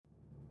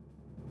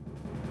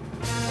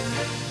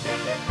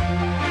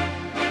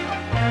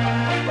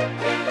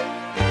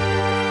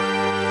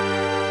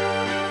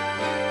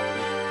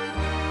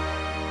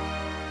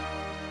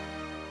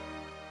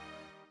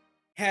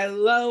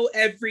Hello,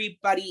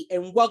 everybody,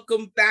 and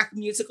welcome back,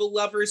 musical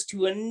lovers,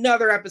 to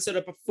another episode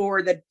of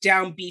Before the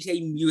Downbeat,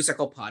 a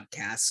musical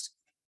podcast.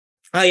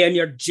 I am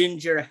your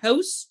ginger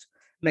host,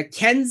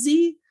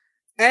 Mackenzie,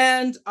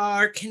 and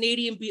our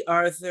Canadian B.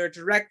 Arthur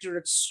director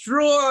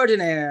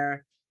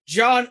extraordinaire,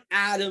 John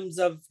Adams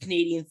of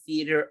Canadian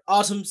Theatre.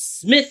 Autumn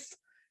Smith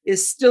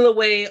is still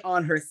away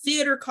on her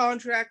theatre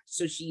contract,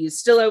 so she is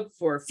still out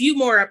for a few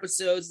more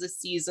episodes this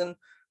season.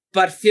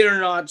 But fear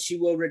not, she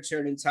will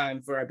return in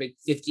time for our big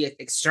 50th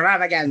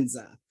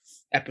extravaganza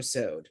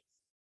episode.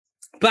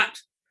 But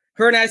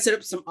her and I set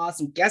up some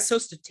awesome guest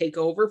hosts to take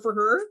over for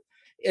her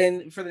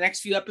for the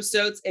next few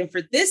episodes. And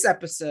for this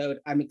episode,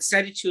 I'm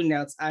excited to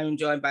announce I'm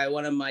joined by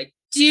one of my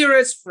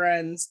dearest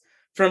friends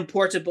from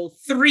Portable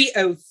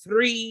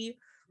 303,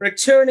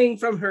 returning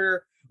from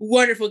her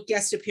wonderful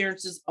guest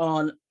appearances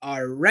on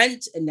our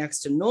Rent and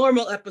Next to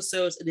Normal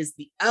episodes. It is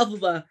the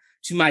Alpha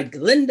to my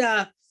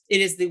Glinda.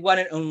 It is the one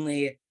and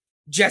only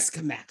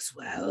Jessica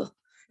Maxwell.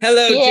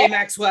 Hello, Jay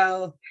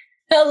Maxwell.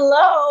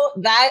 Hello.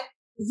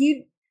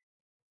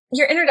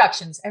 Your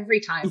introductions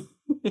every time.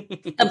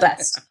 The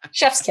best.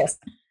 Chef's kiss.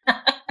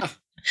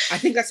 I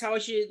think that's how I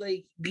should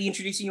be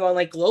introducing you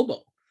on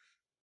Global.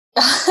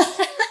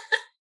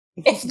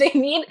 If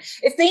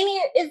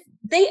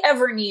they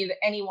ever need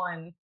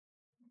anyone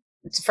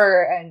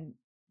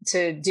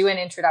to do an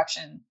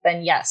introduction,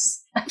 then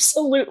yes,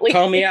 absolutely.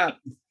 Call me up.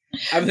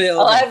 I'm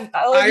available.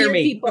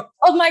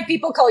 All my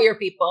people call your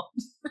people.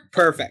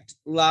 Perfect.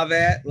 Love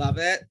it.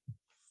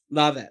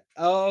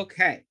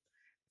 Okay.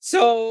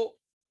 So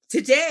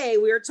today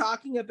we are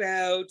talking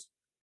about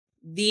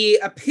the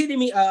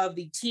epitome of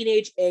the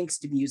teenage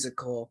angst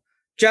musical.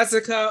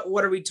 Jessica,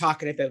 what are we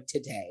talking about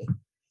today?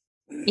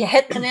 You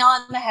hit the nail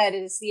on the head.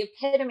 It is the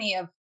epitome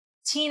of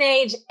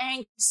teenage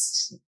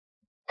angst,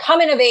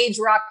 coming of age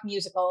rock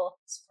musical,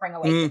 Spring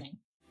Awakening.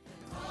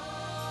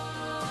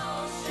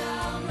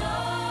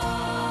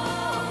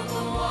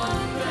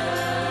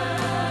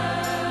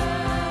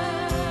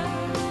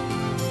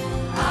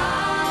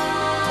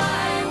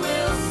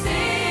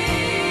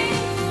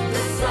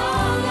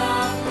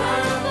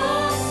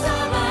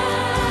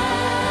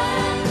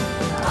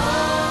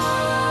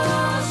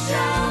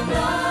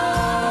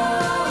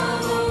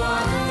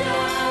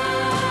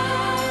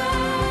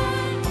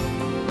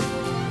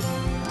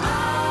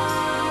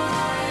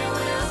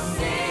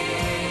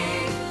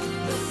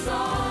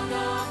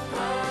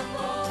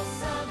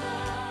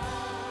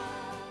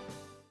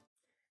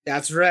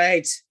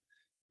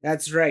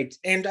 That's right.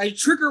 And a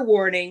trigger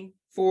warning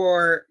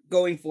for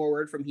going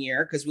forward from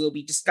here, because we'll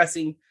be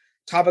discussing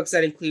topics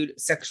that include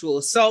sexual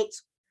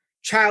assault,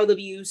 child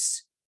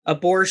abuse,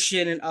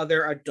 abortion, and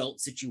other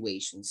adult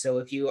situations. So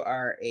if you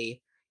are a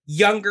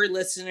younger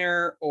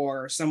listener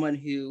or someone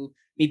who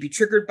may be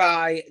triggered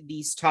by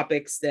these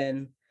topics,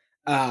 then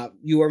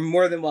you are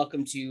more than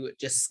welcome to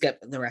just skip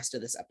the rest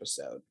of this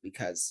episode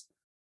because,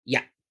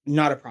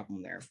 not a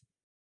problem there.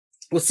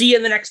 We'll see you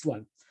in the next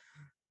one.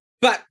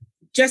 But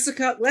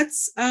Jessica,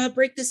 let's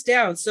break this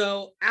down.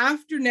 So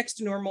after Next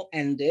to Normal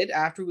ended,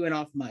 after we went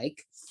off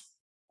mic,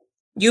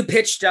 you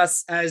pitched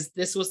us as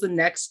this was the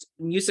next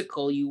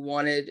musical you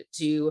wanted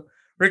to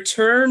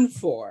return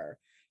for.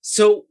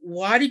 So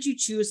why did you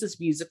choose this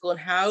musical and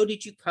how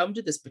did you come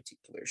to this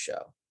particular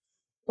show?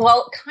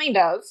 Well,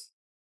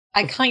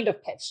 I kind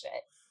of pitched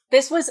it.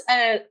 This was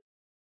a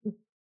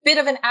bit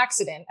of an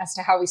accident as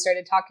to how we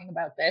started talking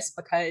about this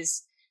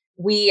because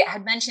we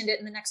had mentioned it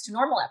in the Next to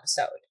Normal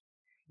episode.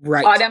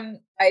 Right.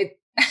 Autumn, I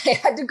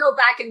had to go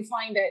back and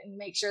find it and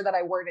make sure that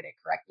I worded it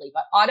correctly.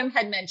 But Autumn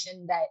had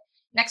mentioned that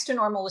Next to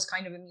Normal was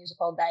kind of a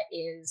musical that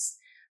is,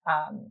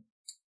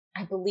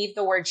 I believe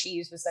the word she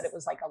used was that it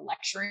was like a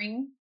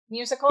lecturing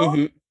musical.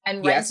 Mm-hmm.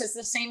 And Rent is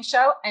the same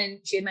show. And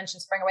she had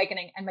mentioned Spring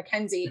Awakening. And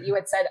Mackenzie, you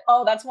had said,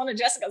 oh, that's one of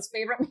Jessica's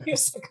favorite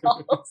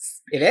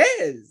musicals. It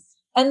is.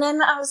 And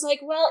then I was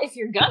like, well, if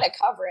you're going to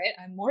cover it,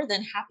 I'm more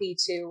than happy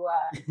to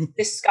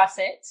discuss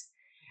it.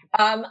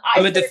 I'm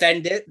gonna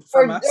defend it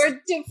from us. Or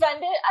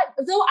defend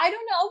it, though I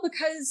don't know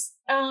because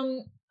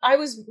I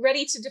was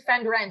ready to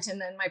defend Rent,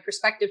 and then my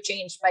perspective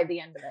changed by the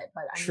end of it.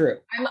 But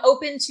I'm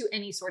open to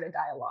any sort of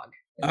dialogue.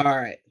 All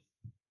right.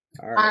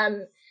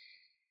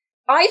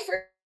 I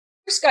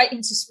first got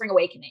into Spring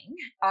Awakening,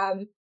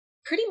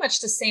 pretty much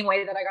the same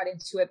way that I got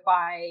into it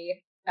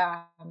by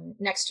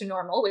Next to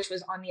Normal, which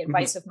was on the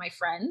advice of my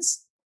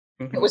friends.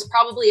 Mm-hmm. It was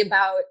probably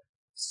about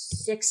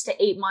 6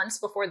 to 8 months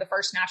before the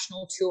first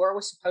national tour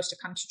was supposed to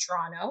come to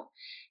Toronto.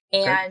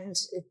 And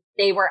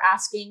they were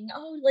asking,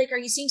 are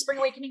you seeing Spring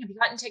Awakening? Have you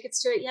gotten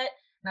tickets to it yet?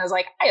 And I was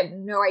like, I have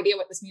no idea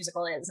what this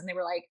musical is. And they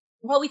were like,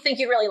 well, we think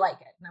you'd really like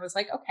it. And I was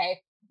like, okay,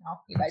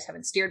 you guys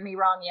haven't steered me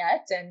wrong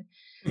yet. And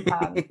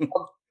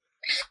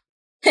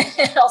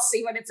I'll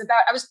see what it's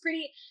about.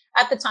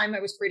 At the time,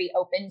 I was pretty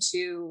open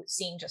to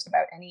seeing just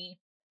about any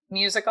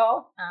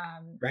musical,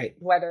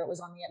 whether it was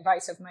on the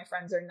advice of my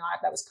friends or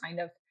not. That was kind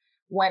of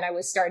when I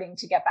was starting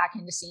to get back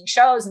into seeing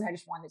shows, and I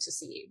just wanted to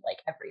see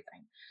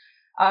everything.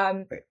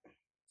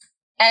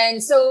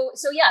 And so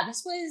yeah,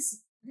 this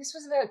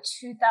was about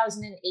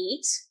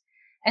 2008.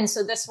 And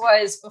so this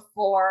was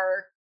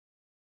before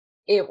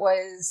it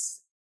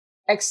was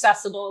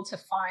accessible to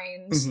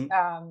find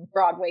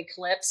Broadway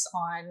clips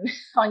on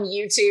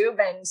YouTube,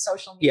 and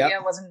social media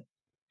wasn't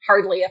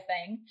hardly a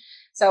thing.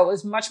 So it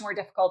was much more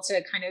difficult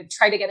to kind of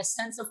try to get a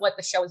sense of what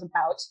the show was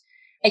about.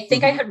 I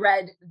think I had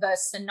read the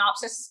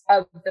synopsis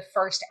of the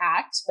first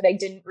act, but I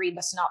didn't read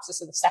the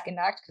synopsis of the second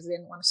act because I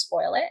didn't want to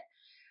spoil it.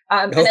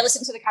 And I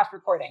listened to the cast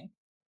recording.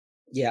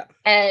 Yeah.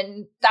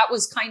 And that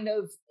was kind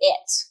of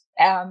it.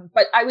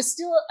 But I was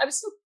still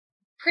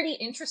pretty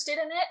interested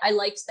in it. I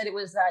liked that it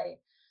was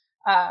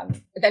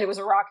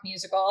a rock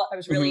musical. I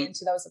was really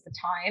into those at the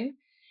time.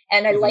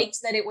 And I liked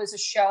that it was a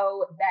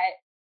show that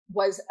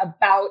was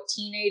about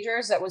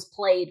teenagers, that was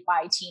played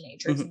by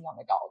teenagers and young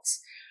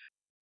adults.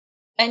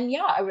 And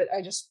yeah,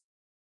 I just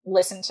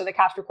listened to the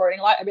cast recording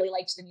a lot. I really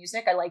liked the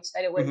music. I liked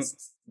that it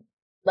was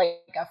like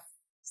a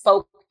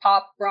folk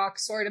pop rock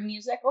sort of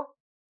musical.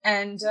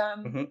 And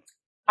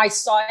I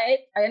saw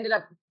it. I ended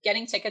up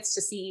getting tickets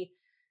to see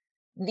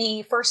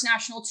the first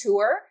national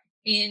tour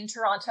in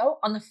Toronto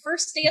on the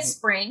first day of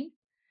spring,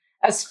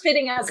 as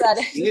fitting as that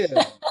is.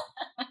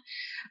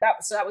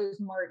 that was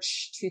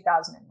March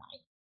 2009.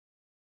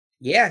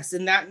 Yes,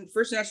 and that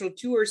first national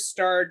tour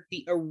starred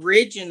the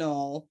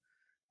original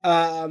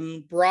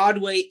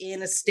Broadway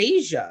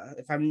Anastasia,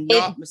 if I'm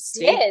not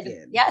mistaken.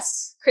 Did.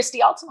 Yes, Christy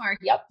Altomare.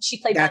 Yep, she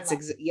played. That's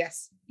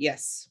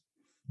yes.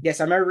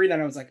 I remember reading that.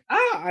 And I was like,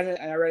 I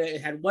read it.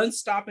 It had one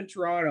stop in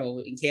Toronto,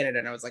 in Canada,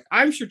 and I was like,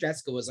 I'm sure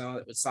Jessica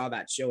saw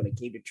that show when it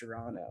came to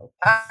Toronto.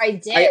 I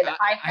did.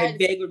 I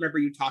vaguely remember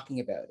you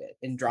talking about it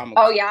in drama.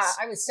 Oh yeah,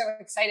 I was so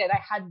excited.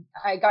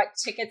 I got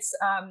tickets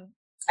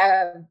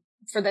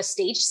for the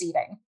stage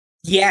seating.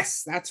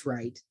 Yes, that's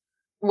right.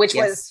 Which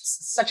was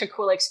such a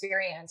cool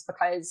experience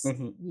because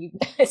you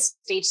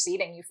stage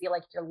seating, you feel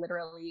like you're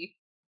literally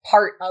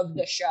part of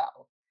the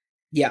show.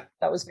 Yeah.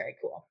 That was very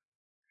cool.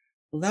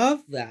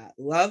 Love that.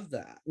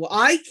 Well,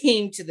 I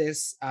came to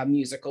this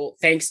musical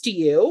thanks to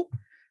you,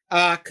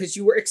 because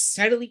you were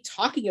excitedly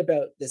talking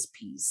about this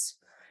piece,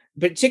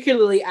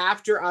 particularly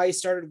after I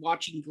started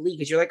watching Glee,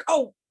 because you're like,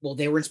 oh, well,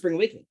 they were in Spring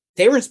Awakening.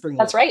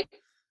 That's right.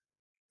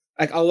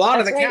 Like a lot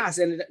of the cast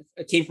it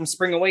came from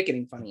Spring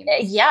Awakening, funny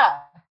enough.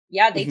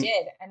 Yeah, they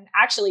did. And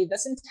actually,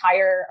 this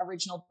entire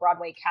original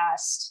Broadway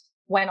cast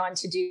went on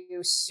to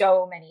do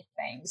so many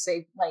things.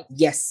 They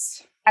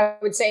yes, I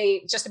would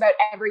say just about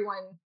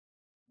everyone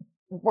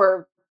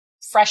were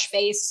fresh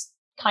face,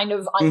 kind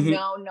of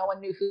unknown. No one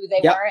knew who they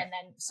were, and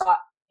then saw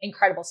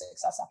incredible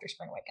success after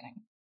Spring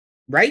Awakening.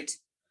 Right?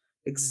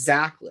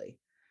 Exactly.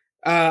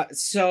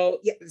 So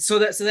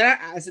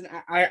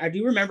I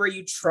do remember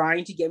you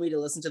trying to get me to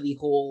listen to the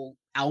whole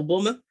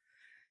album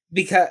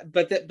because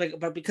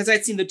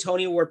I'd seen the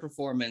Tony Award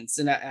performance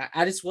and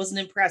I just wasn't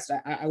impressed.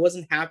 I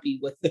wasn't happy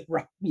with the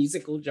rock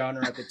musical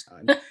genre at the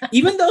time.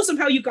 Even though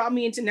somehow you got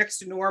me into Next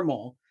to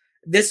Normal,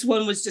 this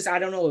one was just, I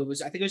don't know,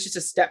 I think it was just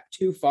a step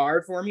too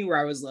far for me, where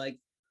I was like,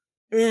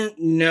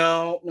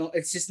 no,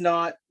 it's just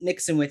not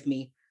mixing with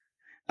me.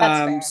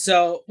 That's fair.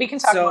 So we can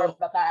talk more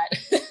about that.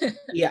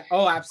 Yeah.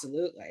 Oh,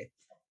 absolutely.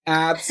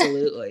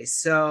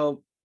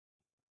 So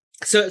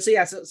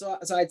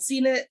I'd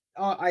seen it.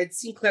 I'd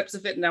seen clips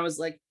of it, and I was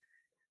like,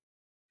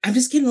 I'm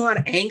just getting a lot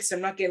of angst.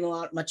 I'm not getting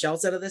much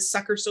else out of this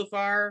sucker so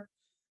far.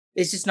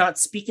 It's just not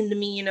speaking to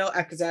me,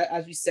 because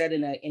as we said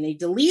in a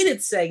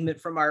deleted segment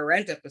from our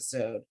Rent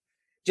episode,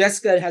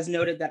 Jessica has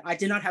noted that I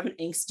did not have an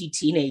angsty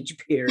teenage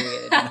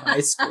period in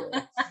high school.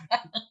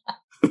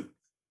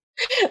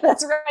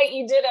 That's right,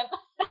 you didn't.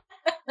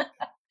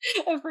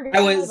 I forgot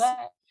about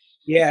that.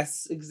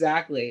 Yes,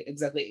 exactly.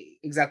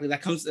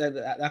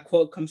 That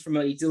quote comes from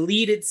a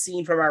deleted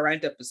scene from our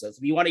Rent episodes.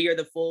 If you want to hear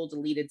the full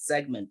deleted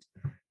segment,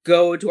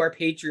 go to our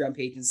Patreon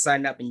page and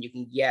sign up, and you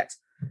can get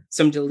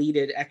some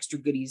deleted extra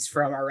goodies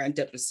from our Rent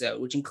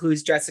episode, which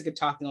includes Jessica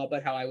talking all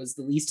about how I was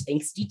the least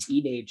angsty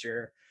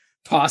teenager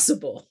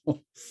possible.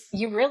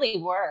 You really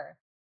were.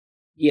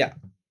 Yeah.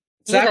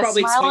 So that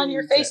probably smile on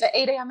your face at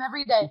 8 a.m.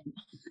 every day.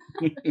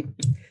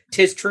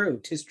 Tis true.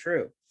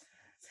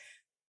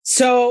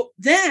 So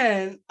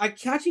then I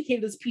actually came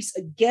to this piece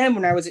again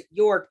when I was at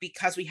York,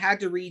 because we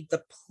had to read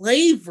the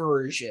play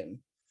version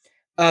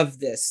of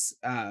this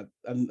that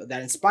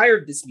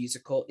inspired this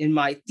musical in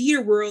my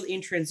Theater World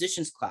in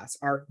Transitions class,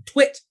 our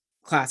TWIT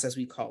class, as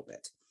we called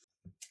it.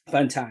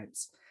 Fun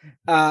times.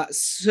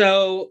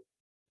 So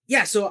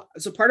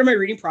part of my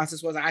reading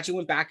process was I actually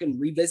went back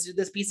and revisited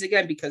this piece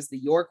again, because the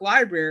York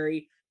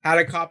Library had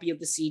a copy of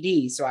the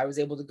CD. So I was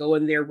able to go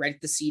in there,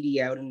 rent the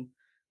CD out, and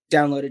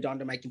download it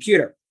onto my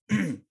computer.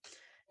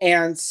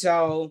 And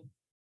so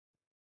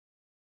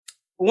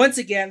once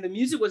again, the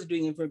music wasn't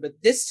doing it for me,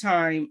 but this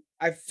time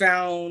I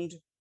found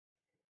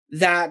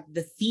that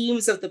the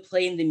themes of the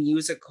play and the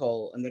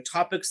musical and the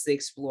topics they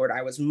explored,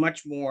 I was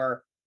much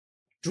more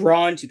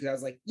drawn to, because I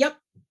was like, yep,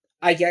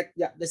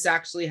 this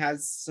actually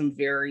has some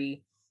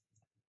very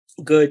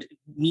good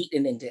meat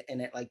in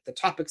it. Like the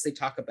topics they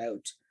talk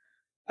about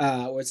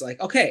was like,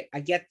 okay,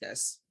 I get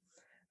this.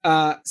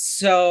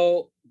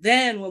 So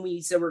then when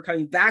we said we're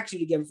coming back to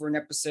it again for an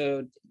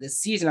episode this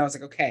season, I was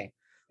like, okay,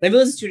 Let me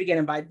listen to it again.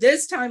 And by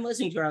this time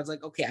listening to it, I was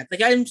like, okay, I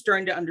think I'm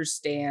starting to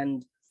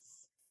understand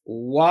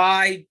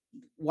why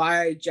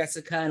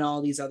Jessica and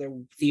all these other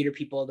theater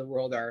people of the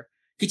world are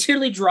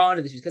continually drawn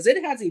to this, because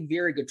it has a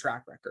very good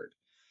track record,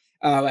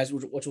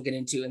 which we'll get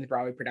into in the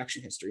Broadway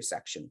production history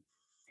section.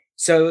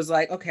 So it was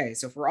like, okay,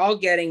 so if we're all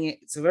getting it,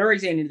 so if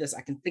everybody's into this,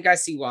 I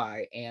see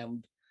why,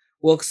 and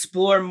we'll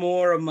explore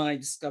more of my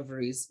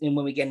discoveries and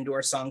when we get into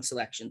our song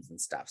selections and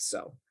stuff.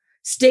 So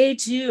stay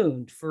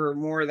tuned for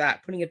more of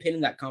that, putting a pin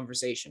in that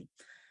conversation.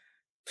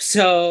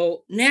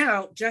 So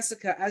now,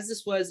 Jessica, as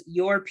this was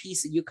your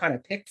piece that you kind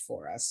of picked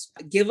for us,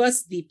 give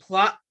us the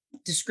plot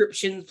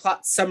description,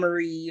 plot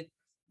summary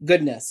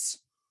goodness.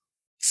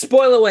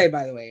 Spoil away,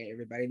 by the way,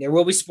 everybody. There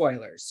will be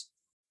spoilers.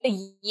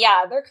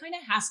 Yeah, there kind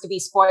of has to be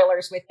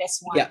spoilers with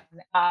this one.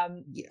 Yeah.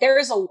 There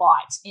is a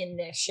lot in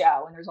this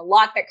show, and there's a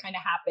lot that kind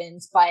of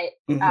happens, but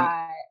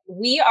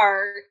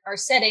our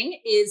setting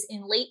is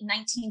in late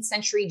 19th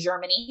century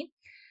Germany,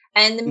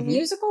 and the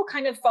musical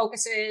kind of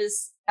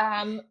focuses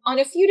on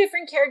a few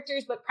different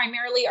characters, but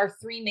primarily our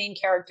three main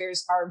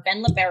characters are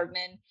Wendla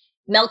Bergman,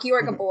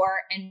 Melchior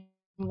Gabor, and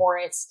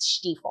Moritz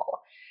Stiefel.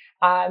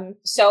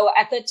 So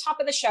at the top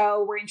of the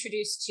show, we're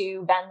introduced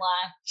to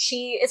Wendla.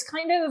 She is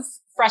kind of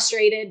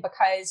frustrated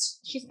because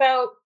she's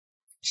about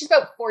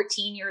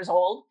 14 years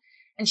old,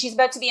 and she's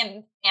about to be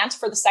an aunt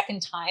for the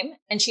second time,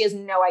 and she has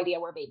no idea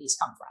where babies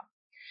come from.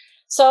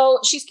 So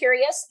she's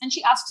curious, and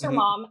she asks her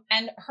mom,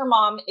 and her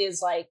mom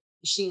is like,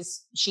 she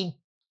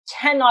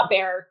cannot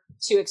bear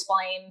to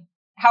explain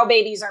how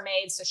babies are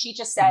made. So she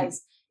just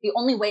says the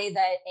only way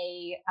that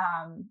a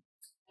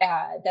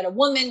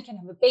woman can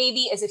have a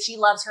baby is if she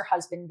loves her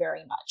husband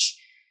very much.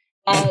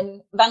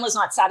 And Wendla's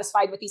not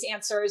satisfied with these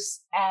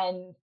answers,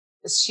 and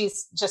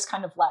she's just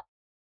kind of left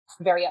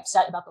very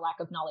upset about the lack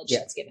of knowledge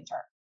that's given to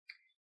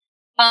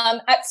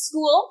her. At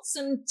school,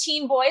 some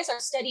teen boys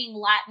are studying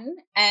Latin,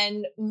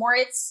 and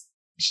Moritz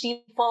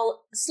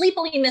Stiefel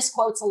sleepily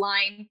misquotes a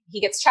line. He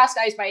gets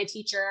chastised by a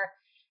teacher.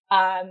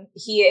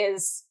 He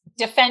is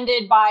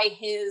defended by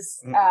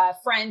his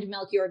friend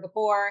Melchior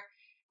Gabor,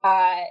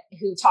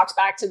 who talks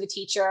back to the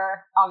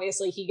teacher.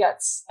 Obviously, he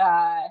gets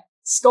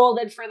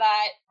scolded for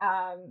that.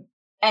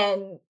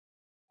 And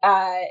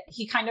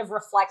he kind of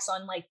reflects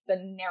on like the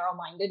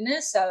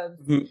narrow-mindedness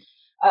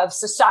of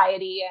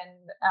society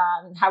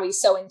and how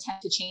he's so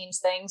intent to change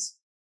things.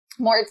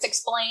 Moritz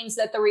explains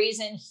that the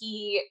reason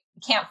he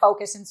can't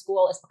focus in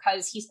school is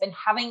because he's been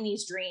having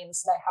these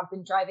dreams that have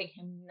been driving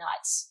him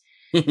nuts.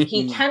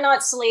 He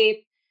cannot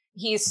sleep.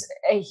 He's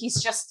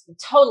just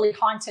totally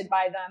haunted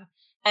by them.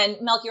 And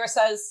Melchior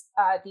says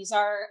these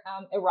are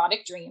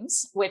erotic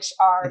dreams, which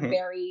are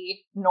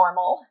very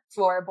normal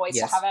for boys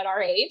to have at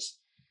our age.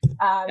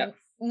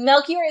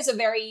 Melchior is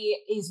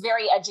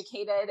very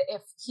educated.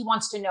 If he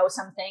wants to know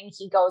something,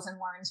 he goes and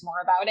learns more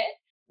about it,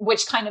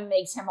 which kind of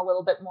makes him a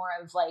little bit more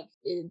of like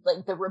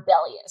the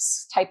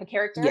rebellious type of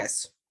character.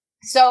 Yes.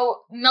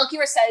 So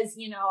Melchior says,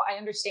 I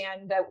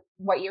understand that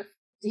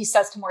he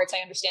says to Moritz, I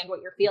understand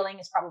what you're feeling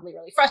is probably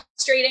really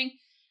frustrating.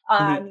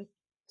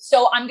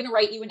 So I'm going to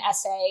write you an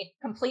essay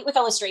complete with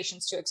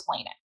illustrations to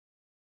explain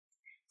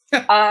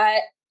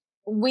it.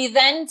 We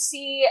then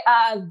see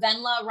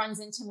Wendla runs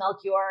into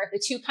Melchior.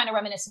 The two kind of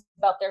reminisce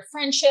about their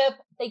friendship.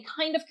 They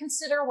kind of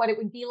consider what it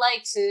would be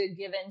like to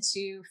give in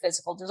to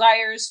physical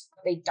desires.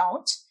 They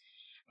don't.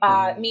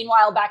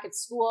 Meanwhile, back at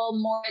school,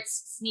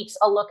 Moritz sneaks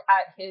a look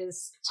at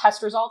his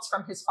test results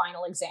from his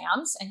final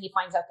exams, and he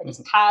finds out that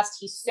he's passed.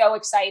 He's so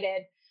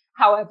excited.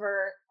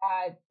 However,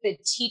 the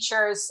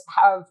teachers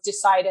have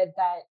decided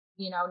that,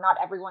 not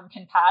everyone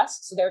can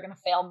pass, so they're going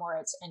to fail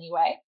Moritz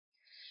anyway.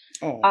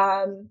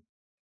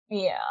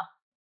 Yeah.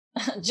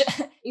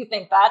 You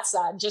think that's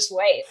sad? Just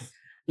wait.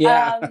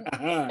 Yeah.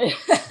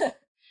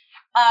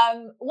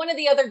 One of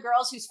the other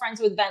girls who's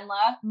friends with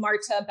Wendla,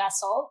 Marta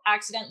Bessel,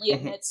 accidentally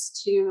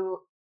admits to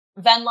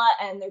Wendla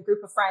and their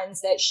group of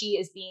friends that she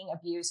is being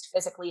abused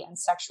physically and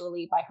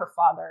sexually by her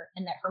father,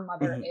 and that her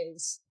mother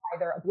is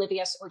either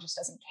oblivious or just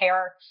doesn't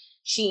care.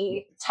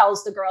 She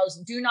tells the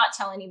girls, do not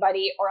tell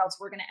anybody, or else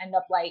we're going to end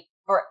up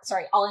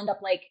I'll end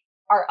up like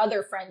our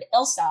other friend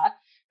Ilsa,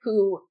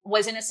 who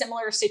was in a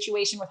similar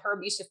situation with her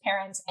abusive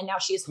parents, and now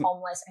she is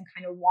homeless and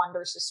kind of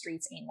wanders the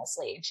streets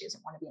aimlessly, and she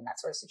doesn't want to be in that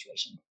sort of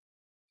situation.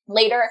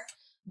 Later,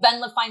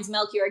 Wendla finds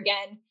Melchior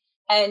again,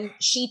 and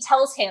she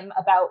tells him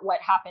about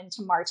what happened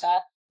to Marta.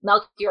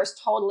 Melchior is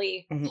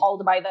totally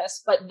appalled by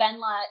this, but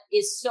Wendla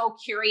is so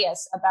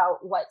curious about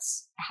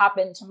what's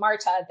happened to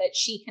Marta that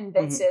she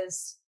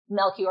convinces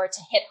Melchior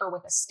to hit her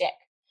with a stick.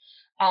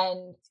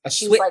 And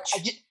she's like,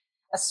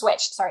 a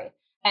switch, sorry.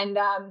 And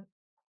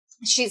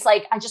she's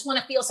like, I just want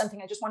to feel something.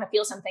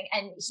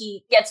 And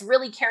he gets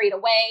really carried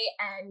away,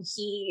 and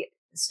he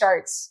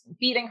starts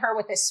beating her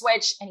with his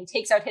switch, and he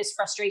takes out his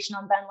frustration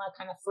on Wendla,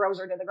 kind of throws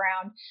her to the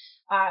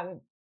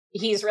ground.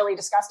 He's really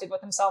disgusted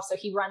with himself, so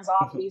he runs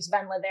off, leaves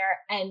Wendla there.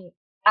 And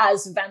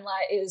as Wendla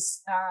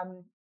is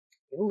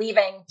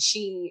leaving,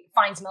 she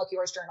finds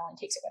Melchior's journal and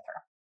takes it with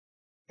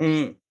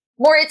her.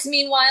 Moritz,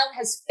 meanwhile,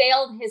 has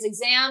failed his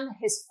exam.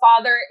 His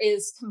father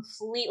is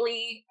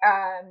completely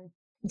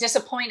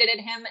disappointed in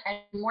him and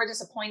more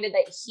disappointed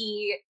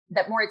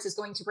that Moritz is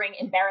going to bring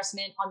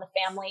embarrassment on the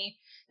family,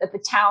 that the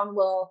town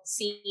will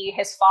see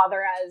his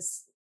father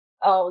as,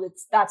 oh,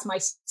 that's my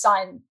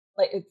son.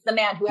 Like, it's the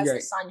man who has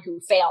the son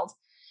who failed.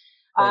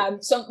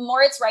 Right. So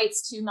Moritz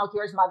writes to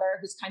Melchior's mother,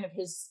 who's kind of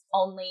his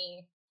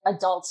only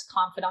adult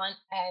confidant,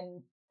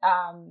 and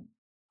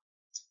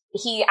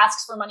he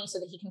asks for money so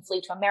that he can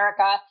flee to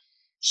America.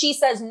 She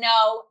says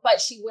no, but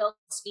she will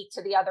speak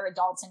to the other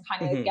adults and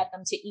kind of get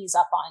them to ease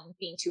up on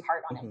being too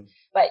hard on him.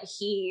 But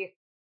he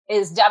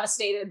is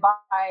devastated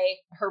by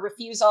her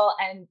refusal,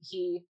 and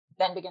he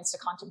then begins to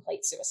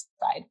contemplate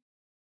suicide.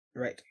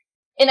 Right.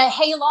 In a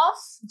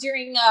hayloft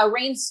during a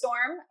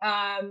rainstorm,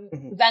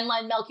 Venla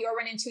and Melchior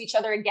run into each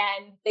other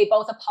again. They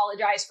both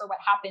apologize for what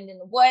happened in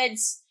the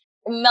woods.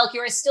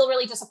 Melchior is still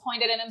really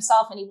disappointed in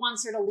himself, and he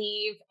wants her to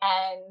leave.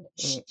 And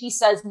she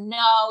says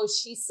no.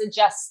 She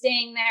suggests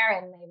staying there,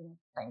 and then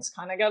things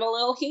kind of get a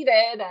little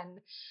heated.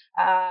 And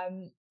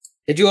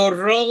did you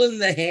roll in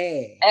the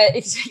hay?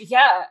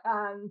 Yeah,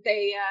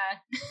 they.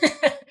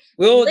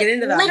 We'll get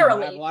into that.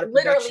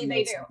 Literally,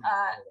 they do.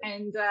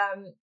 And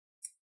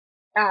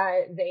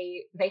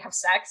they have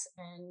sex,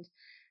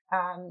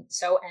 and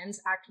so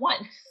ends Act 1.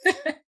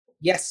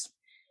 Yes.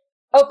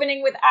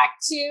 Opening with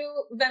Act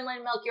 2, Venla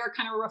and Melchior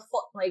kind of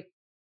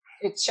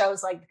it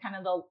shows like kind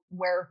of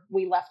where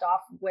we left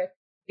off with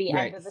the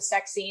end of the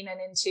sex scene and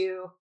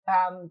into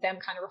them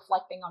kind of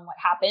reflecting on what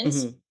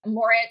happens.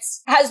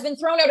 Moritz has been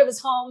thrown out of his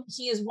home.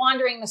 He is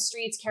wandering the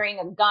streets carrying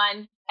a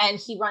gun, and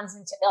he runs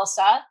into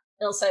Ilsa.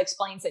 Ilsa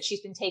explains that she's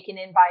been taken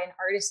in by an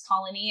artist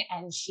colony,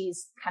 and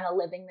she's kind of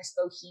living this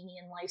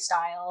bohemian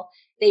lifestyle.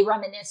 They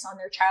reminisce on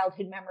their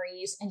childhood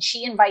memories, and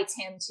she invites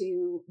him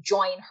to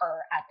join her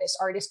at this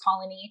artist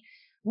colony.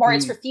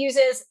 Moritz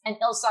refuses, and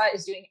Ilsa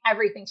is doing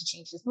everything to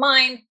change his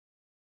mind.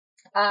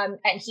 And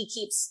he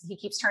keeps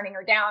turning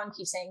her down,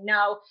 keeps saying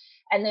no.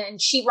 And then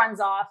she runs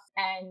off.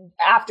 And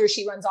after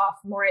she runs off,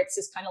 Moritz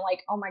is kind of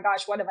like, oh my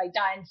gosh, what have I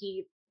done?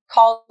 He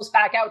calls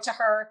back out to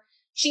her.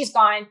 She's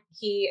gone.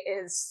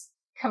 He's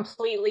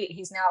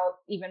now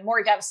even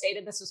more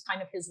devastated. This was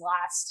kind of his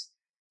last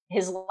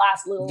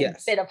little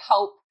bit of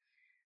hope.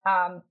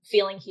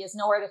 Feeling he has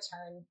nowhere to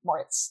turn,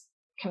 Moritz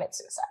commits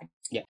suicide.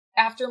 Yeah.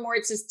 After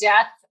Moritz's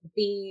death,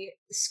 the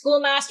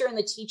schoolmaster and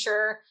the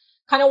teacher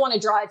kind of want to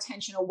draw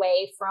attention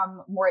away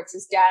from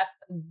Moritz's death.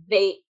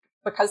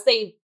 Because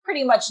they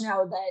pretty much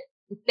know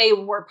that they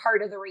were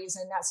part of the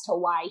reason as to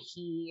why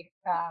he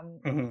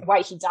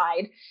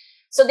died.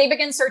 So they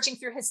begin searching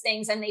through his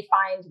things, and they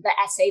find the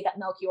essay that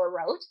Melchior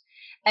wrote.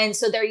 And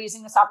so they're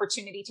using this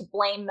opportunity to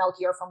blame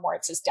Melchior for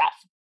Moritz's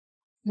death.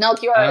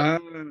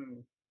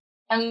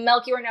 And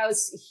Melchior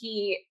knows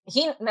he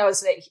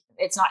knows that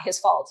it's not his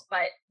fault,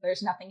 but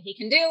there's nothing he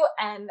can do.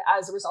 And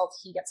as a result,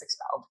 he gets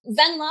expelled.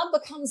 Venla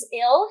becomes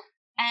ill.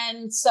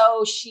 And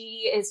so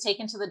she is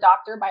taken to the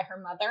doctor by her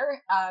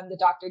mother. The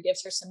doctor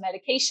gives her some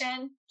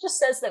medication, just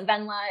says that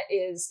Venla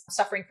is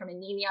suffering from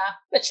anemia,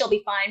 but she'll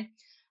be fine.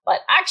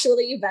 But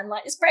actually, Venla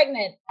is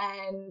pregnant.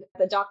 And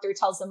the doctor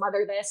tells the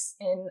mother this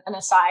in an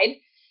aside.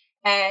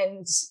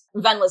 And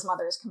Venla's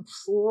mother is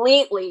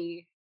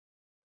completely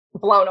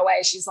blown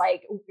away. She's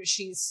like,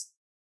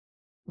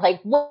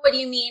 what do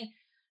you mean?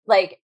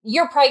 Like,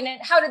 you're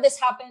pregnant. How did this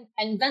happen?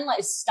 And Venla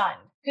is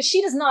stunned because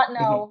she does not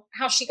know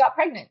how she got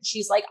pregnant.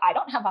 She's like, I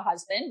don't have a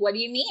husband. What do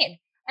you mean?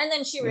 And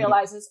then she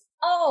realizes,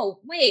 oh,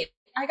 wait,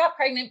 I got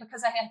pregnant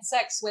because I had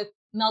sex with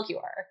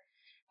Melchior.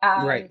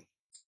 Right.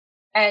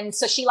 And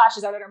so she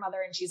lashes out at her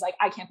mother, and she's like,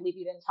 I can't believe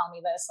you didn't tell me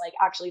this. Like,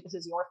 actually, this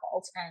is your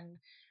fault. And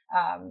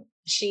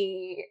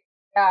she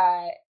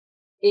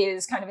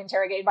is kind of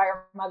interrogated by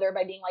her mother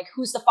by being like,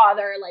 who's the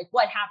father? Like,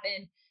 what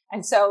happened?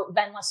 And so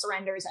Venla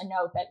surrenders a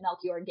note that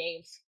Melchior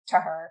gave to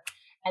her.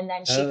 And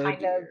then she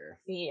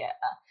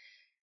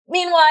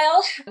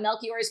Meanwhile,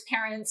 Melchior's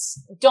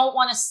parents don't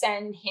want to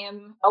send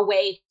him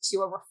away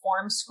to a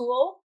reform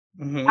school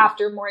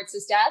after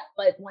Moritz's death.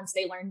 But once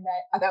they learn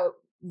about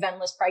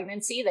Venla's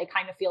pregnancy, they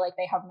kind of feel like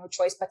they have no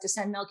choice but to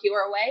send Melchior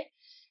away.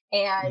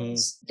 And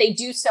they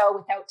do so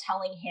without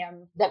telling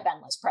him that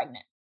Venla's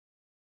pregnant.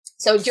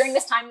 So during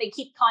this time, they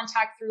keep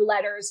contact through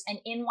letters. And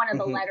in one of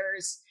the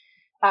letters,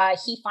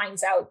 he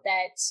finds out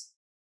that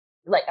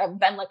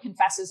Venla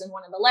confesses in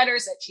one of the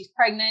letters that she's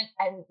pregnant,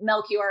 and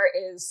Melchior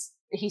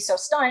he's so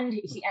stunned.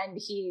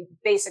 He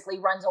basically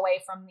runs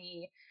away from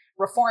the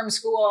reform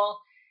school,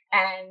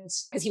 and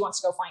because he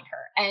wants to go find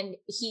her. And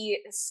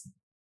he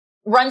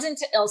runs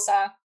into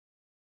Ilsa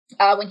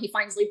when he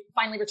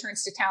finally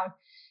returns to town.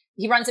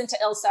 He runs into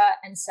Ilsa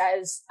and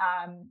says,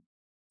 I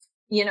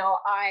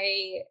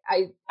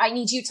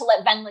need you to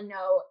let Venla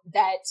know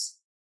that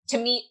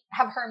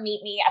have her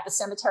meet me at the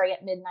cemetery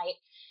at midnight.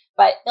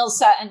 But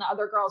Ilsa and the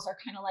other girls are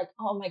kind of like,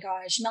 oh my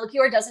gosh,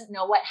 Melchior doesn't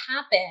know what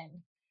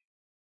happened.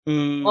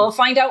 We'll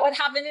find out what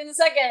happened in a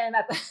second.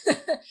 At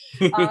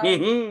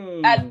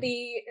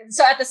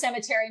the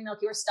cemetery,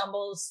 Melchior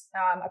stumbles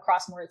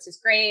across Moritz's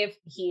grave.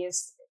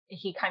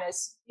 He kind of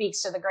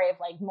speaks to the grave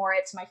like,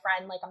 Moritz, my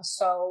friend, like, I'm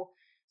so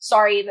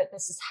sorry that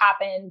this has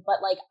happened,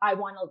 but like, I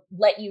want to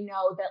let you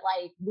know that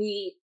like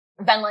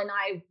Venla and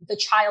I, the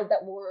child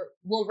that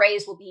we'll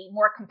raise will be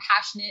more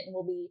compassionate and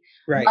will be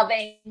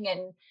loving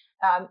and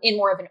in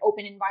more of an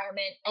open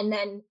environment. And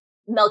then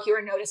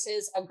Melchior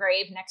notices a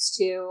grave next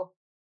to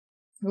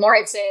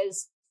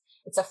Moritz's.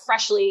 It's a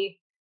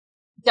freshly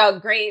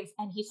dug grave,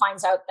 and he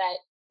finds out that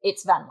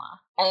it's Venla.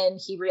 And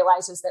he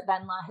realizes that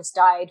Venla has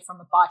died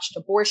from a botched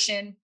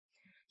abortion.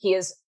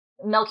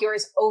 Melchior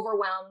is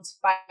overwhelmed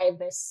by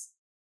this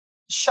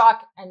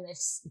shock and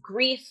this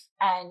grief,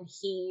 and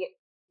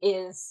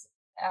he's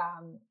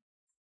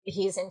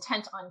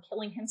intent on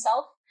killing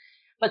himself.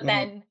 But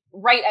then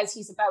right as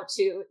he's about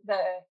to,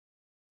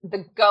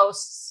 the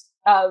ghosts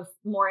of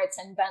Moritz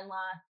and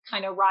Venla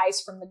kind of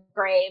rise from the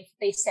grave.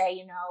 They say,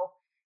 you know,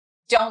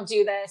 don't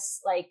do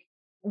this. Like,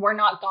 we're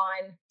not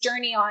gone.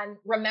 Journey on.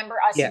 Remember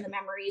us in the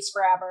memories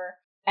forever.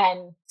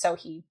 And so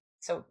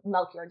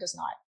Melchior does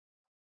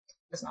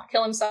not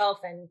kill himself.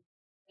 And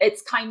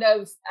it's kind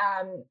of,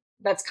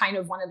 that's kind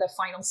of one of the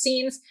final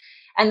scenes.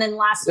 And then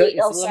lastly,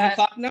 Ilsa. 11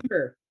 o'clock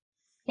number.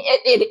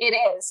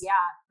 It is.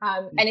 Yeah.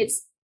 And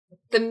it's,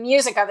 the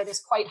music of it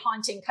is quite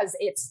haunting because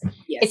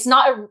it's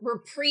not a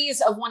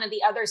reprise of one of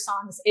the other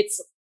songs. It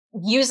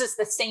uses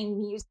the same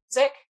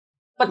music,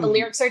 but the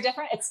lyrics are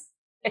different.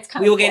 It's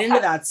kind of. We will get into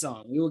that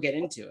song. We will get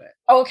into it.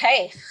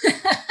 Okay.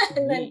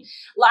 And then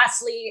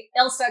lastly,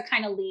 Ilsa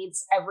kind of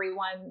leads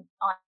everyone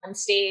on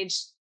stage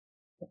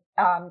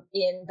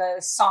in the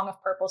Song of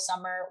Purple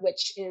Summer,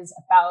 which is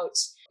about,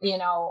 you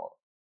know,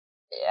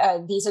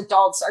 these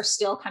adults are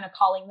still kind of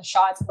calling the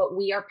shots, but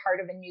we are part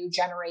of a new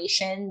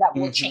generation that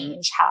will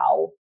change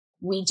how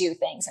we do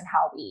things and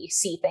how we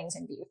see things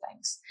and view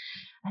things.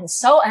 And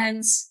so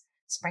ends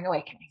Spring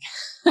Awakening.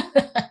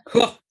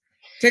 Cool.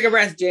 Take a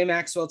breath, Jay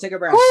Maxwell. Take a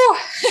breath.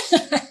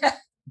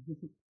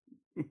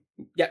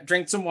 Yeah,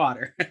 drink some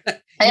water.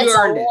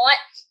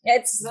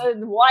 It's a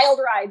wild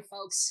ride,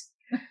 folks.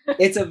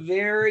 It's a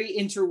very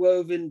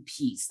interwoven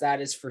piece,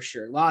 that is for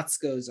sure. Lots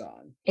goes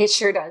on. It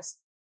sure does.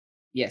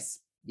 Yes.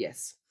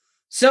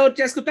 So,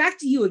 Jessica, back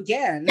to you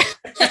again.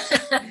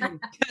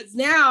 Because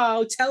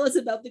now, tell us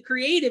about the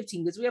creative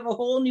team, because we have a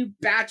whole new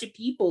batch of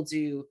people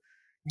to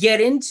get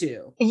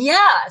into.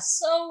 Yeah.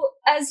 So,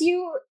 as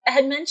you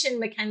had mentioned,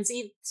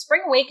 Mackenzie,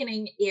 Spring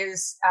Awakening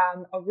was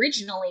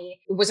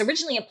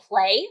originally a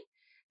play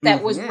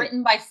that was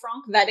written by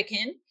Frank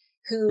Wedekind,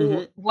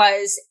 who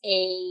was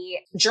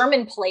a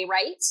German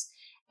playwright,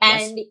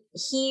 and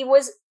he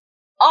was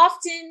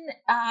often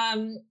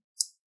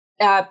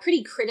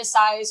pretty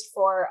criticized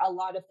for a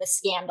lot of the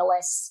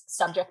scandalous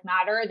subject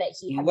matter that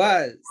he had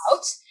written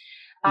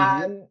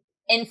out.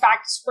 In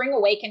fact, Spring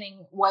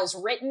Awakening was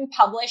written,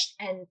 published,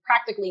 and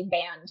practically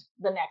banned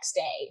the next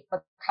day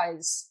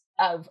because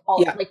of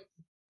all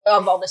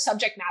the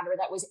subject matter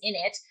that was in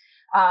it.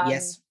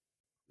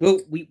 Well,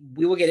 we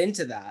will get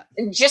into that.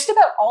 Just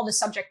about all the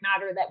subject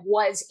matter that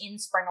was in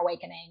Spring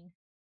Awakening.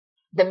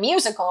 The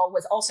musical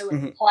was also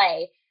in the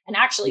play, and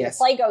actually the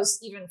play goes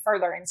even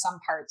further in some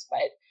parts,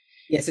 but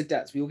yes, it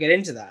does. We will get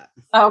into that.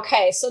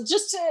 Okay, so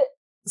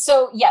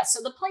so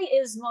the play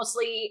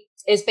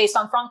is based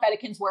on Frank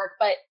Wedekind's work,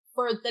 but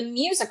for the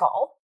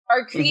musical,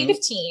 our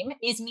creative team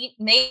is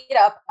made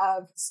up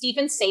of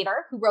Stephen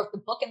Sater, who wrote the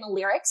book and the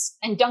lyrics,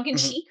 and Duncan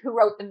Sheik, who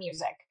wrote the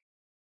music.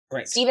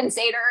 Right. Stephen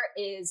Sater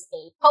is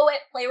a poet,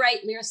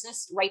 playwright,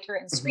 lyricist, writer,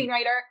 and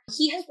screenwriter.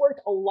 He has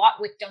worked a lot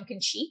with Duncan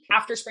Sheik.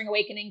 After Spring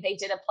Awakening, they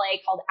did a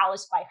play called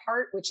Alice by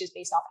Heart, which is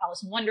based off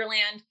Alice in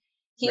Wonderland.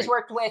 He's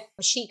worked with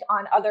Sheik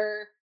on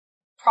other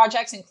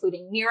projects,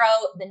 including Nero,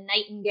 The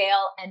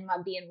Nightingale, and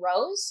Mugby and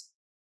Rose.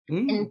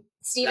 And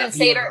Stephen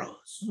Sater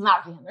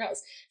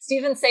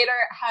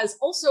has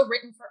also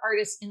written for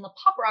artists in the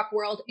pop rock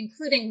world,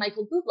 including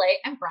Michael Bublé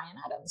and Bryan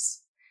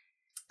Adams.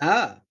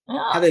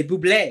 Avec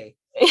Bublé.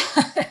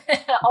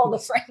 All the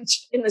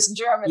French in this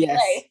German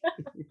play.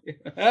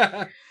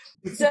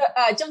 So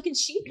Duncan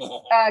Sheik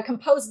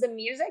composed the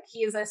music.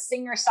 He is a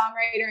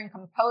singer-songwriter and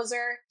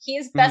composer. He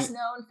is best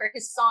known for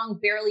his song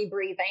Barely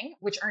Breathing,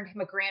 which earned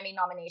him a Grammy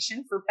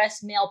nomination for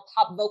Best Male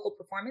Pop Vocal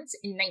Performance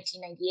in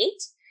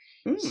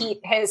 1998.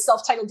 His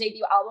self-titled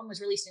debut album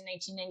was released in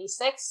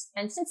 1996,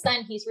 and since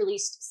then he's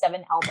released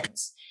 7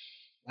 albums.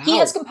 Wow. He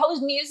has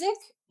composed music.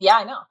 Yeah,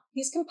 I know.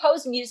 He's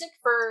composed music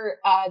for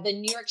the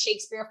New York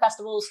Shakespeare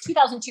Festival's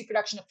 2002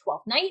 production of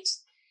Twelfth Night.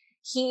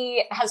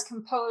 He has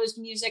composed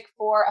music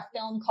for a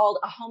film called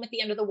A Home at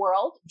the End of the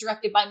World,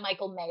 directed by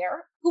Michael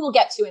Mayer, who we'll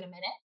get to in a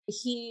minute.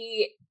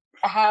 He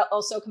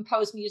also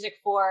composed music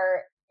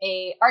for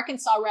a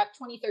Arkansas Rep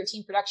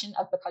 2013 production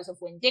of Because of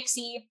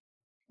Winn-Dixie,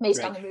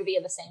 based on the movie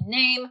of the same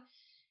name.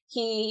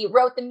 He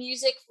wrote the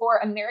music for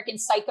American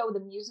Psycho, the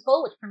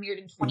musical, which premiered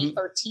in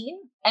 2013.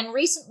 And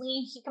recently,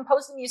 he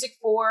composed the music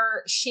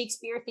for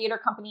Shakespeare Theatre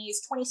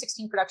Company's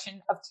 2016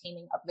 production of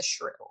Taming of the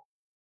Shrew.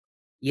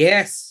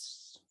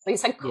 Yes. So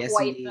he's had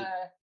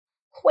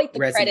quite the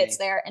credits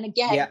there. And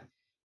again,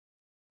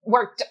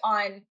 worked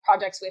on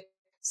projects with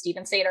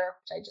Stephen Sater,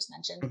 which I just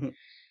mentioned.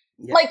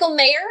 Michael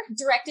Mayer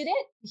directed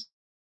it.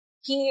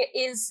 He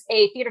is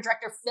a theater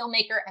director,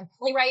 filmmaker, and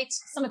playwright.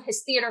 Some of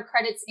his theater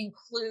credits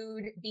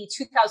include the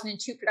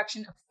 2002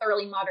 production of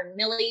Thoroughly Modern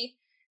Millie,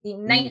 the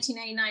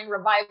 1999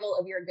 revival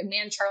of You're a Good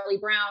Man, Charlie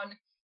Brown,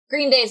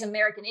 Green Day's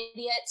American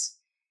Idiot,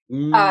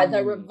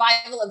 the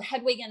revival of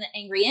Hedwig and the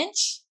Angry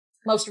Inch.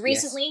 Most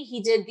recently,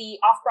 he did the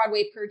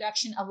off-Broadway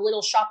production of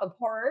Little Shop of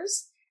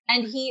Horrors,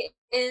 and he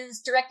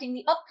is directing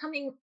the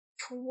upcoming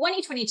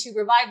 2022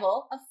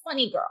 revival of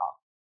Funny Girl.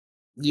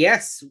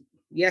 Yes,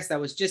 that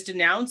was just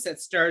announced. That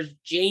stars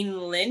Jane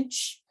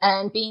Lynch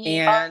and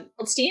Beanie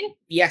Feldstein.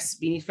 Yes,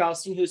 Beanie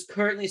Feldstein, who's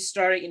currently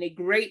starring in a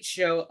great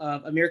show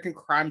of American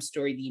Crime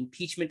Story, The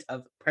Impeachment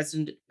of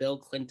President Bill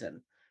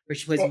Clinton, where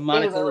she plays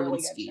Monica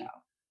Lewinsky. Really,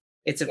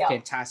 it's a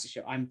fantastic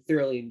show. I'm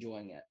thoroughly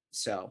enjoying it.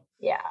 So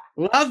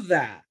love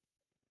that.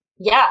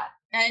 Yeah.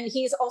 And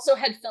he's also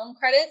had film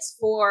credits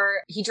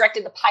he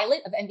directed the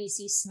pilot of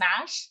NBC's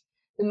Smash,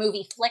 the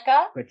movie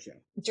Flicka,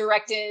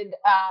 directed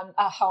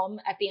A Home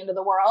at the End of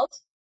the World,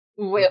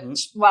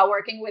 while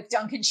working with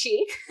Duncan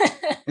Sheik,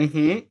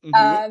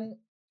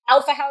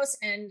 Alpha House,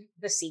 and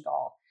The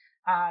Seagull.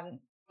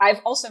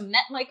 I've also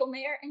met Michael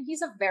Mayer, and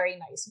he's a very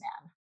nice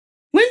man.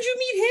 When did you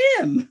meet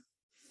him?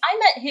 I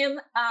met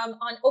him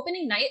on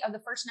opening night of the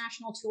first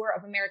national tour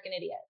of American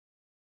Idiot.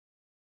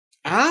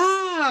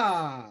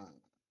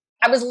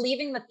 I was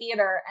leaving the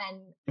theater,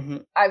 and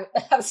he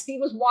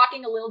was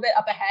walking a little bit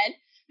up ahead. And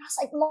I was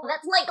like, "Well,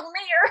 that's Michael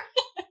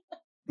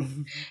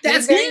Mayer."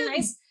 That's very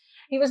nice.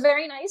 He was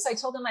very nice. I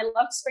told him I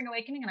loved Spring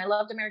Awakening and I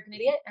loved American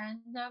Idiot, and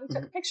we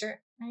took a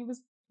picture. And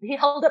he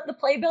held up the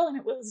playbill, and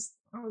it was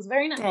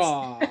very nice.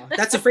 Aw,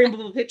 that's a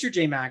frameable picture,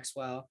 Jay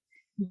Maxwell.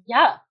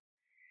 Yeah,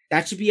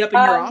 that should be up in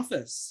your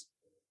office.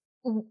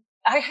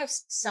 I have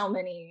so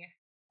many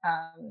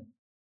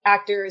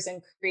actors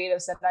and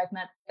creatives that I've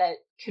met that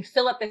could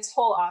fill up this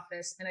whole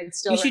office, and I'd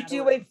still. You should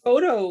do a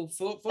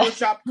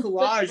Photoshop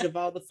collage of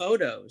all the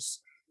photos.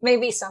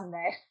 Maybe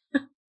someday.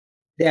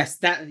 Yes,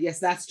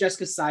 that's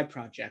Jessica's side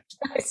project.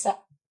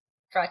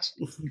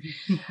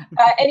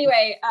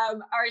 Anyway,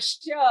 our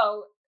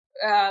show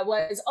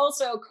was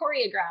also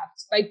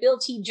choreographed by Bill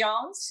T.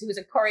 Jones, who is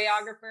a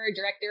choreographer,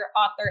 director,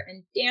 author,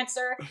 and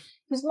dancer,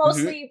 who's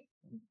mostly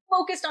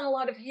focused on a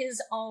lot of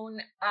his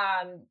own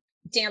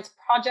dance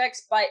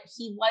projects, but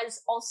he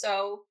was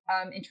also,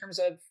 in terms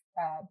of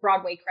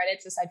Broadway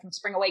credits, aside from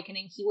Spring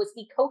Awakening, he was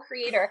the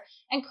co-creator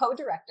and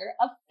co-director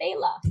of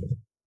Fela.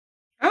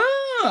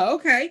 Oh,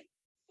 okay.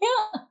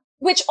 Yeah,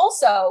 which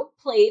also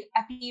played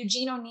at the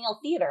Eugene O'Neill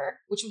Theater,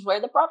 which was where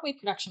the Broadway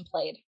production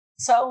played.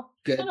 So,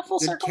 kind of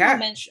full circle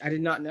moment. I did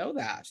not know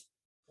that.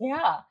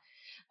 Yeah.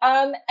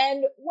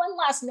 And one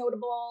last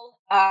notable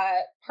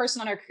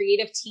person on our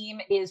creative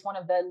team is one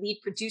of the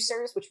lead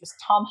producers, which was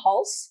Tom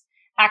Hulse,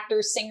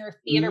 actor, singer,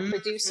 theater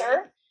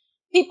producer.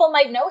 People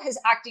might know his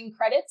acting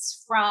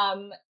credits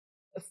from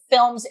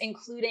films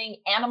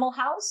including Animal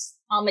House,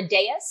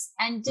 Amadeus,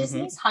 and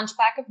Disney's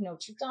Hunchback of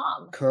Notre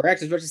Dame.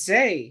 Correct. I was about to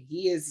say,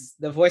 he is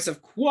the voice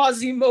of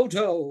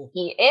Quasimodo.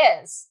 He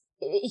is.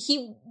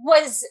 He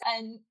was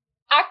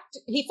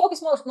he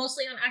focused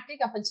mostly on acting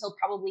up until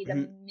probably the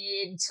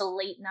mid to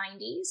late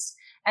 90s.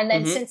 And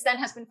then since then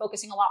has been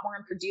focusing a lot more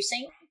on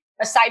producing.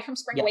 Aside from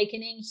Spring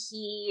Awakening,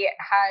 he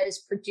has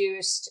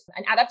produced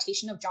an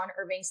adaptation of John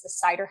Irving's The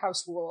Cider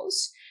House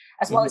Rules,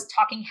 as well as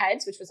Talking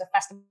Heads, which was a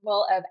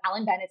festival of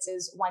Alan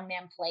Bennett's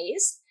one-man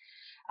plays.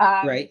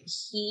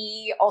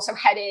 He also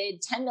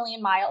headed 10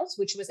 Million Miles,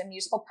 which was a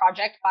musical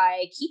project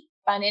by Keith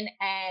Bunnan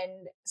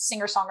and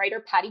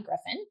singer-songwriter Patty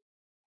Griffin.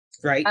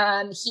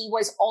 He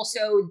was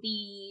also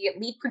the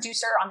lead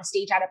producer on the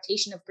stage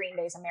adaptation of Green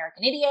Day's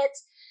American Idiot.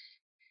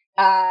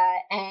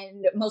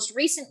 And most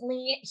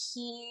recently,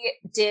 he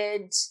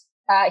was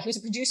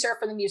a producer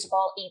for the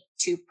musical Ain't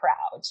Too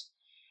Proud.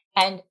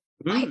 And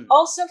I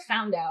also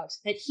found out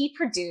that he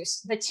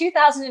produced the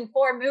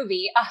 2004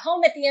 movie A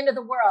Home at the End of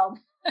the World.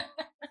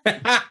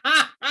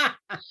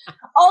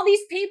 All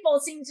these people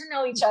seem to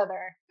know each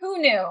other. Who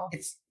knew?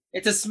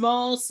 It's a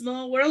small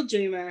world,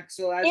 J.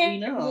 Maxwell, as we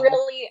know. It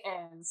really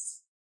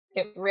is.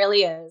 It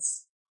really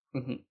is.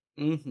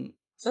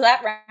 So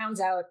that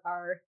rounds out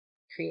our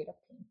creative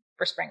team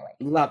for Spring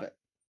Awakening.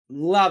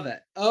 Love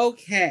it.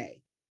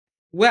 Okay.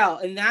 Well,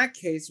 in that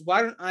case,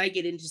 why don't I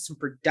get into some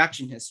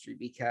production history?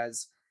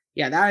 Because,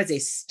 that is a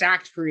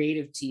stacked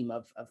creative team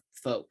of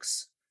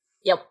folks.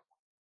 Yep.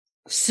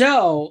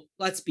 So,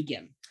 let's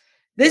begin.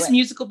 This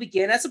musical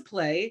began as a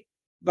play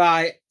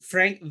by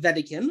Frank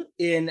Wedekind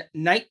in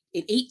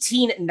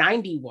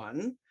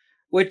 1891,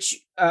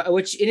 which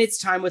in its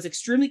time was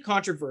extremely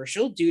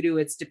controversial due to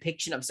its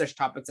depiction of such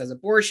topics as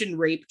abortion,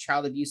 rape,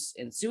 child abuse,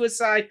 and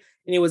suicide,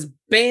 and it was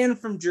banned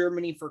from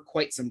Germany for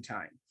quite some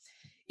time.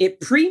 It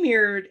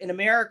premiered in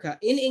America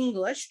in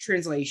English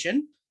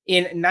translation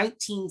in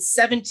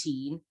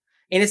 1917,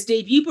 and its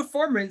debut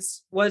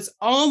performance was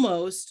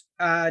almost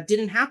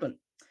didn't happen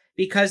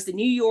because the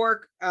New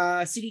York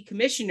City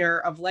Commissioner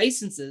of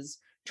Licenses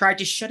tried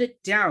to shut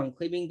it down,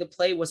 claiming the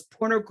play was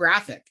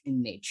pornographic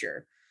in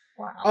nature.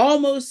 Wow.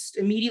 Almost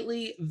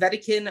immediately,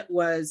 Wedekind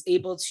was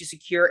able to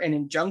secure an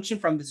injunction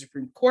from the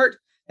Supreme Court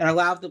and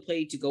allowed the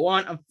play to go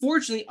on.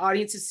 Unfortunately,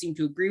 audiences seemed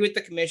to agree with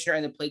the commissioner,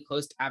 and the play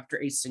closed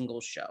after a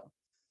single show.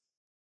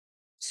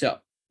 So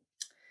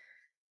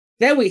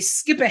then we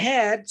skip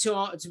ahead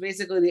to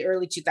basically the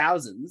early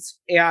 2000s,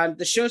 and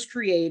the show's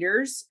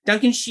creators,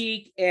 Duncan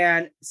Sheik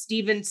and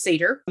Steven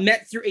Sater,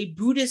 met through a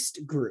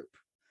Buddhist group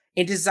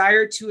and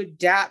desired to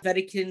adapt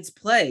Wedekin's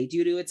play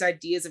due to its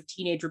ideas of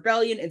teenage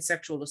rebellion and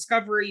sexual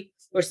discovery,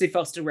 which they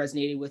felt still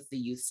resonated with the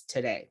youth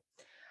today.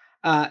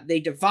 They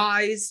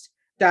devised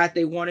that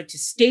they wanted to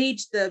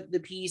stage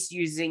the piece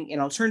using an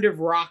alternative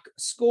rock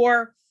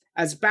score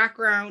as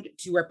background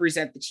to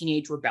represent the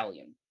teenage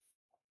rebellion.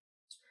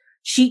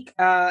 Sheik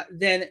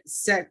then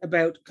set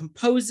about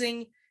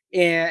composing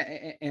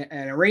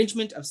an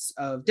arrangement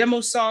of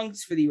demo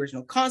songs for the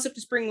original concept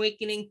of Spring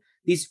Awakening.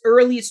 These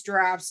earliest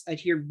drafts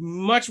adhere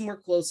much more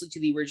closely to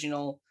the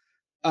original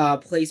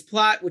play's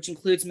plot, which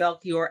includes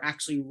Melchior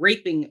actually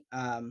raping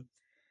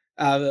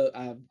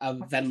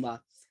Venla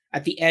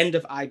at the end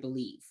of I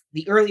Believe.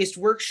 The earliest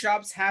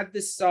workshops had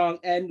this song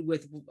end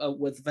with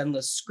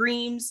Venla's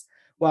screams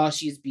while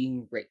she is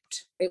being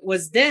raped. It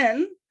was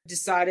then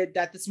decided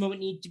that this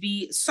moment needed to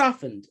be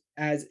softened,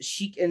 as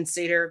Sheik and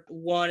Sater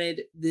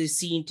wanted the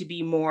scene to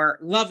be more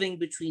loving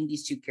between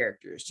these two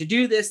characters. To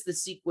do this, the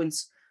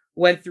sequence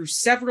went through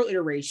several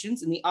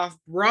iterations. In the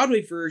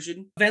off-Broadway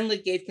version,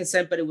 Venla gave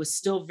consent, but it was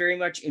still very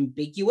much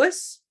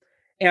ambiguous.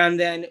 And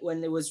then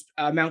when it was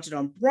mounted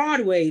on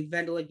Broadway,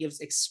 Venla gives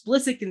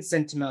explicit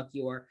consent to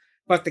Melchior.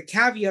 But the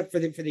caveat for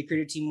the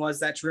creative team was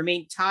that to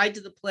remain tied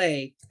to the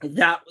play,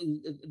 that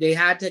they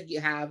had to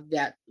have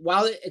that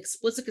while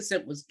explicit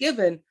consent was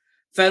given,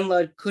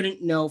 Venla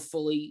couldn't know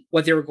fully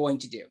what they were going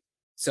to do.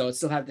 So it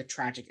still had the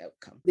tragic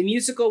outcome. The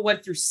musical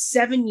went through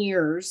 7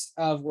 years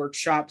of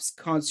workshops,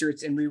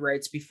 concerts, and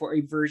rewrites before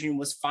a version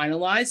was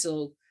finalized.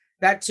 So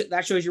that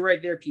shows you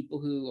right there, people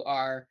who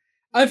are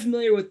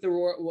unfamiliar with the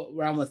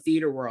realm of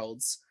theater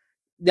worlds,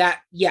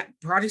 that,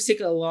 projects take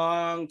a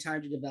long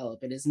time to develop.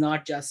 It is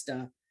not just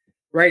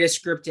write a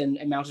script and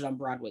mount it on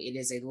Broadway. It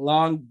is a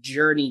long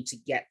journey to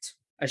get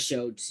a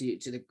show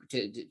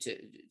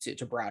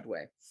to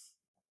Broadway.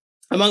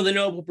 Among the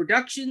notable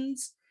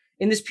productions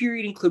in this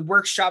period include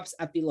workshops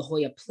at the La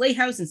Jolla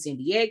Playhouse in San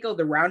Diego,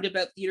 the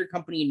Roundabout Theater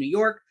Company in New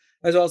York,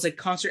 as well as a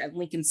concert at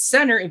Lincoln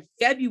Center in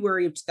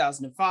February of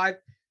 2005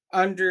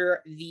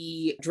 under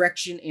the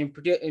direction and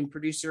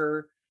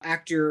producer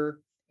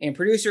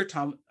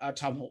Tom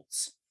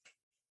Holtz.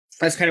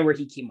 That's kind of where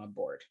he came on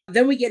board.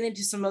 Then we get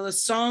into some of the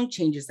song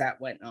changes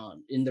that went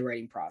on in the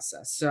writing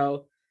process.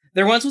 So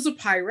There Once Was a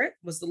Pirate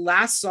was the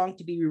last song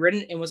to be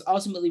rewritten and was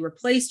ultimately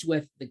replaced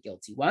with The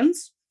Guilty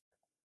Ones.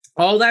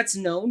 All That's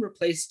Known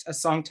replaced a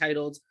song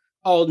titled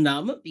All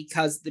Numb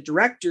because the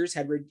directors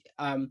had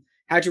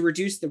to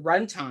reduce the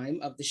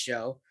runtime of the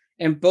show,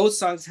 and both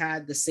songs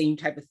had the same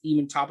type of theme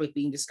and topic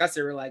being discussed.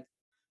 They were like,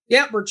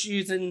 yeah, we're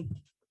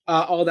choosing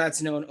All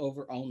That's Known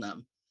over All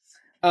Numb.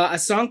 A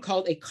song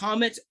called A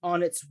Comet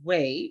on Its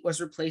Way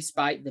was replaced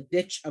by The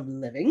Bitch of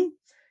Living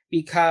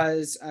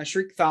because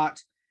Shriek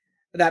thought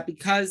that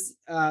because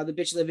The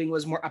Bitch Living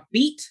was more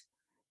upbeat,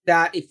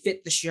 that it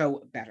fit the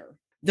show better.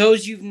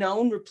 Those You've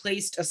Known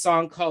replaced a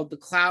song called The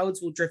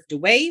Clouds Will Drift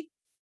Away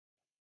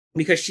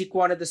because Sheik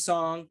wanted the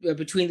song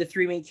between the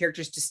three main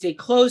characters to stay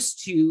close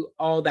to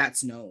All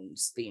That's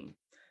Known's theme.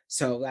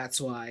 So that's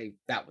why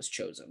that was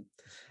chosen.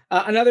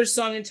 Another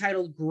song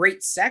entitled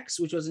Great Sex,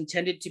 which was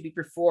intended to be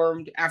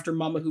performed after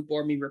Mama Who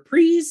Bore Me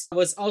reprise,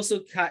 was also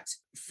cut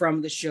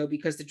from the show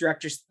because the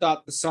directors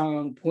thought the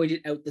song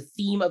pointed out the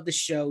theme of the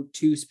show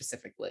too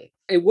specifically.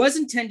 It was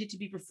intended to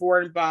be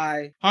performed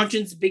by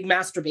Hanchen's big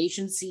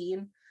masturbation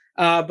scene,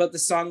 but the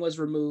song was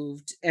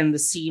removed and the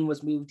scene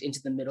was moved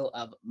into the middle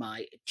of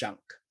My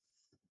Junk.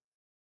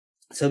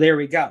 So there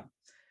we go.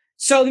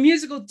 So the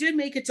musical did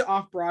make it to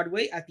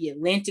Off-Broadway at the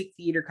Atlantic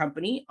Theater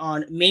Company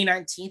on May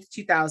 19th,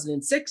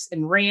 2006,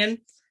 and ran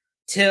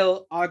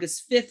till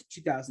August 5th,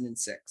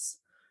 2006.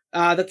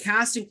 The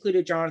cast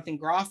included Jonathan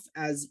Groff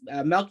as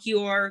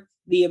Melchior,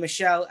 Leah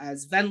Michelle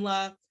as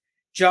Venla,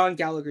 John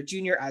Gallagher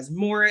Jr. as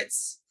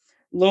Moritz,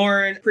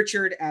 Lauren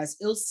Pritchard as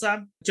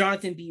Ilsa,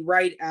 Jonathan B.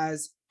 Wright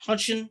as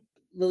Hanchen,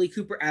 Lily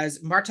Cooper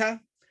as Marta,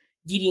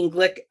 Gideon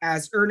Glick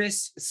as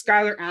Ernest,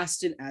 Skylar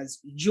Aston as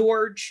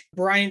George,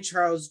 Brian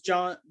Charles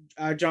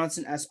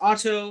Johnson as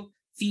Otto,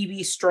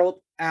 Phoebe Strolp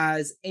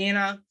as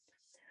Anna,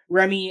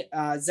 Remy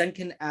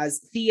Zenkin as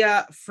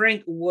Thea,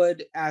 Frank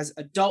Wood as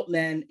adult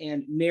men,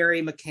 and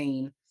Mary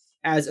McCain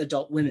as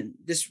adult women.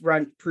 This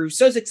run proved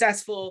so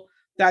successful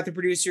that the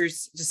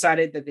producers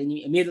decided that they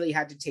immediately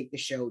had to take the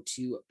show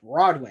to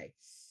Broadway.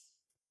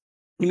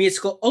 The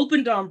musical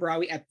opened on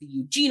Broadway at the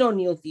Eugene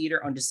O'Neill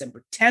Theater on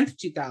December 10th,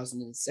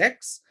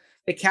 2006.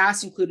 The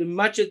cast included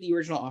much of the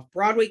original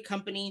Off-Broadway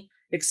company,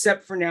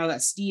 except for now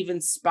that Steven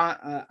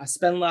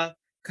Spenla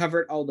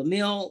covered all the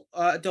male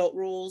adult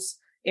roles,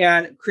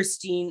 and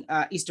Christine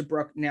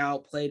Easterbrook now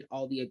played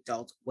all the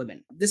adult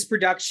women. This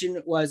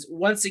production was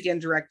once again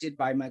directed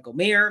by Michael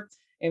Mayer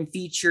and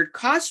featured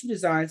costume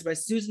designs by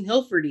Susan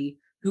Hilferty,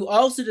 who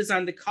also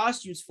designed the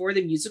costumes for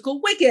the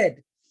musical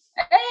Wicked.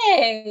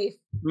 Hey,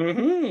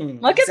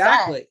 look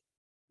exactly. at that.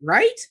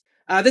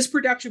 Right? This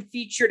production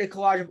featured a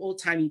collage of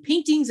old-timey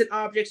paintings and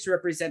objects to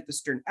represent the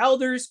stern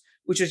elders,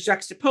 which was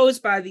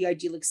juxtaposed by the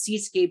idyllic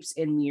seascapes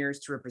and mirrors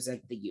to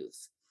represent the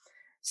youth.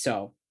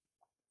 So,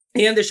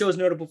 and the show is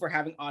notable for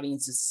having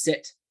audiences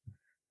sit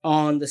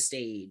on the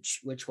stage,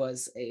 which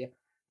was a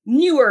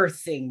newer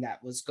thing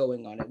that was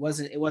going on. It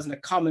wasn't a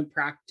common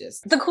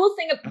practice. The cool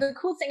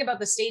thing about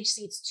the stage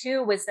seats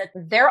too was that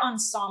their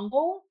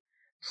ensemble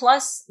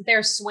plus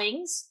their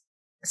swings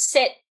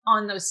sit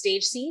on those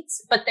stage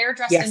seats, but they're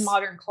dressed in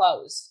modern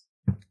clothes.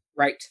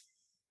 Right.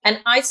 And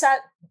I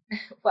sat,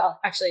 well,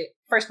 actually,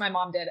 first my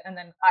mom did, and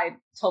then I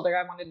told her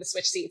I wanted to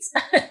switch seats.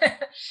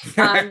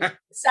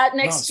 Sat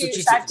next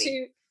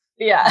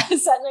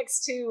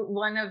to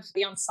one of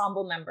the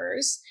ensemble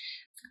members,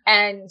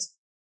 and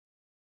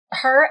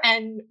her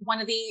and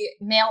one of the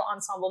male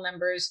ensemble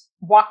members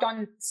walked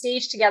on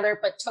stage together,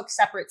 but took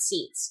separate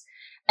seats.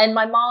 And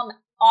my mom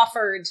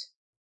offered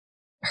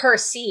her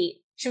seat.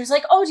 She was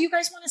like, "Oh, do you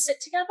guys want to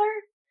sit together?"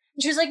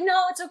 And she was like,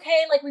 "No, it's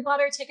okay. Like, we bought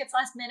our tickets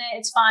last minute.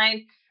 It's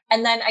fine."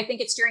 And then I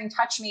think it's during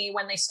Touch Me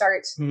when they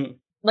start,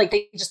 like,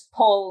 they just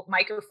pull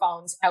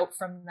microphones out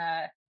from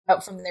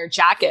their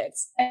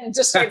jackets and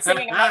just start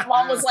singing. And my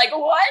mom was like,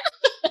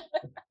 "What?"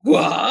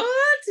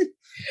 What?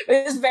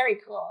 It was very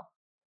cool.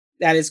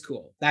 That is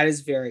cool. That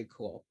is very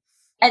cool.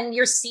 And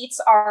your seats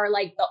are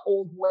like the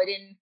old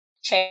wooden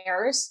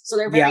chairs, so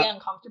they're very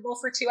uncomfortable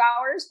for 2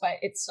 hours, but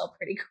it's still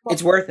pretty cool.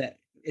 It's worth it.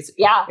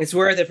 It's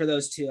worth it for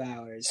those 2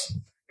 hours.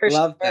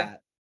 Love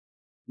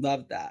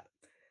that.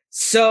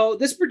 So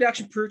this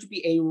production proved to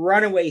be a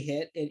runaway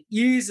hit and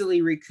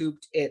easily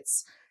recouped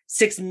its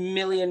 $6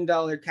 million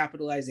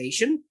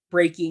capitalization,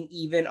 breaking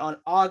even on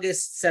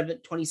August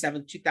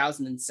 27th,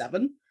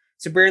 2007.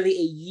 So barely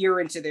a year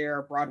into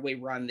their Broadway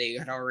run, they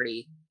had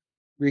already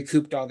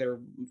recouped all their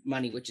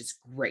money, which is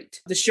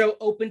great. The show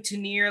opened to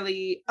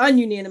nearly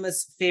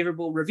ununanimous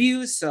favorable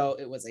reviews, so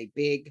it was a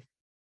big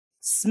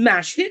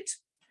smash hit.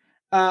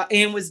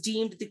 And was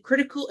deemed the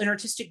critical and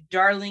artistic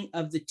darling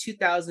of the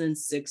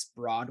 2006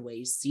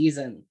 Broadway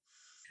season.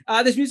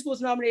 This musical was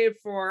nominated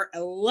for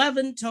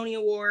 11 Tony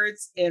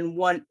Awards and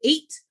won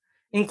 8,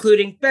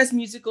 including Best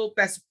Musical,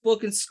 Best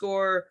Book and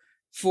Score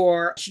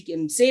for Sheik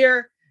and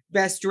Sayer,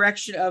 Best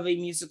Direction of a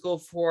Musical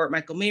for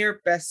Michael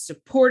Mayer, Best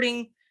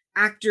Supporting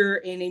Actor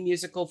in a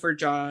Musical for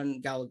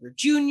John Gallagher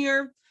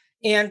Jr.,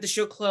 and the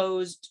show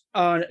closed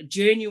on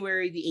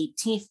January the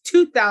 18th,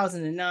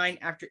 2009,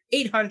 after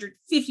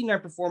 859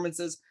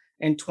 performances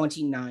and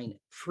 29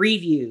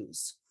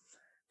 previews.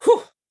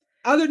 Whew.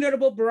 Other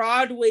notable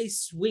Broadway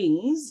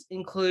swings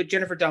include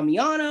Jennifer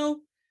Damiano,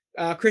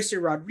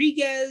 Krista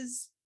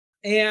Rodriguez,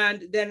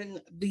 and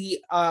then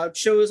the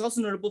show is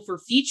also notable for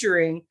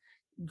featuring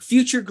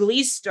future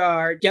Glee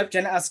star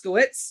Jenna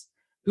Uskowitz,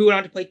 who went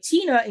on to play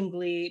Tina in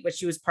Glee, but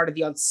she was part of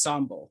the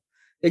ensemble.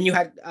 Then you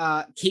had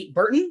Kate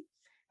Burton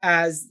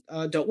as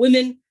adult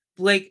women,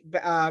 Blake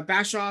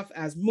Bashoff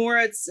as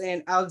Moritz,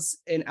 and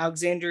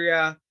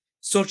Alexandria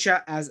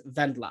Socha as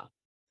Vendla.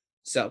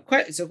 So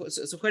quite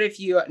a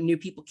few new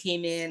people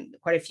came in,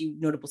 quite a few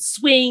notable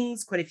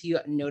swings, quite a few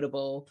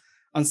notable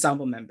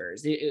ensemble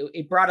members.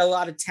 It brought a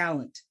lot of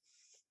talent,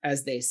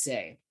 as they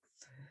say.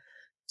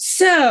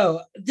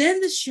 So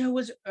then the show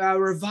was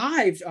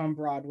revived on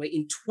Broadway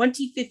in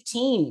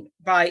 2015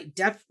 by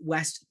Deaf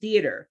West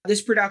Theater.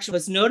 This production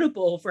was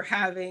notable for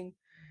having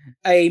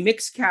a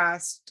mixed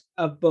cast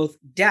of both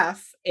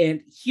deaf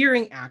and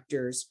hearing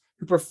actors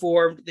who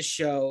performed the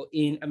show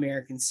in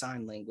American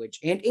Sign Language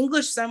and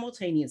English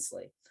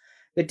simultaneously.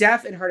 The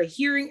deaf and hard of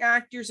hearing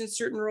actors in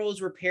certain roles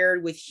were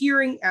paired with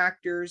hearing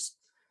actors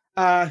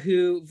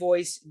who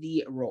voiced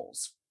the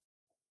roles.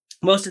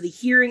 Most of the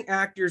hearing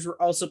actors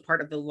were also part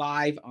of the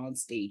live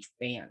onstage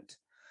band.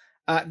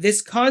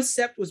 This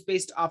concept was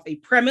based off a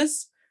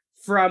premise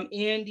from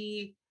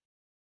Andy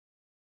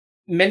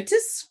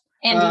Mientus.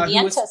 Andy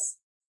Mientus.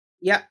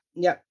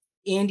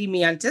 Andy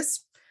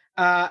Mientus,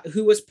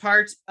 who was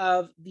part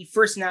of the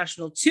first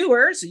national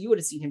tour. So you would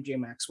have seen him, Jay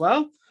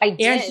Maxwell. I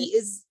did.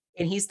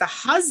 And he's the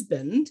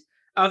husband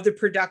of the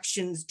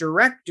production's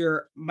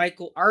director,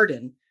 Michael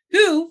Arden,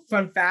 who,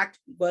 fun fact,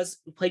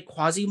 played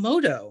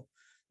Quasimodo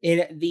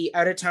in the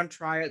out-of-town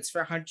tryouts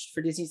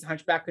for Disney's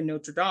Hunchback of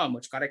Notre Dame,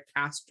 which got a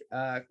cast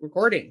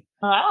recording.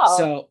 Wow.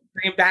 So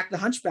bringing back the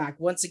Hunchback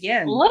once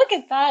again. Look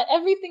at that.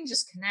 Everything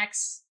just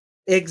connects.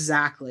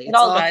 Exactly. It's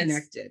all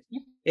connected.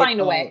 You find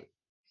a way.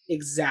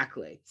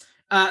 Exactly.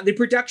 The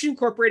production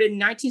incorporated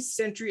 19th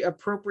century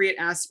appropriate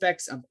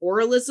aspects of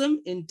oralism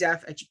in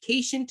deaf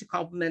education to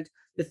complement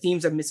the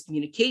themes of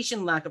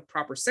miscommunication, lack of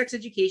proper sex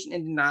education,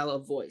 and denial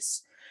of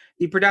voice.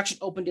 The production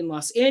opened in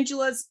Los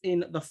Angeles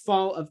in the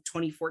fall of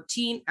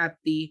 2014 at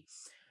the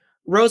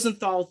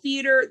Rosenthal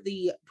Theater.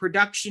 The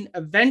production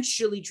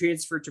eventually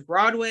transferred to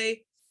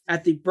Broadway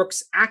at the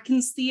Brooks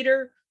Atkins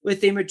Theater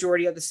with a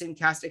majority of the same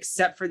cast,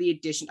 except for the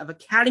addition of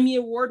Academy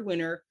Award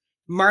winner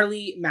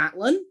Marlee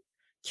Matlin,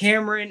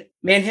 Cameron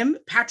Manham,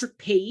 Patrick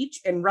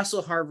Page, and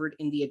Russell Harvard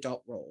in the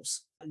adult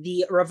roles.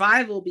 The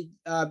revival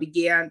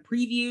began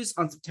previews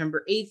on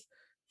September 8th,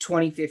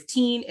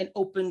 2015, and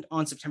opened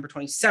on September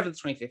 27th,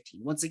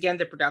 2015. Once again,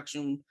 the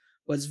production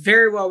was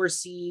very well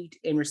received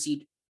and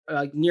received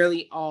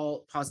nearly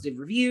all positive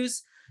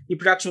reviews. The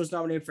production was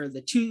nominated for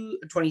the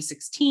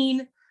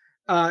 2016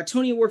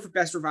 Tony Award for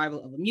Best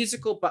Revival of a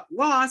Musical, but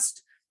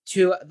lost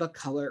to The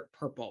Color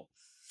Purple.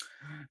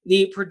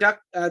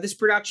 This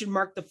production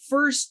marked the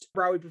first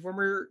Broadway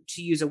performer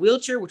to use a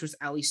wheelchair, which was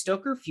Ali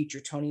Stoker,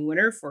 future Tony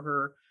winner for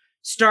her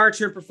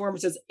star-turned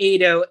performance as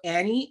Ado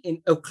Annie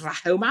in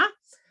Oklahoma,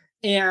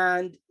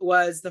 and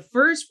was the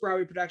first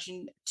Broadway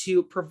production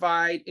to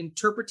provide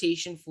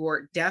interpretation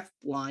for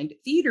deaf-blind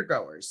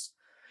theatergoers.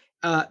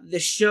 The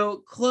show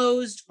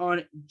closed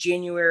on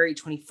January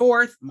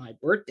 24th, my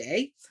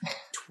birthday,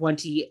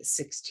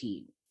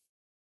 2016.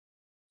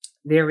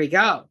 There we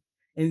go.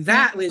 And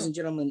that, ladies and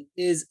gentlemen,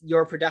 is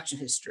your production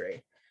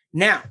history.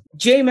 Now,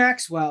 Jay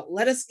Maxwell,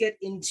 let us get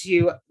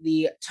into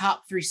the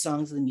top 3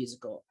 songs of the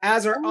musical.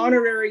 As our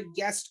honorary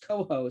guest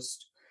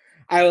co-host,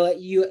 I will let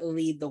you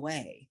lead the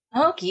way.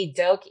 Okie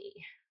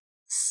dokie.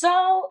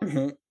 So,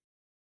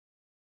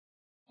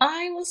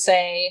 I will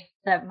say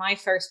that my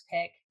first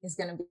pick is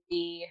going to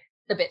be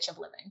The Bitch of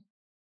Living.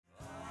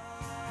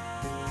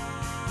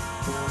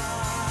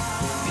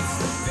 It's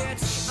the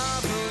bitch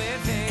of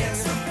living.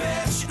 It's the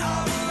bitch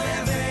of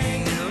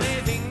living.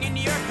 Living in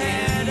your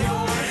head.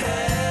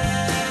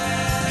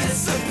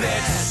 It's the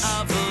bitch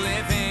of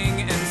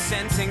living and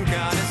sensing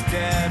God is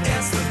dead.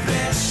 It's the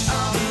bitch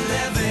of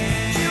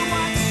living. You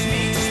watch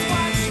me, just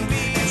watch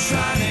me, and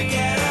trying to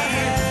get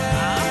ahead.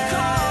 I'm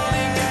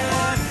calling it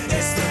one.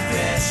 It's the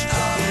bitch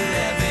of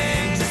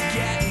living. Just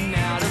getting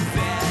out of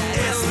bed.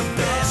 It's the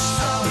bitch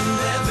of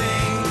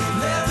living,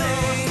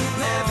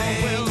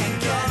 and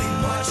getting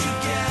what you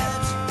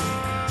get.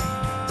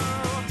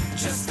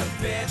 Just the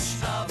bitch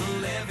of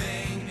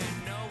living and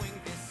knowing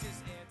this is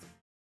it.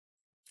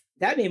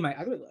 That made my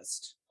other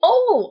list.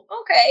 Oh,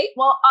 okay.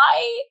 Well,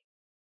 I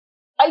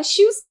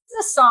choose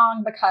this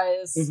song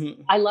because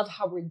I love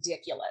how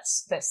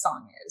ridiculous this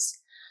song is.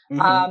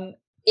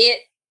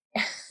 It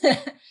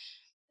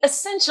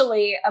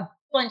essentially a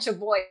bunch of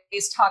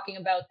boys talking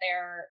about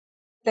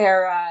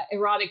their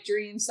erotic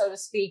dreams, so to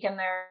speak, and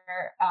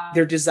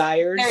their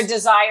desires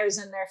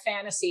and their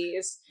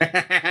fantasies.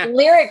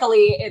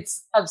 Lyrically,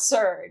 it's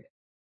absurd.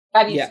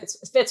 I mean, it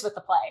fits with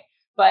the play,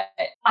 but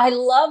I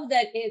love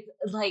that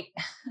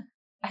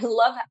I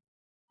love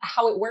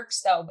how it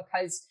works though,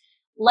 because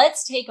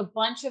let's take a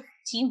bunch of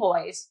teen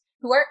boys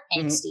who are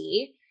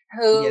angsty,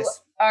 who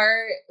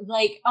are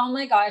like, oh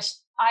my gosh,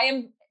 I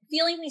am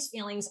feeling these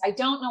feelings. I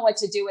don't know what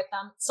to do with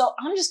them. So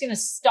I'm just going to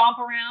stomp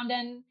around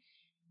and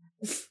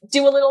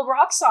do a little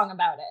rock song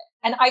about it.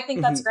 And I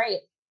think that's great.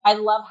 I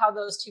love how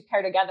those two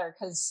pair together,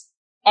 because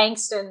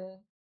angst and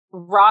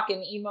rock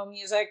and emo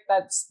music,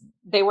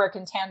 they work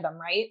in tandem,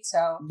 right?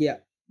 So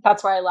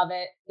that's why I love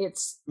it.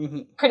 It's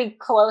pretty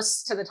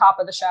close to the top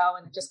of the show,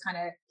 and it just kind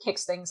of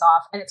kicks things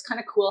off. And it's kind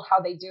of cool how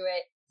they do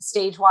it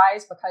stage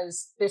wise,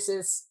 because this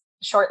is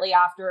shortly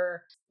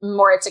after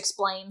Moritz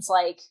explains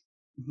like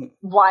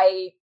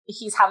why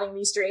he's having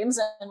these dreams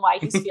and why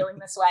he's feeling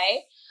this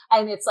way.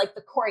 And it's like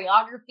the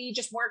choreography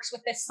just works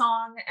with this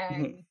song,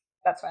 and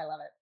that's why I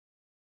love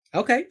it.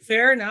 Okay,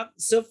 fair enough.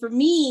 So for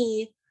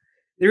me,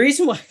 the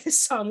reason why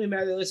this song made my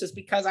other list was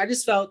because I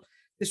just felt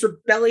this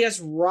rebellious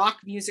rock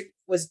music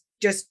was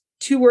just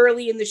too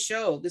early in the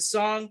show. This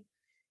song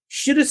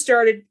should have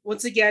started,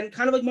 once again,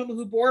 kind of like Mama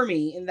Who Bore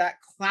Me, in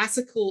that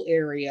classical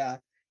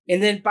area.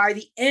 And then by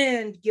the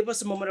end, give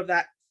us a moment of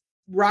that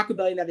rock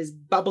rebellion that is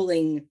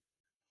bubbling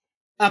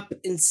up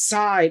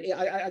inside.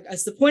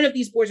 As the point of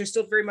these boys are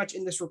still very much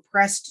in this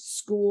repressed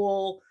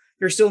school.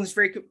 They're still in this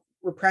very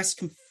repressed,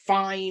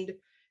 confined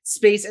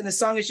space. And the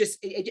song is just,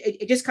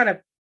 it just kind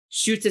of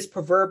shoots its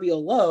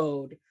proverbial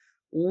load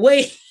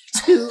way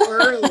too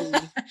early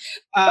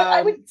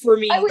for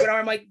me. But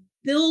I'm like,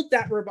 build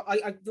that.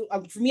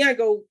 For me, I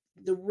go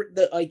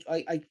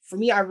for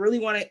me, I really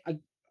want to.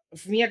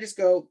 For me, I just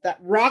go that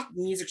rock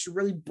music should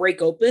really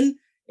break open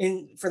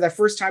for the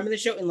first time in the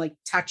show and like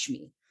touch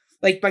me.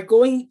 Like by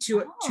going to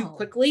it too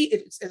quickly,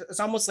 it's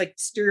almost like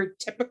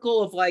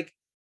stereotypical of like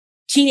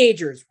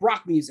teenagers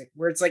rock music,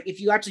 where it's like if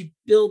you actually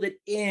build it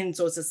in,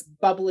 so it's this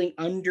bubbling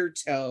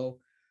undertow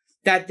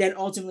that then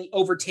ultimately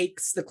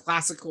overtakes the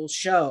classical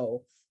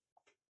show.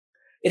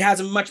 It has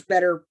a much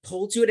better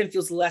pull to it and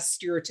feels less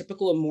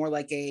stereotypical and more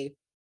like a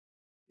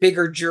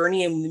bigger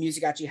journey. And the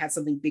music actually has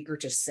something bigger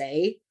to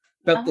say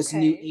about this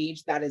new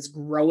age that is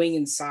growing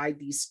inside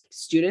these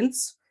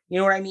students. You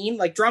know what I mean?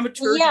 Like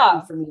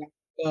dramaturgically for me,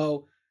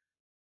 so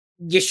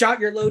you shot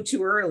your load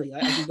too early.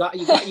 Like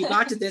you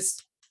got to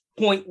this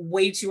point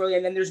way too early,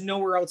 and then there's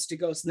nowhere else to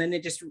go. So then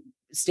it just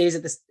stays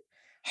at this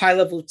high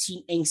level of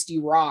teen angsty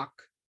rock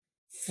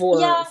for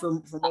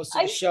most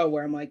of the show,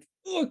 where I'm like,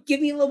 oh, give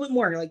me a little bit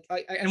more. Like,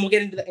 and we'll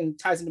get into that, and it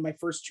ties into my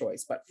first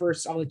choice. But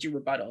first, I'll let you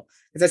rebuttal,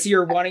 because I see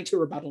you're wanting to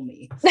rebuttal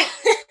me.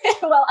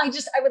 Well, I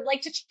would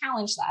like to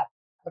challenge that.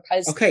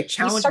 because Okay,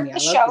 challenge start me. I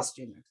the love show. this,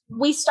 Gina.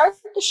 we start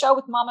the show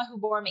with Mama Who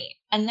Bore Me,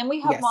 and then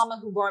we have Yes. Mama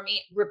Who Bore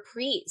Me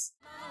reprise.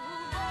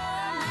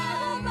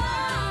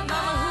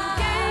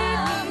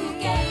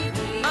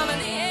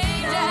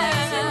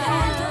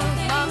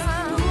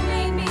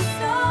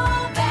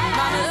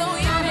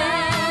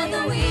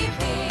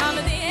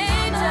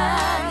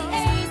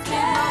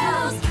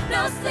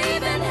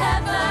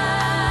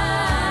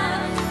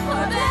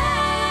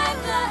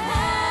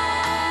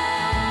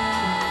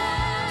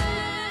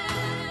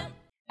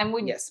 And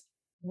would Yes.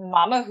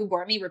 Mama Who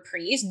Bore Me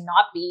reprise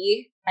not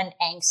be an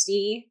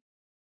angsty?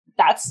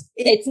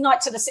 It's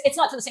not to the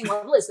same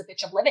level as the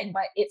Bitch of Living,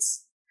 but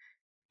it's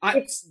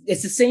the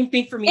same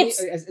thing for me.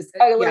 It's a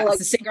little it's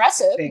the same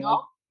aggressive, thing.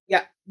 no?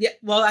 Yeah.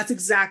 Well, that's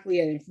exactly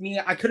it. And for me,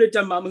 I could have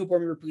done Mama Who Bore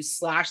Me reprise /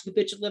 The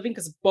Bitch of Living,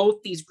 because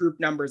both these group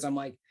numbers, I'm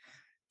like,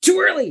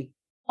 too early.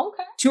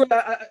 Okay. Too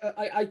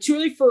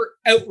early for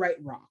outright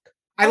rock.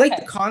 I like the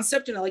Okay.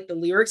 concept and I like the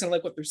lyrics and I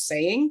like what they're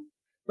saying,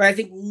 but I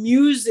think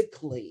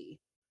musically,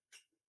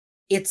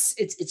 it's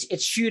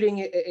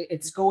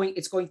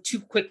going too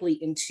quickly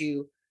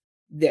into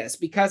this,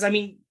 because I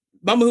mean,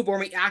 Mama Who Bore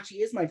Me actually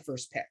is my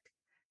first pick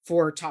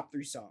for top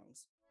 3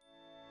 songs.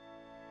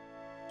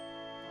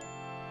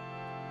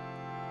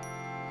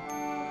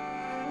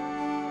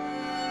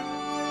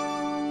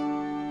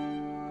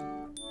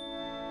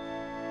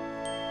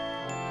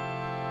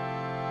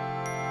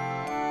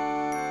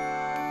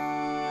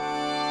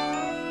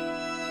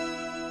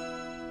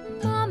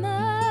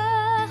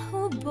 Mama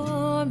who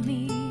bore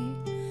me,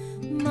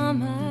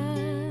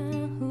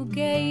 Mama who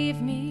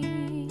gave me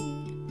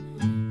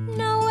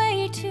no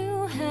way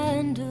to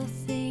handle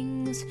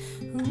things,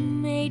 who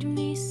made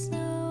me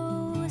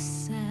so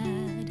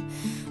sad.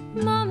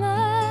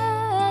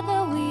 Mama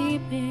the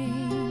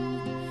weeping,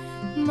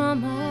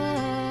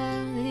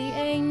 Mama the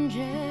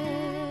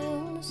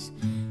angels,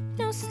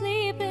 no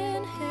sleep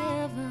in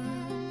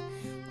heaven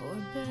or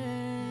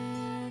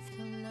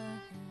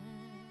Bethlehem.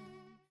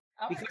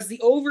 Because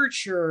the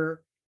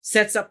overture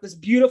sets up this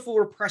beautiful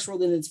repressed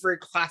world in its very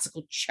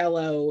classical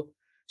cello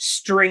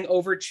string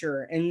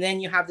overture. And then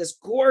you have this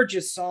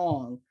gorgeous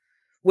song,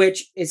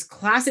 which is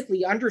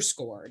classically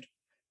underscored.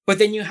 But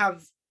then you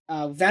have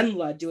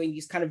Venla doing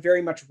these kind of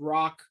very much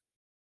rock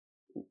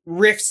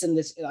riffs in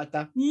this, like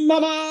the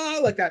mama,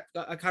 like that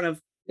kind of,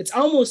 it's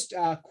almost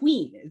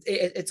Queen.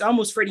 It's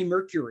almost Freddie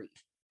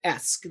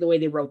Mercury-esque, the way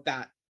they wrote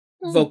that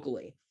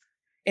vocally.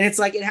 And it's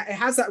like, it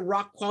has that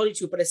rock quality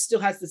to it, but it still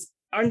has this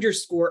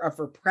underscore of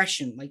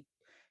repression. Like,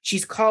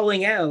 she's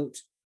calling out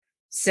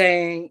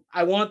saying,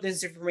 I want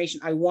this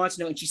information, I want to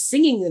know. And she's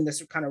singing in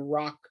this kind of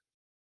rock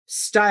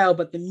style,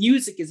 but the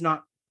music is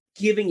not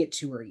giving it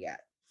to her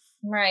yet.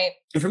 Right.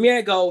 And for me,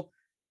 I go,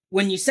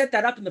 when you set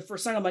that up in the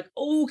first song, I'm like,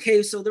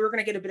 okay, so they were going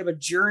to get a bit of a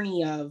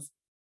journey of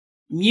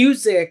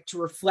music to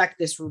reflect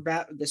this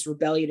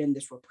rebellion and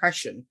this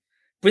repression.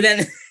 But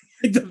then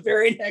the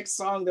very next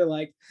song, they're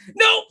like,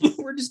 nope,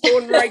 we're just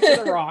going right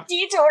to the rock.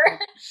 Detour.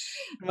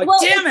 I'm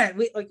like, damn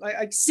it!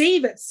 Like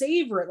save it,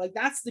 savor it. Like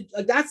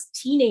that's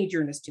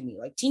teenagerness to me.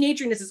 Like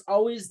teenagerness is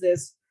always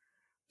this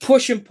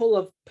push and pull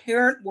of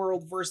parent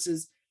world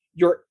versus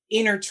your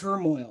inner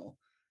turmoil.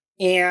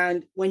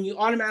 And when you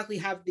automatically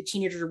have the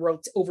teenager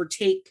world to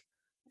overtake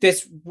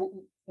this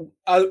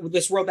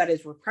world that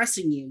is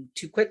repressing you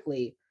too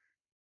quickly,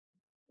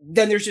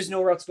 then there's just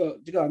nowhere else to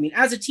go. I mean,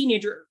 as a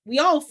teenager, we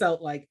all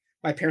felt like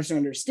my parents don't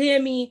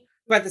understand me,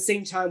 but at the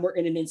same time, we're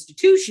in an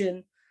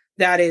institution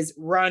that is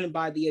run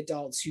by the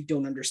adults who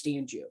don't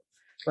understand you,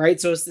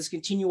 right? So it's this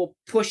continual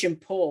push and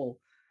pull.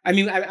 I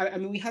mean,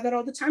 we have that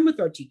all the time with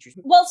our teachers.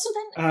 Well, so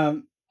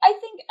then I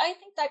think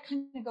that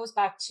kind of goes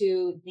back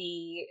to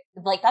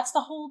that's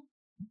the whole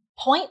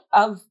point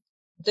of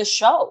the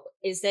show,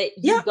 is that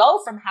you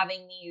go from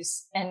having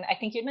these, and I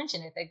think you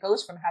mentioned it, that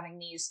goes from having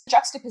these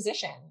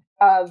juxtaposition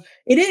of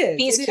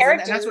these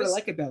characters. And that's what I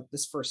like about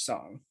this first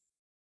song.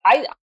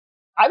 I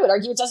would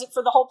argue it does it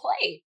for the whole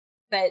play.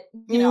 That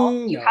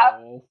you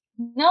have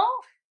no.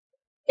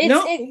 We're in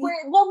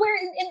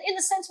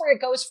the sense where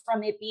it goes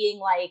from it being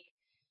like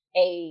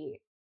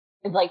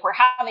we're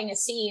having a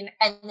scene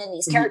and then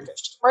these characters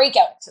just break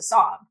out into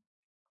song.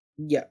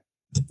 Yeah.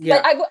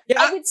 But I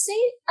would say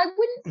I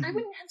wouldn't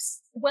have.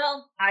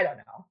 Well, I don't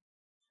know.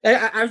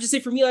 I would just say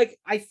for me, like,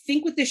 I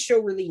think what this show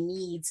really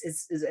needs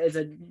is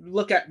a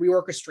look at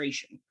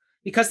reorchestration,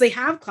 because they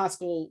have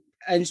classical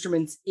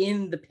instruments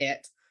in the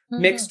pit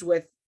mixed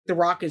with the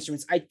rock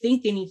instruments. I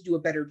think they need to do a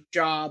better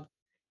job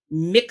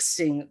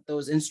mixing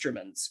those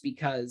instruments,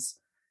 because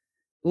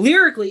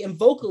lyrically and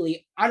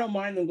vocally, I don't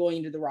mind them going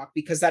into the rock,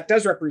 because that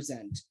does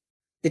represent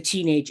the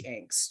teenage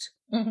angst.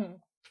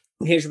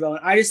 Teenage rebellion.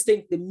 I just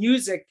think the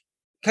music,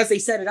 because they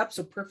set it up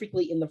so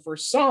perfectly in the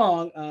first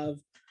song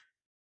of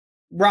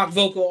rock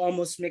vocal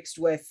almost mixed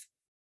with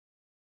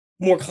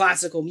more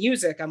classical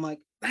music, I'm like,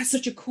 that's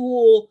such a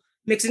cool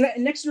mix. And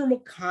Next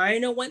Normal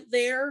kind of went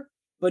there,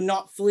 but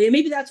not fully. And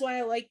maybe that's why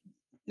I like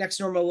Next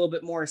Normal a little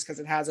bit more, is because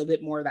it has a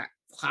bit more of that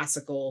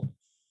classical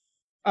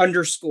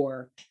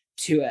underscore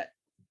to it.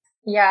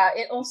 Yeah,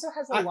 it also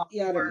has a lot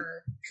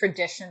more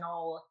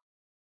traditional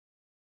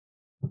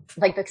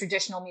like the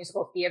traditional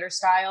musical theater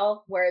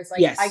style, whereas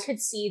like Yes. I could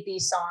see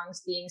these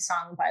songs being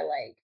sung by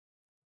like,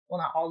 well,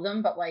 not all of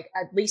them, but like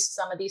at least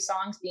some of these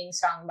songs being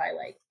sung by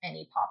like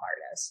any pop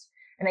artist.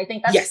 And I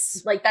think that's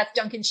Yes. like that's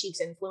Duncan Sheik's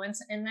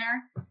influence in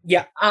there.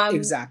 Yeah,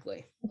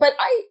 exactly. But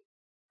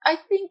I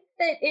think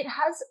that it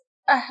has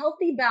a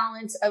healthy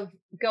balance of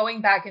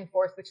going back and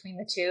forth between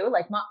the two.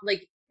 Like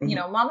you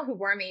know, Mama Who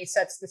Bore Me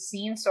sets the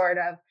scene sort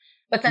of,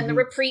 but then the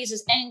reprise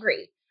is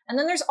angry. And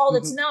then there's All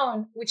That's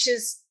Known, which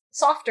is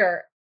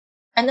softer.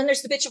 And then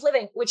there's The Bitch of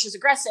Living, which is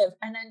aggressive.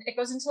 And then it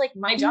goes into like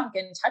My Junk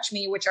and Touch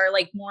Me, which are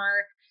like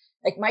more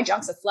like My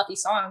Junk's a fluffy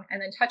song.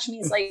 And then Touch Me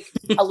is like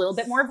a little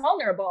bit more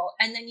vulnerable.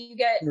 And then you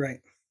get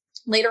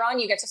later on,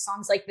 you get to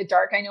songs like The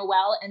Dark I Know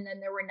Well, and Then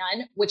There Were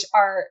None, which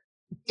are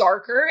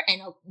darker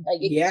and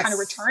like it kind of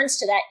returns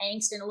to that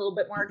angst and a little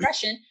bit more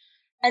aggression.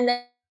 And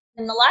then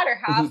in the latter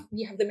half,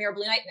 you have The Mirror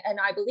Blue Night and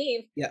I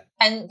Believe. Yeah.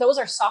 And those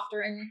are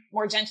softer and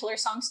more gentler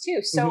songs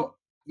too. So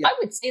I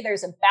would say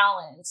there's a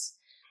balance.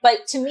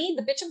 But to me,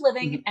 The Bitch of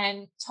Living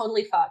and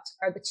Totally Fucked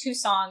are the two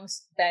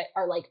songs that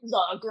are like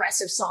the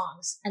aggressive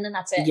songs. And then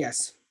that's it.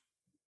 Yes.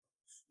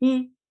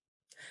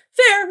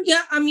 Fair.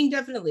 Yeah. I mean,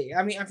 definitely.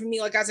 I mean, for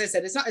me, like, as I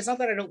said, it's not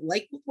that I don't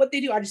like what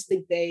they do. I just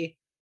think they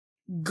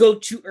go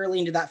too early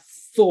into that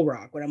full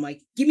rock when I'm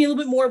like, give me a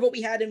little bit more of what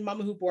we had in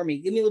Mama Who Bore Me.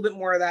 Give me a little bit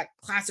more of that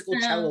classical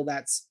cello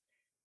that's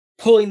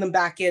pulling them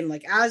back in.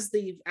 Like as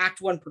the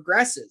act one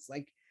progresses,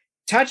 like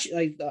Touch,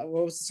 like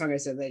what was the song I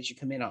said that should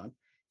come in on?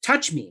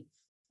 Touch Me.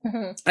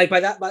 Like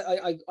by that,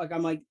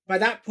 I'm like by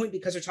that point,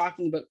 because they're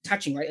talking about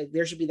touching, right? Like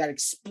there should be that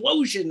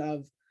explosion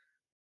of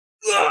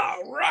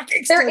rock.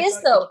 There is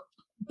though,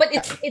 but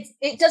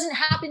it doesn't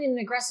happen in an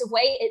aggressive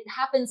way. It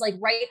happens like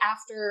right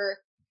after.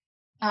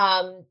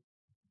 I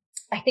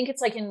think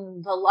it's like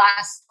in the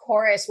last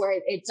chorus where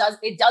it does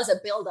a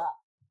build up.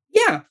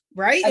 Yeah,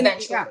 right.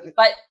 Eventually,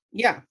 but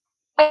yeah,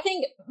 I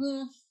think.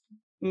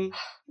 All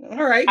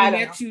right, we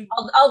have to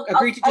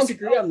agree to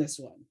disagree on this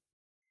one.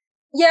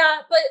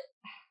 Yeah, but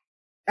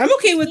I'm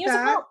okay with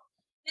that.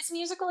 This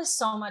musical is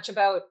so much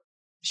about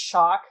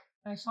shock,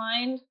 I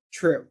find.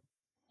 True.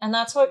 And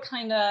that's what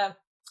kind of,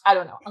 I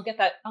don't know.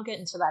 I'll get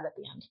into that at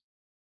the end.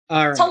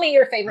 All right. Tell me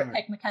your favorite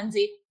pick,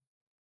 Mackenzie.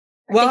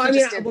 I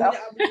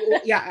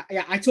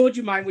told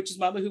you mine, which is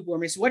Mama Who Bore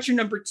Me. So what's your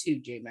number 2,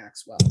 J.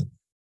 Maxwell?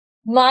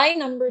 My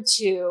number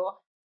 2,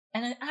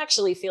 and I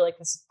actually feel like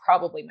this is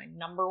probably my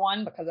number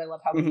 1 because I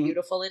love how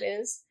beautiful it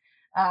is.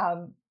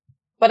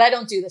 But I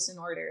don't do this in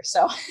order,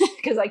 so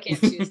because I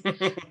can't choose.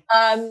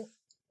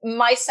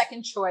 My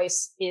second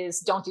choice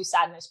is Don't Do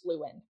Sadness, Blue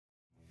Wind.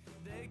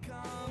 They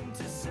come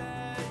to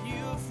set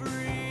you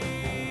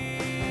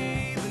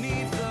free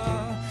beneath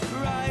the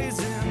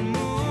rising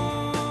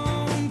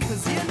moon,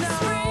 'cause you know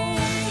spring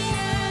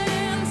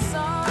and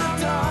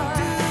summer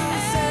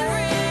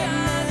every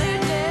other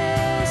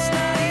day.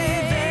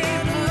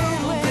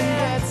 Blue wind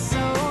gets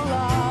so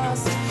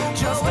lost,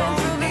 just when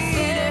you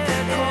need it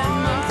in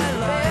my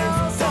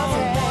life.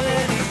 Don't want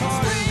any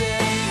part of it.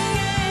 Spring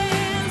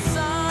and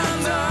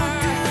summer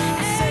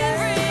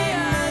every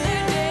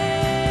other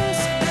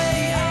day.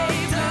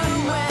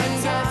 Blue wind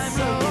gets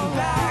so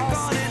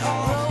lost,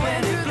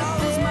 blowing through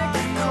those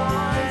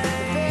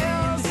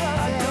microphones. I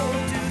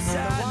don't do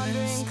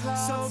sadness,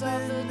 so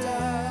bitter.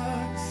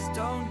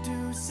 Don't do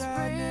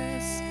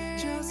sadness,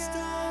 just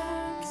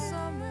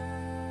summer.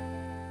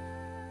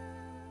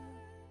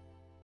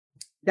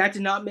 That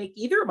did not make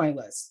either of my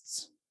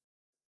lists.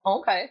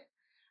 Okay.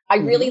 I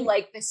really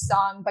like this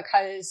song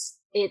because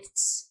it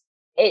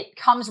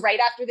comes right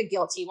after the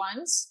Guilty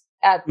Ones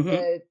at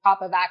the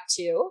top of Act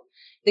 2.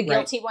 The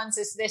Guilty Ones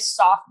is this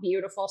soft,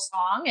 beautiful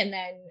song, and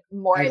then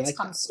Moritz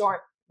comes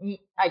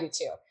I do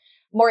too.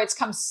 Moritz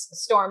comes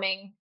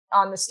storming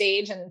on the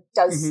stage and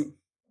does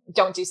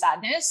Don't Do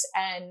Sadness,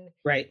 and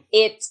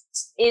it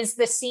is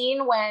the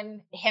scene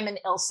when him and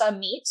Ilsa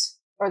meet,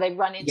 or they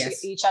run into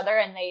each other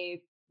and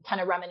they kind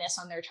of reminisce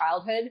on their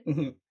childhood.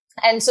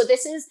 And so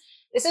this is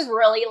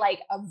really like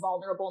a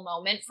vulnerable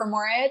moment for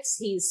Moritz.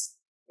 He's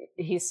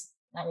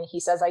I mean, he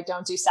says, I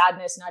don't do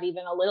sadness, not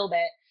even a little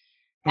bit.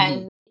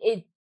 And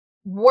it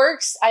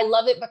works. I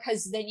love it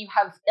because then you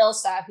have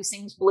Ilsa who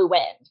sings Blue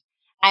Wind,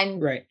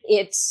 and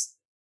it's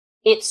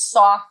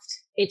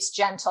soft, it's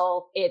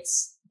gentle,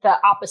 it's the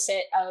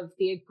opposite of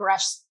the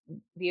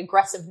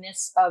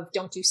aggressiveness of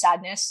Don't Do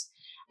Sadness.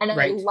 And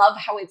I love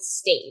how it's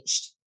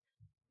staged.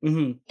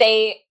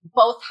 They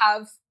both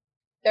have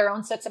their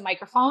own sets of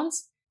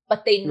microphones,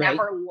 but they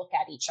never look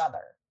at each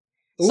other.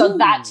 So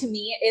that to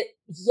me,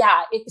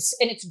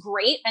 it's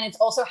great. And it's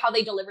also how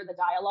they deliver the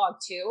dialogue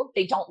too.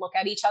 They don't look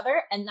at each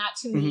other. And that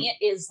to me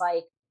is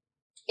like,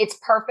 it's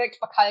perfect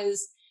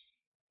because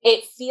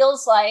it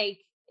feels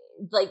like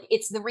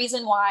it's the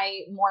reason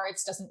why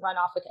Moritz doesn't run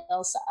off with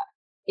Ilsa.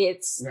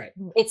 It's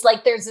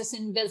like there's this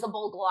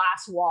invisible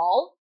glass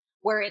wall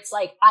where it's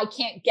like,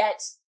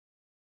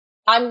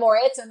 I'm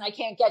Moritz and I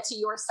can't get to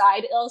your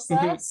side,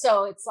 Ilsa.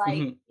 So it's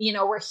like, you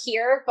know, we're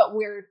here, but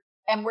we're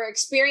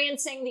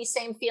experiencing these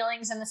same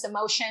feelings and this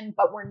emotion,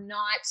 but we're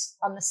not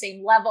on the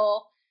same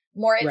level.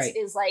 Moritz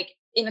is like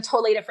in a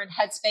totally different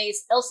headspace.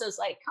 Ilsa's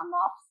like, come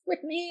off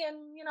with me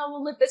and, you know,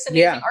 we'll live this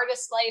amazing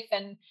artist life.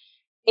 And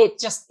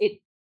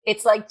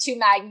it's like two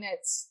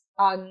magnets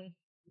on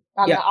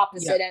the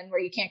opposite end where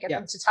you can't get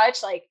them to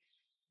touch. Like,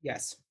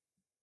 yes.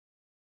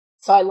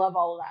 So I love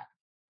all of that.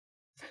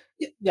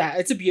 Yeah,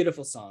 it's a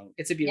beautiful song.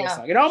 It's a beautiful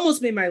song. It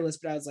almost made my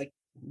list, but I was like,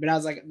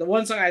 the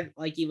one song I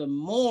like even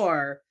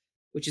more,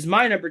 which is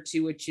my number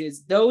 2, which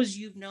is Those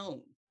You've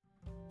Known.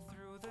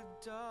 Through the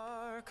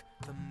dark,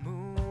 the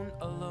moon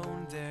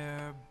alone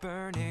there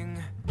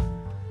burning.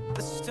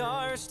 The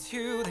stars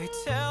too, they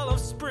tell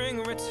of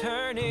spring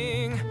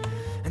returning.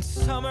 And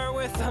summer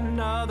with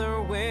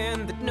another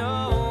wind that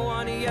no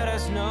one yet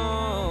has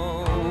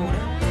known.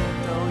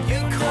 Though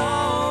you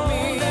call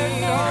me, there's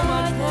so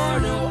much more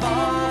to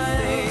buy.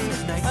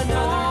 Things night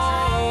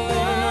another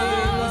dream,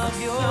 another look,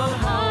 you're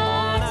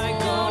home I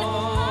go.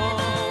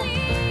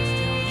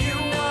 Still you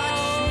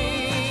watch me,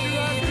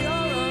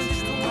 you're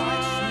just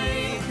watch me.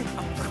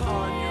 I'm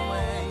on your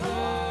way.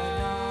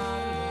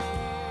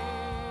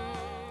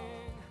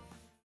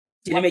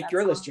 Did it make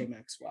your list, J.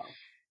 Maxwell?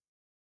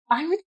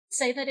 I would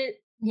say that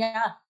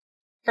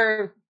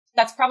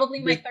that's probably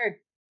my third.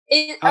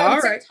 I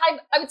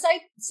would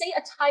say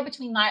a tie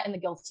between that and the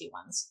Guilty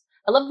Ones.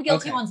 I love the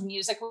Guilty Ones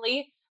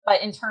musically,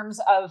 but in terms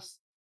of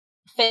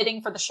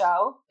fitting for the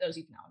show, Those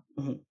You've Known.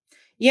 Mm-hmm.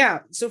 Yeah.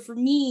 So for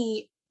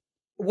me,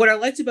 what I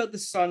liked about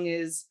this song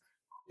is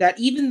that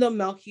even though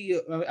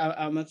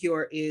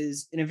Melchior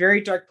is in a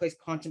very dark place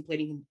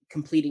contemplating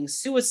completing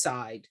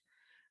suicide,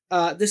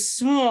 the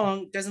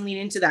song doesn't lean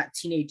into that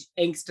teenage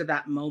angst of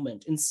that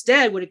moment.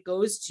 Instead, what it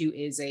goes to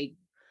is a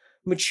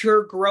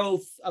mature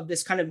growth of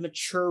this kind of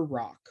mature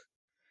rock,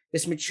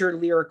 this mature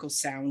lyrical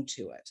sound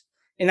to it.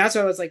 And that's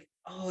why I was like,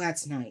 oh,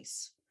 that's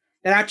nice.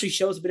 That actually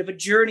shows a bit of a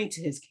journey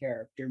to his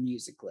character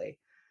musically.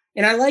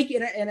 And I like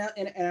it,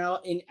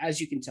 and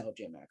as you can tell,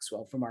 J.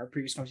 Maxwell, from our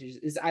previous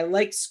conversations, is I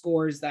like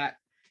scores that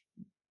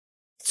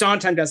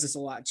Sondheim does this a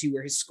lot too,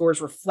 where his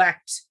scores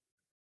reflect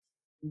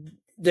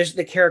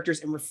the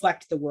characters and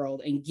reflect the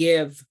world and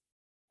give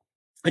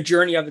a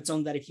journey of its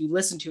own, that if you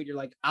listen to it, you're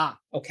like,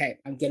 okay,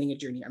 I'm getting a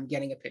journey. I'm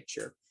getting a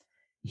picture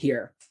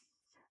here.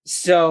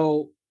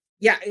 So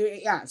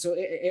so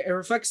it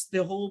reflects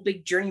the whole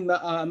big journey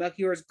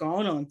Melchior has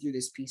gone on through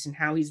this piece, and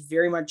how he's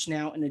very much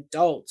now an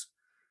adult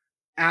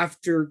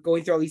after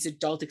going through all these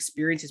adult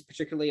experiences,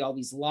 particularly all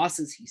these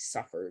losses he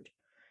suffered.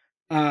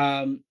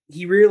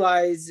 He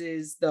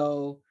realizes,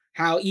 though,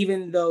 how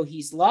even though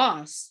he's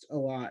lost a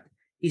lot,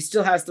 he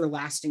still has their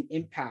lasting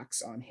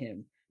impacts on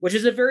him, which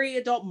is a very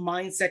adult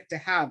mindset to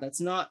have.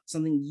 That's not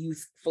something you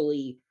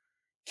fully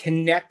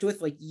connect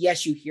with. Like,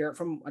 yes, you hear it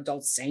from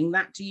adults saying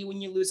that to you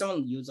when you lose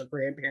someone, lose a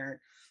grandparent,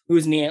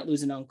 lose an aunt,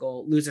 lose an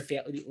uncle, lose a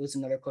family, lose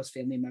another close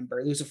family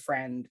member, lose a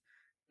friend.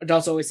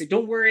 Adults always say,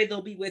 don't worry,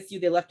 they'll be with you.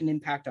 They left an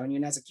impact on you.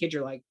 And as a kid,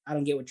 you're like, I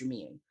don't get what you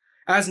mean.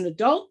 As an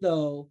adult,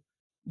 though,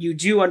 you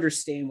do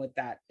understand what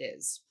that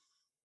is.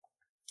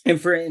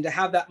 And to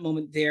have that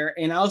moment there.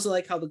 And I also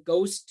like how the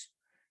ghost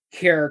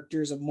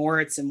characters of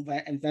Moritz and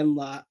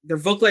Wendla, their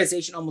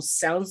vocalization almost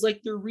sounds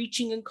like they're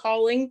reaching and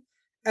calling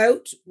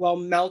out, while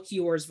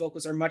Melchior's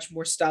vocals are much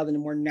more styled in a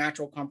more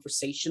natural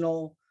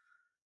conversational,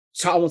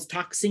 almost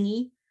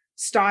talk-singy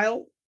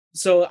style.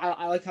 So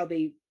I like how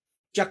they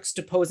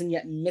juxtapose and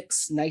yet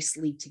mix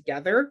nicely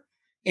together,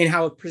 and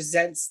how it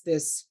presents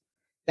this,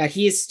 that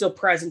he is still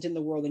present in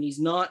the world and he's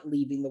not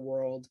leaving the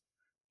world,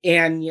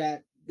 and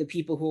yet the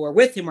people who are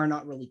with him are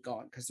not really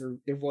gone, because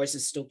their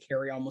voices still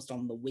carry almost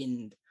on the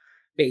wind,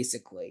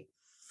 basically.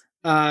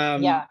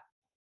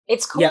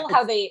 It's cool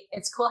how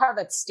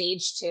that's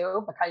staged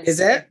too, because is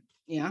it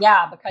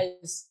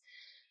because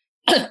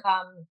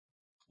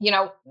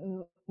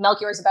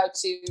Melchior is about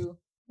to,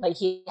 like,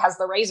 he has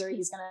the razor, he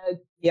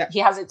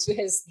has it to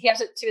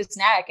his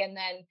neck, and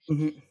then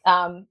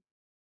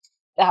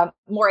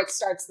Moritz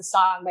starts the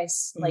song by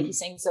like he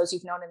sings Those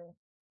You've Known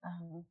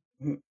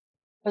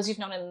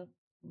in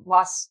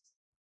Lost.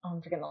 I'm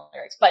forgetting the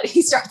lyrics, but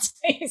he starts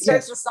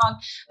the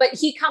song, but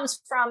he comes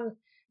from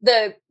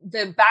the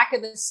back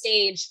of the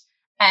stage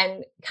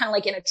and kind of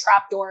like in a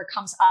trapdoor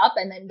comes up,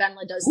 and then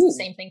Wendla does the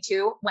same thing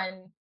too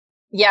and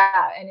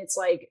it's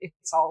like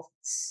it's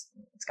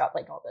got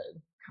like all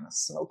the kind of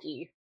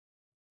smoky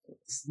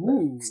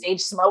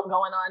stage smoke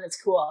going on.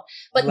 It's cool,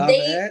 but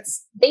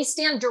they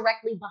stand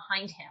directly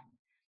behind him,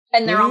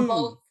 and they're on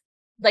both,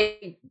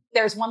 like,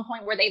 there's one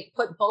point where they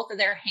put both of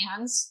their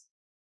hands,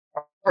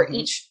 or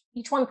each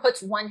one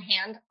puts one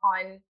hand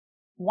on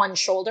one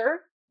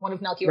shoulder, one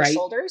of Melchior's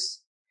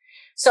shoulders.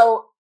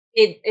 So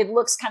it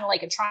looks kind of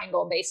like a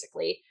triangle,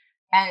 basically.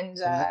 And,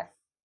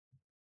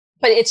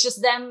 but it's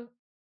just them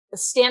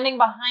standing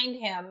behind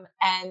him,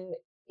 and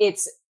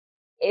it's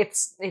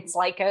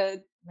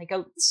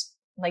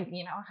like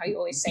you know how you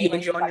always say,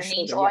 like, you got an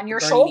angel on your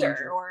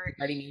shoulder, or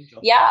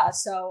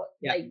so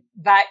like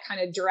that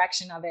kind of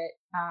direction of it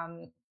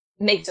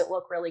makes it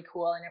look really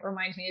cool. And it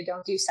reminds me of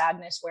Don't Do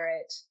Sadness, where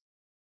it,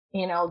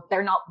 you know,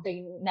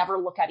 they never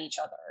look at each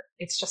other.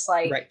 It's just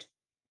like,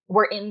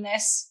 we're in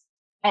this,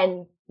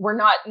 and we're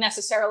not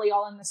necessarily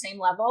all on the same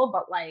level,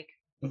 but like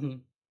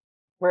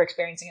we're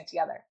experiencing it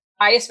together.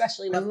 I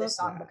especially love this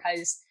song that.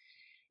 because,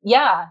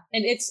 and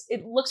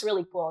it looks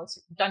really cool. It's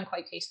done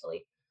quite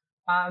tastefully.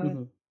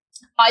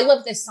 I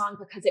love this song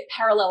because it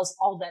parallels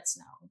All That's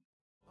Known.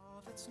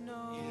 All that's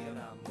known,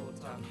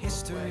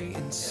 history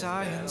and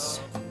science,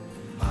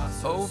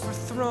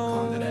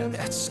 overthrown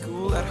at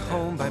school, at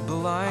home by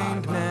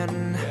blind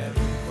men.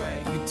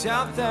 You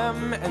doubt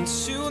them, and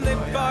soon they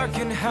bark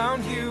and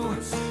hound you,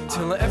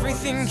 till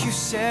everything you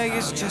say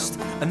is just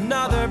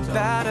another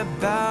bad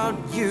about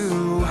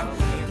you.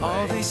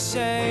 All they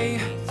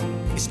say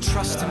is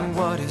trust in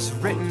what is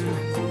written.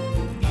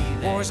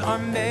 Wars are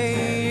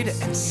made,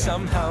 and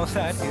somehow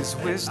that is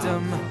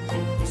wisdom.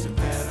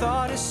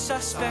 Thought is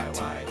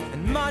suspect,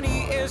 and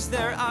money is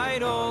their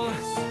idol,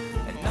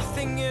 and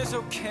nothing is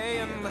okay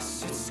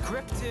unless it's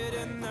scripted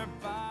in their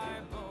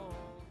Bible.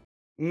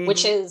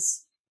 Which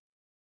is,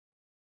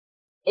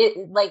 it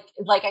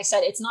like I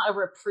said, it's not a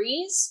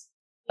reprise,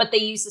 but they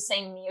use the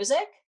same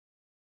music.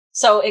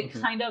 So it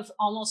kind of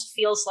almost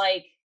feels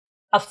like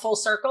a full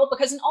circle,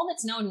 because in All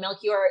That's Known,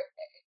 Melchior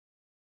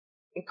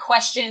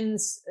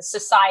questions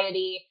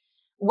society,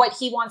 what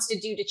he wants to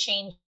do to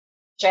change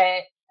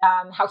it,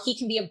 how he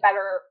can be a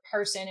better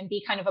person and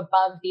be kind of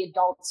above the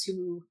adults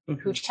who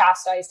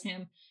chastised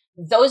him.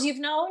 Those You've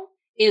Known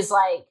is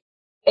like,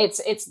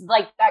 it's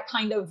like that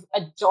kind of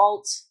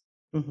adult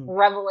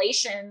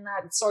revelation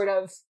that sort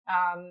of,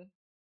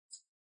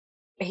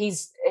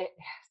 there's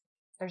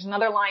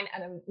another line,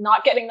 and I'm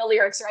not getting the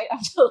lyrics right.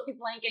 I'm totally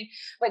blanking,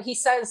 but he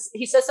says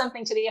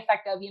something to the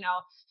effect of,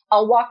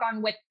 I'll walk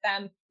on with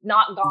them,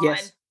 not gone.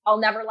 Yes. I'll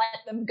never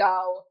let them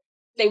go.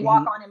 They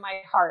walk on in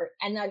my heart.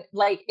 And then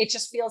it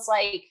just feels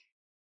like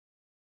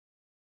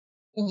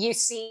you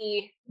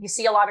see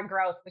a lot of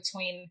growth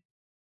between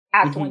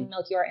Act 1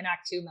 Melchior and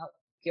Act 2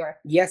 Melchior.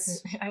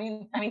 Yes. I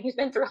mean, he's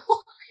been through a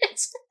lot.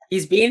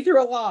 He's been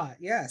through a lot.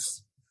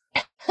 Yes.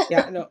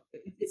 Yeah, no,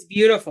 it's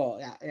beautiful.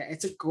 Yeah,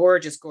 it's a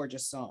gorgeous,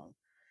 gorgeous song.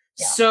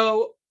 Yeah.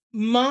 So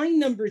my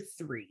number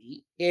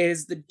 3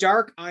 is The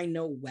Dark I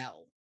Know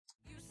Well.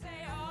 You say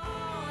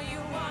all you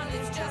want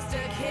is just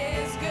a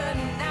kiss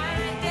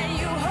goodnight, then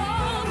you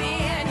hold me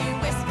and you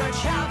whisper,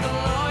 child, the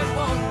Lord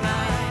won't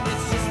mind.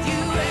 It's just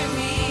you and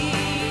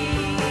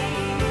me,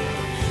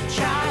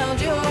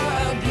 child, you're a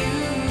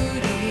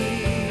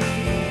beauty.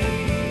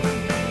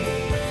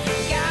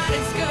 God,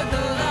 it's good,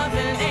 the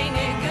loving, ain't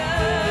it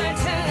good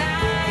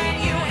tonight?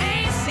 You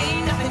ain't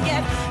seen nothing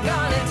yet,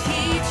 gonna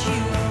teach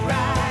you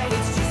right.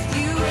 It's just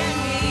you and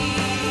me,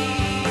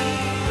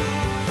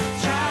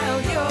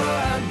 child, you're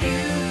a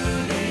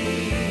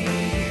beauty.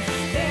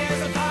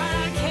 There's a part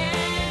I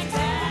can't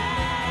tell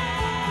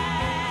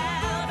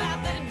about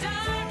the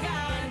dark I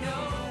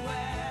know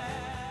well.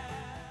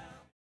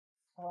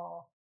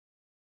 Oh,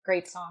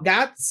 great song.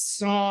 That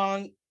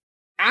song,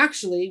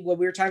 actually, what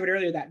we were talking about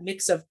earlier, that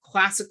mix of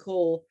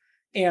classical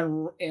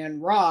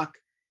and rock,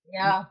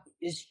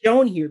 is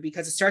shown here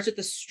because it starts with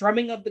the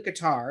strumming of the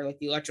guitar, like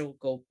the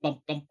electrical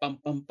bump, bump,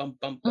 bump, bump, bump,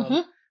 bump,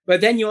 bump.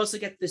 But then you also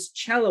get this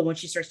cello when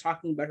she starts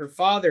talking about her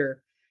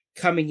father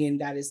coming in.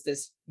 That is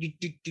this, like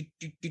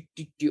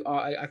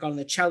on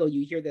the cello,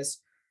 you hear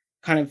this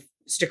kind of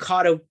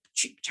staccato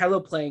cello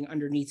playing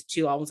underneath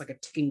too, almost like a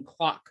ticking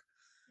clock.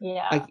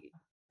 Yeah.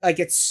 Like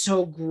it's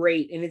so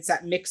great. And it's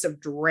that mix of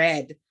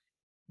dread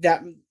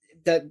that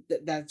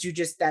you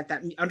just, that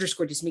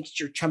underscore just makes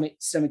your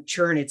stomach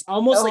churn. It's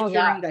almost like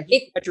hearing that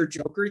Heath Ledger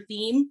Joker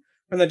theme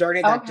from The Dark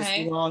Knight, that just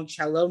long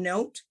cello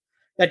note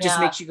that just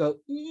makes you go,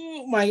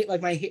 ooh, my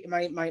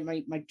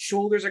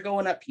shoulders are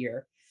going up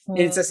here. And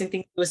it's the same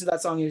thing. Listen to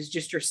that song, is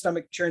just your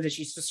stomach churns as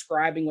she's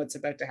describing what's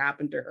about to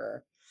happen to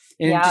her,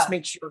 and it just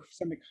makes your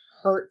stomach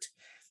hurt.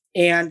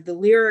 And the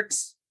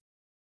lyrics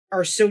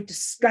are so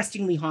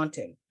disgustingly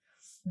haunting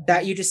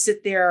that you just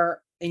sit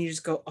there and you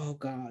just go, oh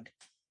God,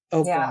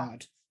 oh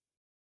God.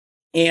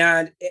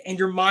 And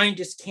your mind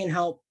just can't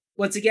help.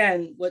 Once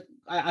again, what,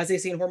 as they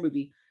say in horror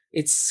movie,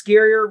 it's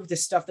scarier with the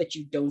stuff that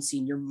you don't see,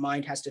 and your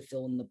mind has to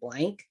fill in the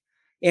blank.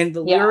 And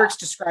the lyrics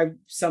describe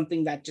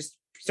something that just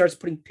starts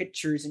putting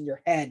pictures in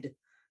your head.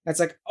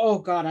 That's like, oh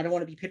God, I don't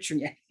want to be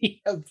picturing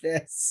any of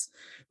this.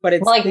 But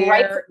it's like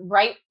there.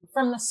 right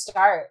from the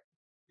start.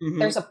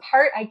 There's a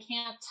part I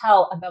can't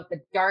tell about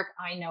The Dark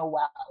I Know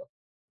Well.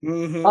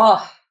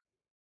 Oh,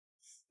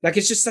 like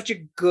it's just such a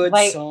good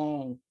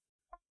song.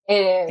 It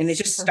is, and it's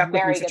just stuck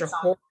with me in such a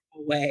horrible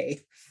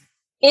way.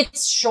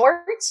 It's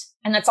short,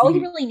 and that's all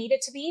you really need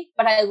it to be.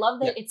 But I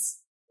love that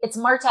it's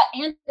Marta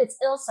and it's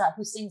Ilsa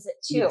who sings it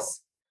too.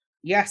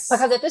 Yes.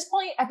 Because at this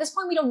point,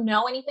 we don't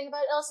know anything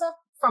about Ilsa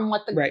from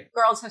what the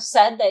girls have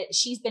said, that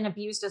she's been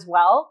abused as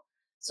well.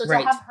 So to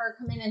have her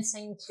come in and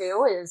sing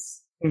too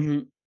is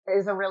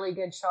a really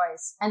good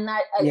choice. And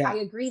that I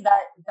agree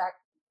that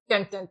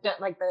dun, dun, dun,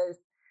 like the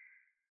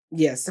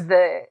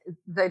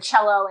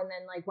cello, and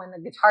then like when the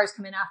guitars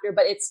come in after,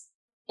 but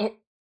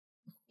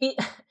it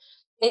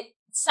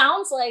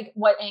sounds like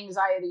what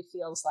anxiety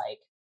feels like.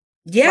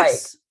 Yes. Like,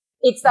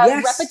 it's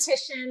that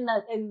repetition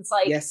that it's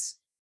like,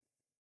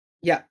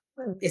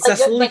 It's a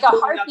slowly like a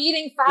filling heart up.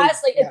 beating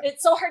fast. Like Yeah.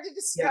 it's so hard to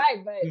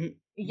describe, but Mhm.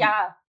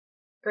 yeah,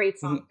 great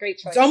song, great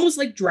choice. It's almost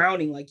like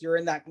drowning. Like you're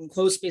in that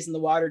enclosed space, and the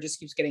water just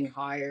keeps getting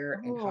higher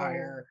and Oh.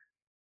 higher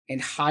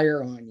and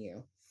higher on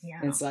you. Yeah,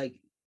 And it's like,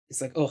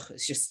 oh,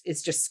 it's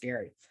just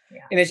scary.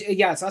 yeah.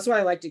 And so that's why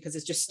I liked it, because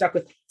it's just stuck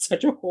with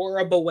such a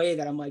horrible way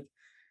that I'm like,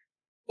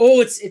 oh,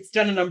 it's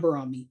done a number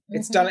on me.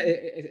 It's done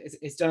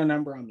it's done a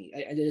number on me.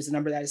 It is a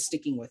number that is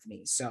sticking with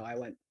me. So I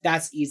went,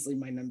 that's easily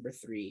my number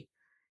 3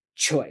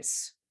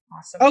 choice.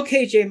 Awesome.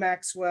 Okay, Jay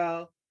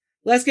Maxwell.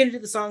 Let's get into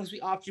the songs we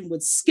often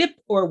would skip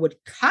or would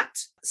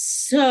cut.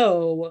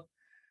 So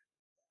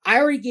I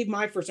already gave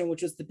my first one,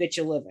 which was The Bitch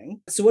of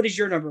Living. So what is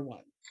your number 1?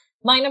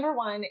 My number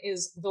 1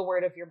 is The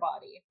Word of Your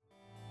Body.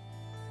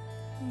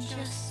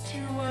 Just to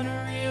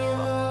unreal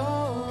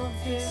all of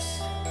this.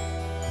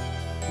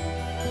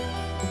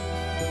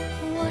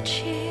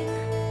 Watching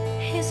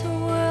his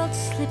world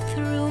slip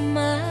through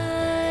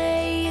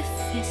my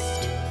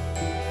fist.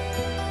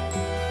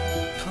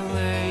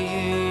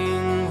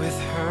 Playing with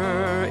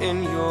her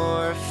in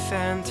your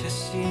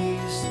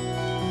fantasies.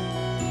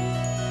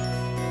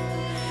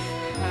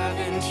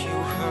 Haven't you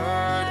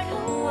heard a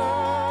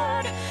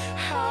word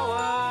how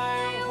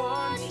I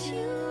want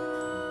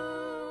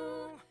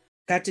you?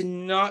 That did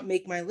not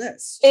make my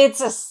list.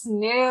 It's a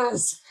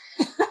snooze.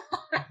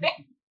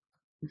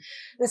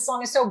 This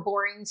song is so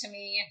boring to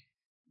me.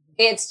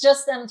 It's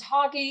just them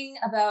talking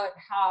about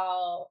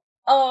how,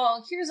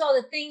 oh, here's all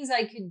the things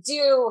I could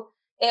do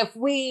if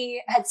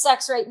we had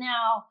sex right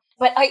now,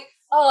 but I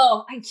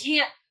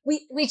can't. We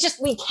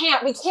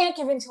can't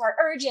give in to our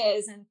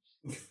urges. And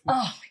oh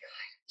my god,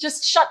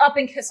 just shut up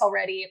and kiss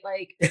already.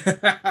 Like,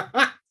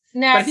 But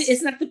next.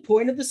 isn't that the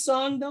point of the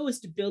song, though, is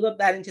to build up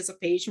that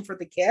anticipation for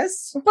the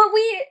kiss? But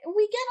we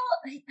get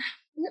all,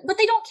 but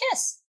they don't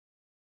kiss.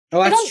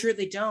 Oh, They that's don't- true.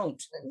 They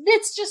don't.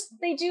 It's just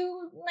they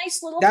do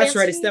nice little. That's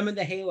right. It's fancy- them in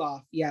the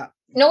hayloft. Yeah.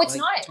 No, it's Like,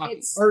 not. talking-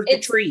 It's or the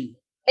it's tree.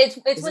 it's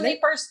Isn't when it?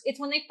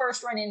 they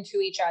first run into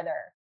each other.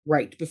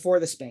 Right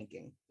before the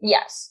spanking.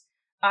 Yes.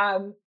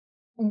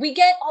 We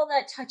get all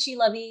that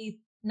touchy-lovey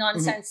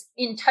nonsense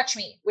in "Touch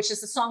Me," which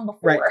is the song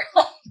before.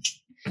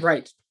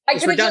 Right. I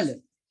It's could have just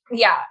redundant.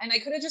 and I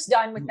could have just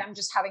done with them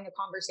just having a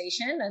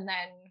conversation and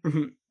then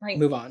Mhm. like,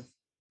 Move on.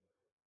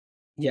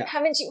 Yeah.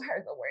 haven't you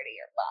heard the word of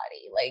your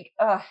body? Like,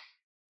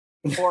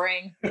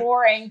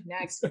 boring.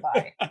 Next,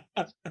 bye.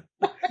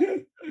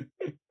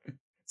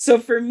 So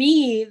for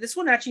me, this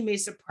one actually may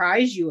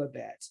surprise you a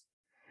bit.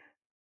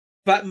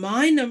 But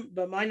my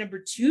number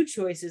 2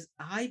 choice is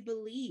I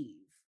Believe.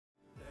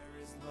 There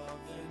is love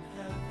in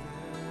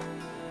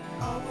heaven.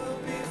 I will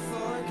be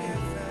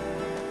forgiven.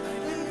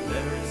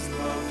 There is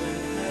love in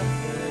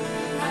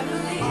heaven. I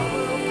believe. I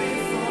will be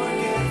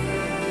forgiven.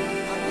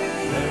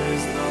 There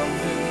is love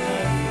in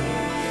heaven.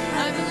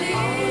 I believe.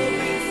 I will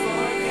be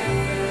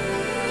forgiven.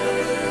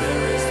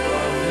 There is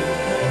love in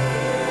heaven.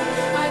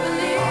 I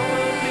believe. I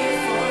will be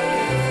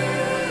forgiven.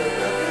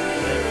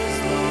 There is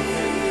love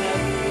in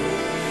heaven.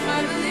 I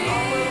believe.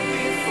 I will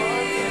be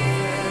forgiven.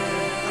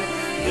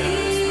 There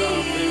is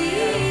love in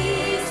heaven.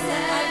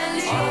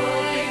 I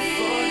will be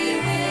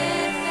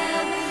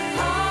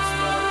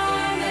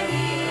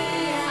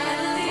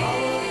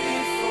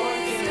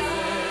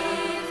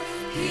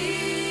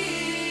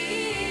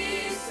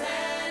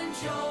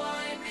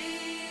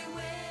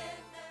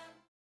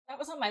That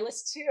was on my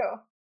list too.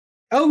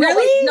 Oh, No,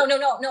 really? wait, no,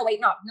 wait,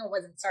 no, it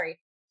wasn't. Sorry,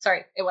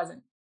 it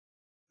wasn't.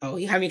 Oh,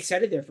 you have me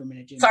excited there for a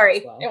minute, Jimmy. Sorry,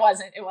 as well. it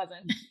wasn't.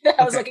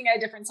 I was Okay. looking at a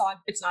different song.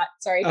 It's not.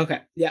 Sorry.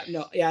 Okay. Yeah,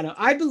 no.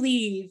 I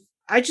Believe.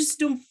 I just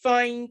don't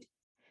find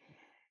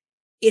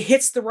it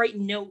hits the right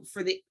note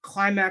for the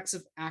climax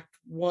of Act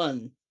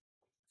 1.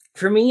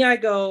 For me, I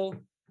go,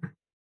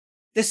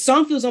 this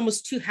song feels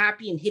almost too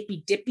happy and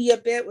hippy dippy a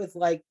bit with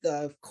like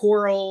the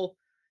choral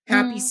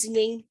happy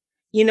singing,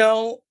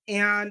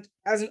 and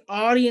as an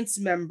audience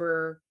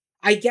member,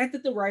 I get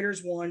that the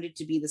writers wanted it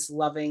to be this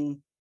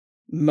loving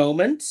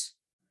moment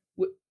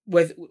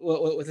with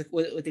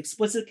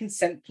explicit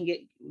consent can get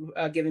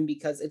given,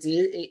 because it's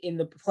in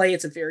the play,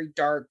 it's a very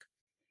dark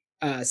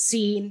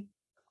scene.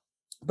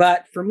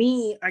 But for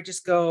me, I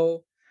just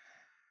go,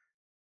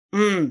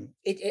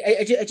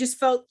 it just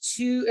felt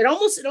too, it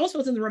almost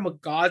felt in the realm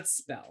of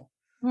Godspell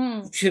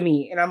to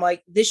me. And I'm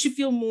like, this should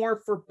feel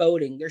more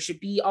foreboding. There should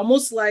be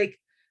almost like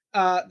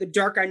The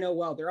Dark I Know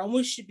Well. There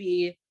almost should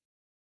be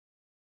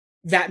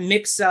that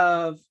mix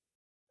of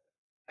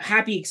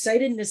happy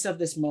excitedness of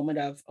this moment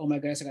of, oh my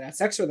goodness, I'm gonna have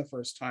sex for the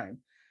first time.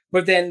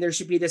 But then there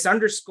should be this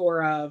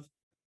underscore of,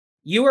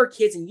 you are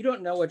kids and you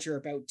don't know what you're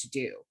about to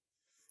do.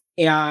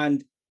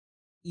 And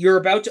you're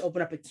about to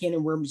open up a can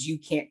of worms you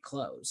can't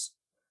close.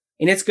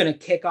 And it's going to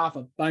kick off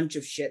a bunch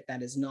of shit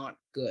that is not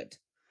good.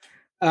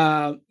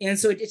 And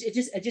so it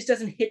just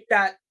doesn't hit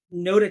that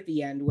note at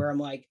the end where I'm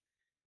like,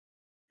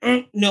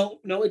 no,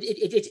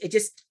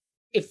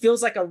 it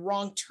feels like a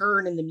wrong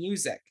turn in the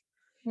music.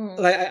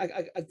 Like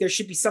I there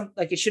should be some,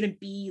 like, it shouldn't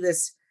be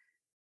this,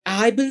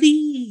 I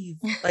believe,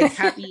 like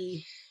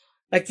happy,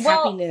 like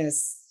Well,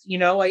 happiness,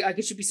 like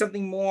it should be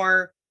something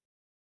more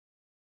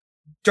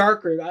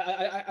darker.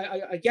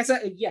 I guess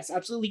yes,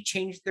 absolutely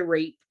change the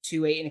rape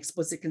to an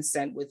explicit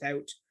consent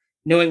without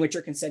knowing what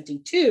you're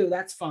consenting to.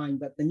 That's fine,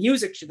 but the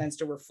music should then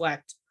still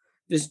reflect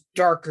this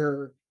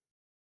darker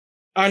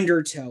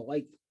undertow,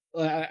 like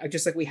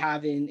just like we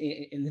have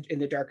in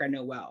the Dark I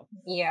Know Well.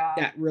 Yeah,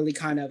 that really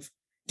kind of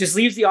just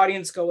leaves the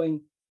audience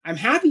going, I'm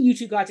happy you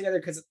two got together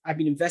because I've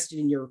been invested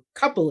in your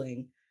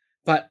coupling,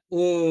 but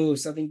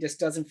something just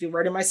doesn't feel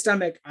right in my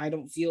stomach. I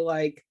don't feel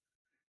like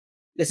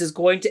this is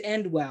going to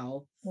end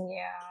well.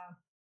 Yeah.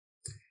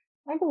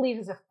 I Believe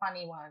is a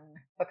funny one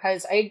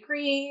because I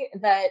agree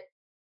that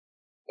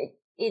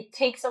it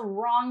takes a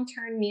wrong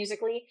turn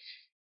musically,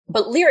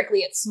 but lyrically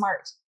it's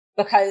smart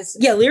because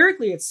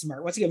lyrically it's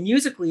smart. Once again,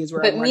 musically is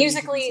where. But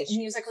musically,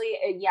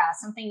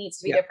 something needs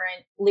to be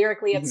different.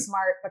 Lyrically, it's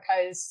smart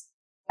because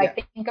I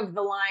think of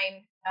the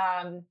line,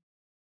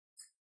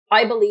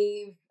 I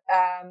believe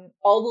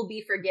all will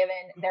be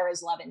forgiven. There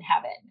is love in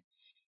heaven.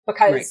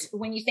 Because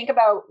when you think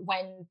about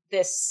when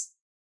this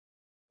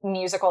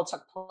musical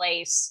took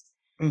place,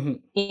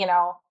 you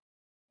know,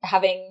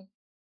 having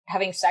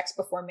sex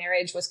before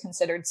marriage was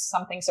considered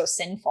something so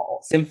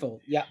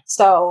sinful. Yeah.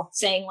 So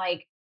saying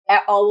like,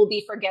 all will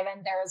be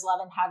forgiven, there is love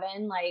in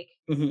heaven, like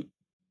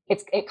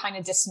it kind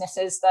of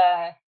dismisses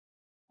the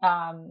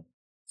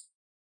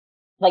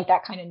like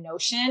that kind of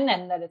notion,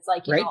 and that it's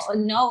like, you know,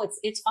 no,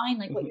 it's fine,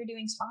 like what you're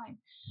doing is fine.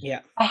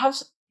 Yeah. I have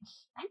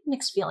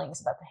mixed feelings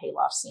about the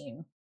hayloft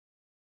scene.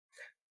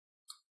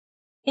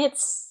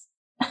 It's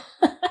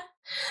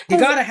you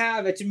gotta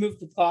have it to move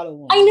the plot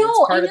along. I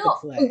know. Of the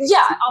play.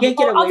 Yeah,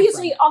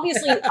 obviously,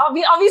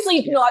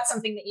 yeah. not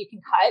something that you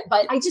can cut.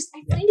 But I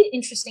find it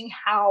interesting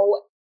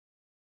how,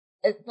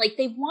 like,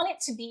 they want it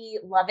to be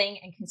loving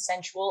and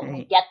consensual, and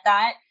I get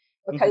that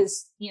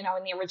because you know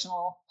in the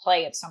original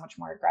play it's so much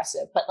more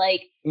aggressive. But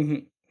like,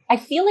 I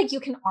feel like you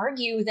can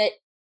argue that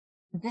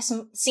this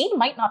scene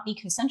might not be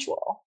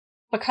consensual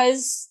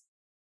because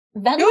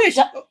Wendla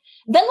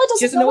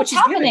doesn't know what's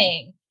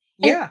happening.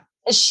 Yeah.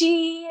 And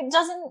she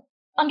doesn't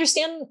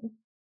understand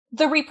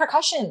the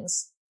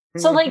repercussions.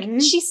 So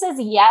like she says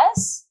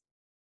yes.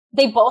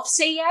 They both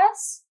say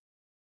yes.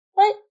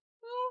 But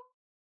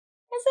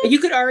is it? You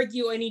could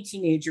argue any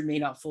teenager may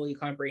not fully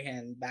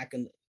comprehend back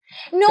in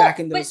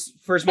those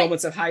first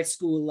moments of high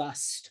school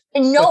lust.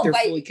 What they're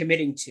fully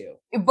committing to.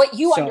 But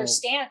you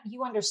understand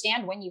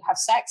when you have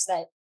sex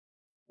that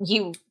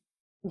you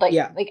like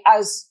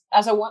as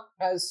a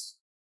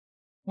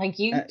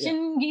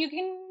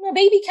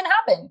baby can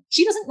happen.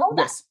 She doesn't know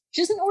that.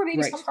 She doesn't know where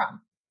babies come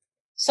from.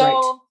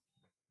 So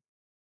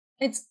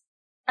it's,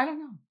 I don't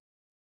know.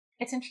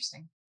 It's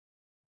interesting.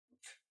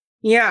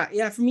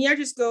 Yeah. For me, I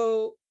just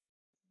go,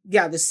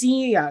 the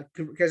scene,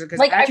 because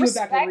like, I actually went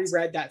back and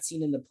reread that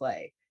scene in the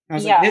play. I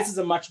was like, this is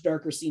a much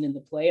darker scene in the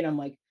play. And I'm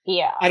like,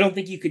 I don't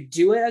think you could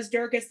do it as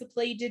dark as the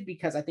play did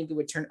because I think it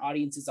would turn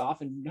audiences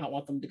off and not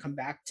want them to come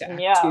back to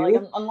act 2.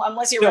 Like,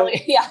 unless you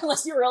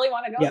really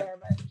want to go there.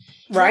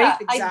 But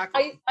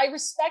exactly. I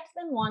respect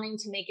them wanting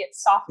to make it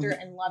softer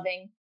and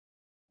loving.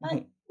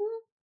 But,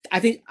 I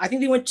think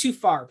they went too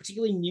far,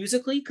 particularly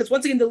musically, because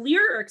once again, the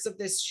lyrics of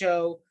this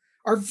show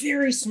are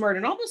very smart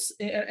and almost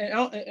and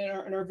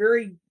are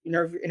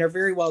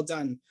very well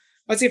done.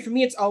 Once again, for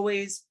me, it's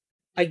always,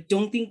 I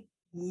don't think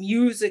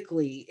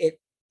musically it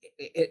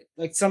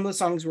like some of the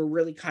songs were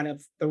really kind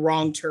of the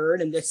wrong turn,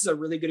 and this is a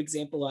really good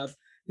example of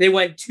they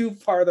went too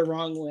far the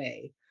wrong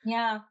way.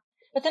 Yeah.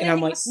 But then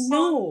I'm like,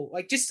 no,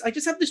 like I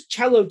just have this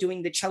cello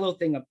doing the cello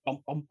thing of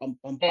bump, bump,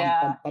 bump, bump,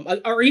 bump,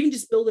 bump, or even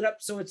just build it up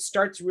so it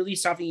starts really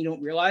soft and you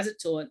don't realize it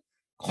till it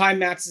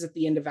climaxes at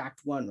the end of Act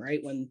 1, right?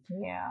 When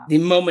the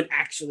moment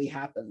actually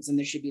happens, and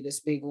there should be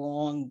this big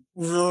long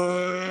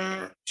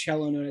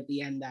cello note at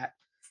the end that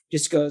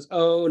just goes,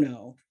 oh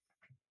no,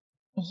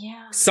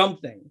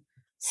 something,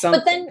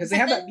 because they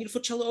have that beautiful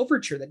cello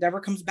overture that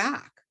never comes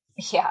back.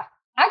 Yeah,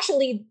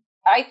 actually,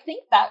 I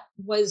think that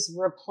was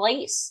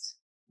replaced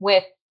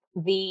with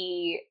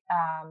the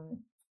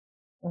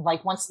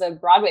like once the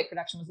Broadway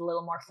production was a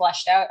little more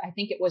fleshed out, I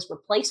think it was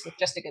replaced with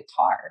just a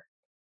guitar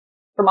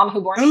for Mama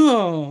Who Bore Me.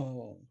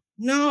 Oh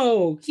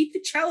no, keep the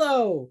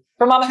cello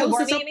for Mama Who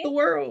Bore Me. Up the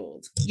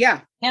world.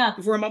 Yeah.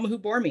 Before Mama Who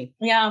Bore Me.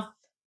 Yeah,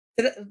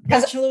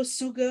 that cello is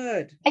so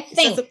good. I think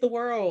it sets up the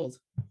world.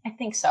 I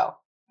think so.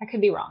 I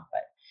could be wrong,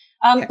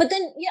 but but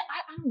then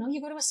I don't know.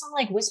 You go to a song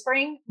like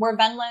Whispering, where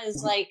Wendla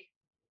is like,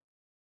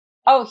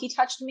 "Oh, he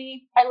touched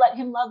me. I let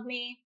him love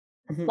me.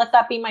 Let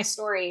that be my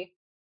story."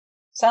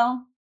 So,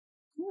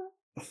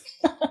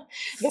 I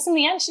guess in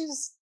the end,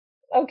 she's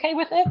okay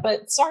with it,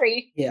 but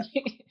sorry. Yeah.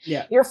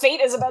 Your fate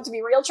is about to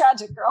be real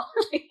tragic, girl.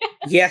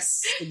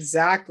 Yes,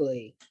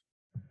 exactly.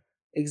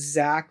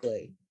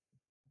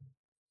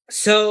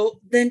 So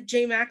then,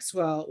 Jay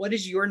Maxwell, what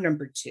is your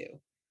number 2?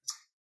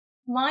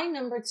 My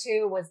number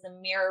 2 was The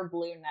Mirror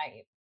Blue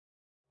Night.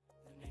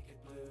 The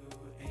naked blue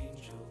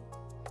angel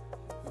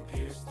who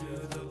peers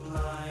through the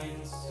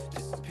blinds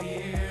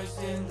disappears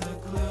in the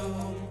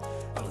gloom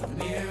of the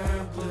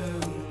mirror blue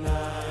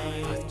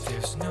night. But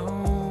there's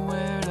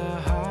nowhere to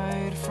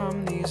hide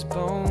from these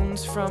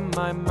bones from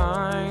my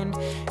mind.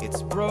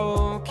 It's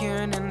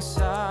broken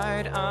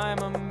inside. I'm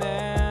a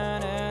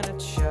man and a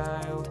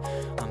child.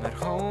 I'm at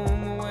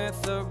home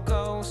with a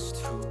ghost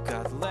who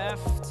got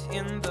left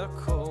in the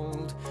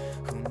cold,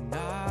 who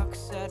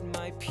knocks at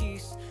my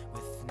peace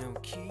with no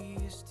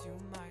keys to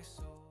my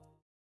soul.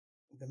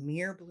 The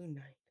Mere Blue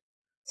Night.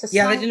 It's a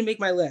Yeah, song, that didn't make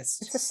my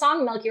list. it's a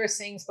song Melchior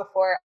sings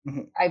before,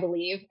 Mhm. I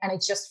believe, and I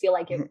just feel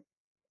like Mhm.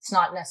 it's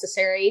not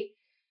necessary.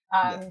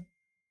 Yeah.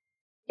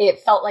 It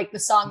felt like the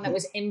song that Mhm.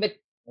 was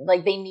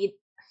like they need,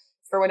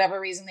 for whatever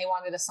reason, they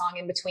wanted a song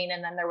in between,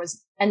 and then there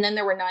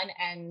were none,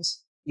 and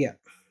Yeah.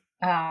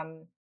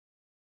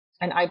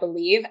 and I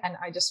believe, and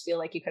I just feel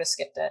like you could have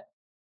skipped it.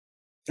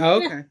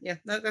 Oh, okay. Yeah,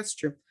 that's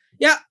true.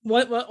 Yeah.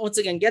 Once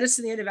again, get us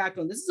to the end of Act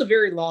One. This is a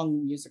very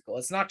long musical.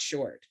 It's not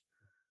short.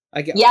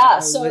 I get. Yeah, By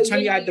so the time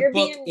you you know, add the you're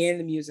book being and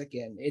the music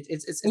in,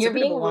 it's a you're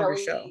bit of a being longer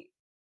really show.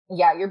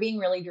 yeah, you're being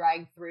really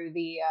dragged through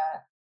the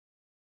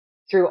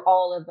through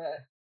all of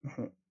the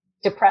Mhm.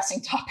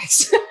 depressing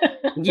topics.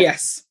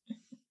 Yes.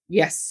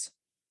 Yes.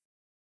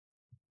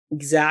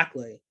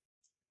 Exactly.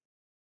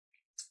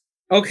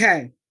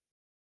 Okay.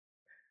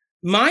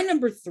 My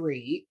number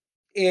 3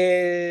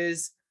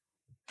 is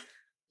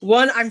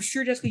one I'm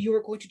sure, Jessica, you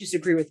were going to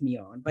disagree with me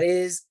on, but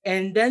is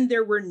And Then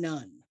There Were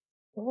None.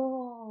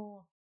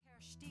 Oh.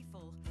 Herr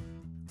Stiefel,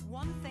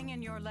 one thing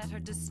in your letter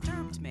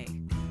disturbed me.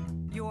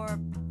 Your,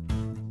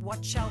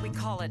 what shall we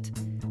call it,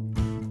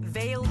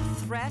 veiled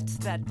threat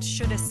that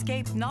should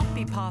escape not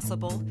be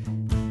possible,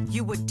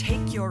 you would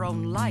take your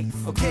own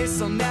life. Okay,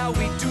 so now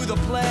we do the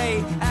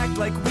play. Act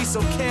like we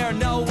so care,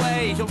 no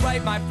way. You'll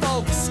write my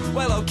folks,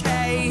 well,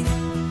 okay.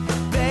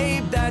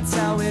 Babe, that's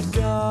how it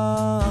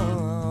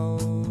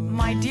goes.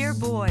 My dear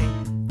boy,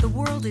 the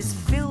world is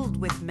filled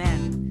with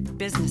men,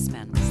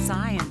 businessmen,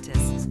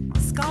 scientists,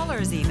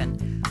 scholars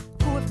even,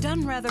 who have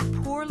done rather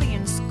poorly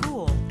in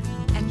school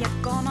and yet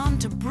gone on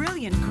to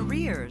brilliant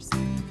careers.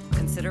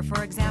 Consider,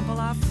 for example,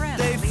 our friend.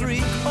 They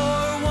freak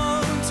or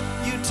won't,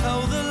 you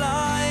toe the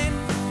line.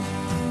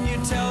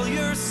 You tell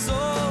your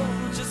soul,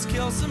 just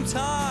kill some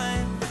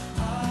time.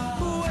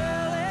 Will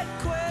it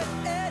quit?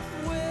 It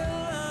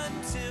will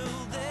until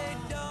they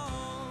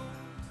don't.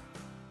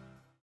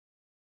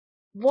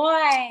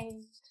 Why?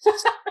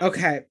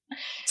 Okay.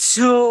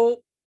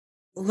 So,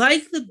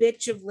 like the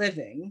Bitch of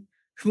Living,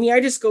 for me,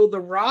 I just go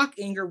the rock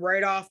anger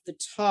right off the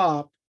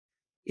top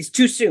is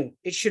too soon.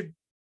 It should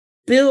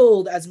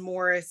build as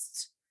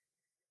Morris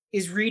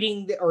is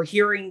reading or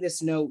hearing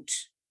this note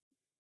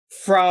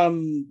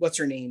from what's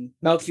her name?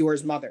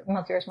 Melchior's mother.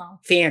 Melchior's mom.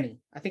 Fanny.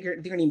 I think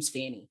her name's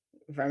Fanny.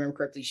 If I remember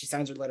correctly, she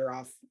signs her letter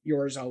off.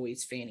 Yours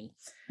always, Fanny.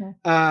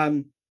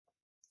 And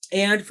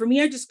for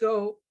me, I just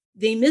go,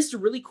 they missed a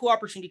really cool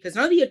opportunity because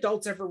none of the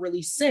adults ever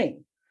really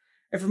sing.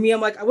 And for me,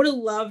 I'm like, I would have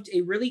loved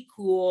a really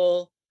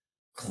cool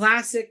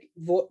classic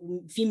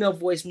female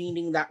voice,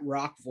 meaning that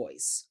rock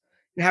voice,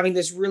 and having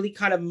this really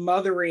kind of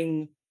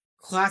mothering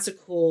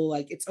classical,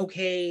 like, it's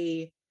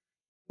okay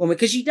woman.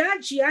 Because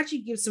she actually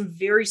gives some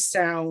very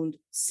sound,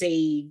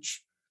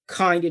 sage,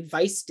 kind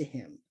advice to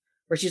him,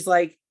 where she's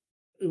like,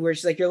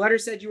 your letter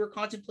said you were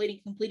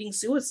contemplating completing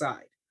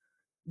suicide.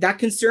 That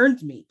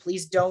concerned me.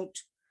 Please don't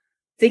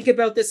think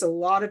about this. A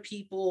lot of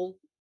people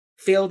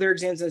fail their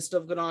exams and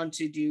still gone on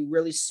to do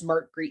really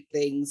smart, great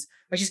things.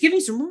 But she's giving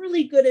some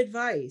really good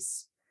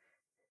advice.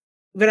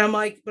 But I'm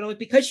like,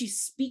 because she's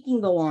speaking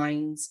the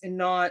lines and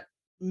not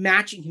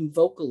matching him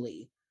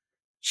vocally,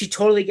 she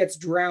totally gets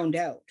drowned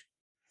out.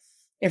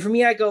 And for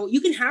me, I go,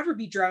 you can have her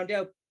be drowned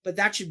out, but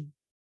that should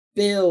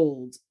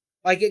build.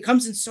 Like, it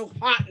comes in so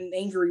hot and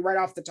angry right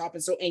off the top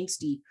and so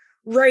angsty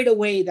right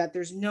away that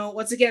there's no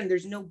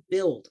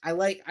build. I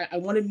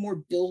wanted more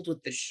build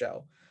with this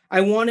show.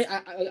 I wanted,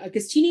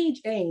 because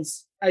teenage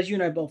angst, as you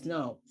and I both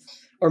know,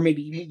 or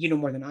maybe you know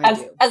more than I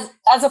do.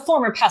 As a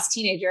former past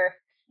teenager,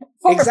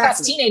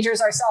 past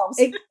teenagers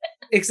ourselves.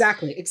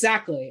 Exactly.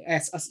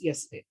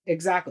 Yes,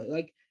 exactly.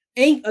 Like,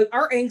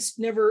 our angst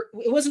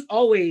it wasn't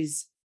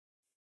always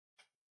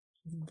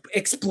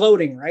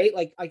exploding, right?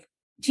 Like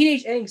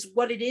teenage angst,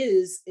 what it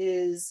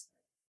is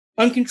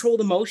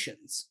uncontrolled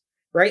emotions,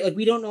 right? Like,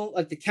 we don't know,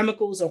 like, the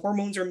chemicals, the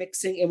hormones are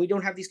mixing, and we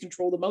don't have these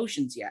controlled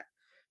emotions yet.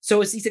 So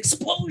it's these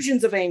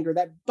explosions of anger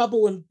that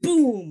bubble and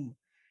boom,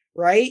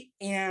 right?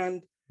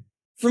 And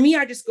for me,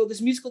 I just go,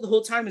 this musical the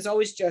whole time is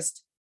always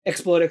just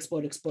explode.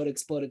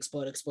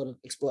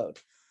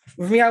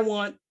 For me, I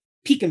want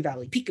peak and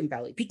valley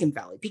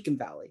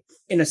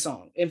in a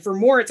song. And for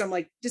Moritz, I'm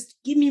like, just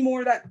give me more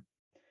of that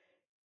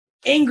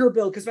anger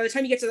build, because by the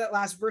time you get to that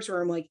last verse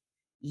where I'm like,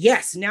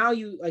 yes, now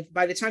you, like,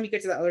 by the time you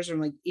get to that verse, I'm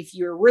like, if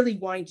you're really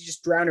wanting to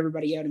just drown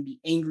everybody out and be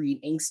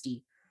angry and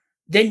angsty,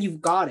 then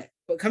you've got it.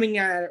 But coming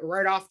at it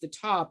right off the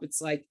top,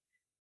 it's like,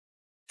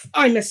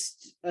 I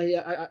missed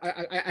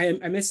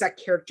that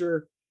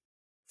character.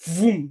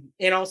 Vroom.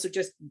 And also,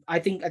 just I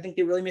think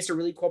they really missed a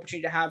really cool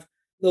opportunity to have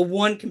the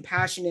one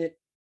compassionate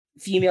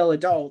female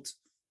adult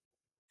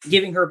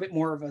giving her a bit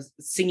more of a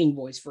singing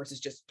voice versus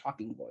just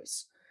talking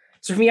voice.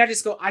 So for me, I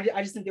just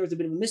think there was a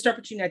bit of a missed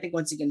opportunity. I think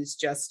once again, it's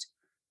just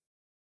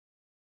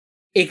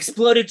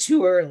exploded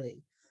too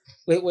early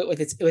with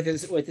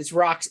its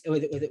rocks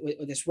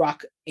with this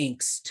rock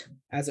angst,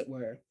 as it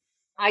were.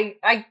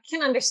 I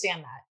can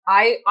understand that.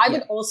 I Yeah.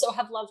 would also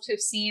have loved to have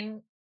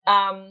seen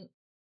a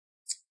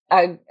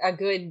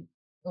good,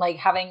 like,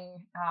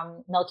 having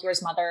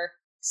Melchior's mother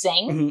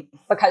sing, Mhm.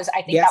 because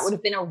I think Yes. that would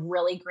have been a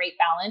really great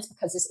balance,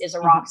 because this is a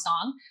Mhm. rock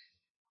song.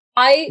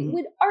 I Mhm.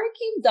 would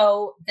argue,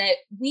 though, that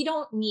we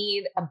don't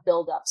need a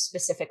build-up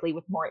specifically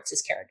with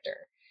Moritz's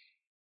character.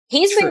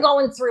 He's True. been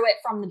going through it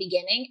from the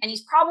beginning, and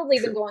he's probably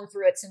been True. going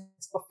through it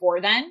since before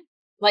then.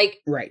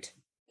 Like, Right.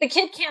 the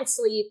kid can't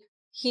sleep.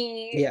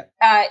 He Yeah.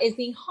 is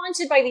being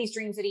haunted by these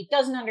dreams that he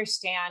doesn't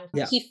understand.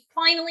 Yeah. He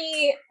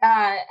finally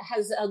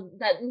has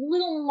that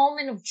little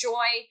moment of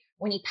joy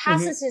when he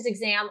passes his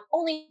exam,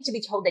 only to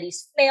be told that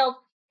he's failed.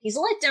 He's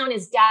let down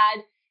his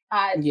dad.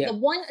 Yeah. The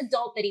one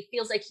adult that he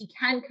feels like he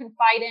can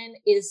confide in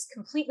is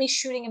completely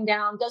shooting him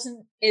down.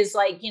 Is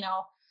like,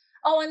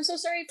 oh, I'm so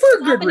sorry For a what's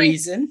good happening.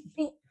 reason.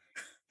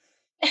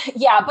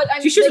 Yeah, but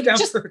I'm She shoots like, it down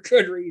just for a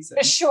good reason.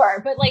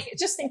 sure. But like,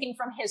 just thinking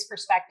from his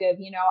perspective,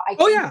 I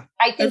Oh think, yeah.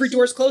 I think Every he-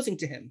 door's closing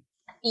to him.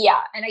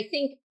 Yeah, and I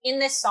think in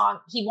this song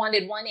he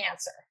wanted one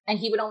answer, and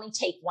he would only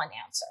take one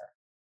answer.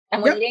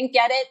 And when Yep. he didn't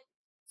get it,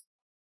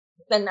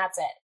 then that's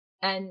it.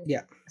 And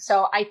Yeah.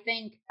 so I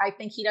think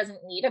he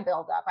doesn't need a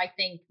build up. I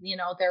think,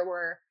 there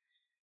were,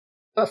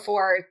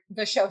 before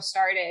the show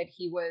started,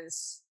 he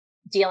was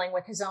dealing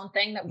with his own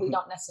thing that we Mhm.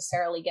 don't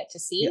necessarily get to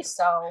see. Yeah.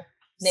 So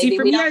maybe See,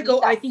 for we me, don't I need go,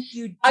 that. I think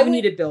you do I would-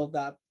 need a build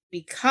up,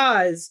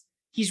 because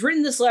he's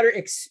written this letter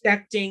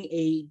expecting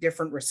a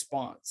different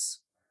response.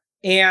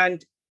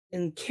 And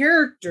in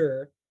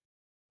character,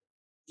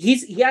 he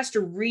has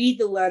to read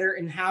the letter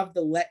and have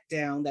the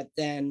letdown that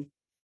then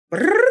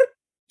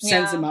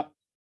sends him Yeah. up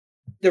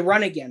the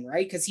run again,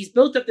 right? Because he's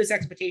built up this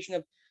expectation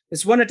of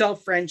this one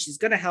adult friend. She's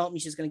going to help me.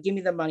 She's going to give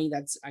me the money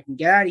that's I can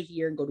get out of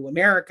here and go to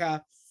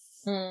America.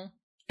 Mm.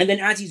 And then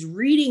as he's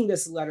reading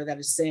this letter that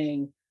is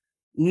saying,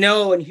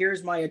 no, and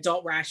here's my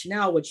adult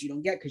rationale, which you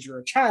don't get because you're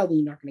a child and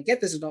you're not going to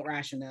get this adult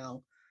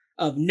rationale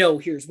of no,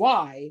 here's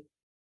why.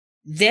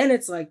 Then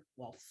it's like,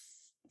 well,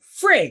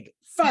 frig,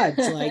 fudge,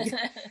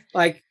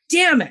 like,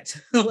 damn it.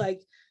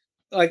 like,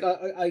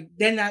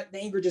 then that the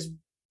anger just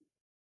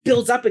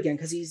builds up again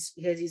because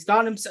he's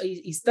got him. So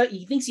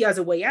he thinks he has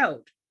a way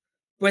out,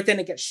 but then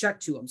it gets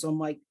shut to him. So I'm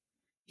like,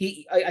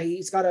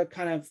 he's got to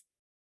kind of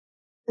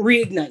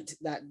reignite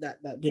that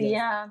bit of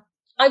Yeah.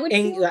 I would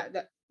anger.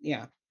 feel,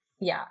 Yeah.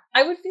 yeah.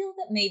 I would feel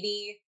that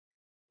maybe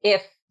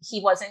if he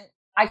wasn't,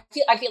 I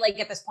feel like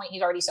at this point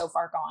he's already so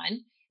far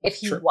gone. If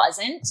he Sure.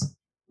 wasn't,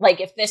 like,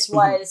 if this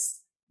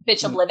was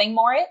Bishop Mhm. Living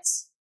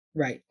Moritz,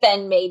 Right.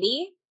 then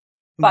maybe.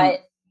 Mhm.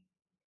 But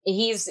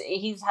he's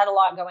had a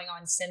lot going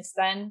on since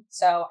then.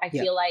 So I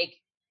Yeah. feel like,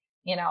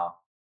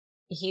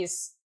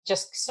 he's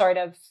just sort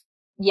of,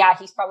 yeah,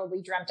 he's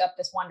probably dreamt up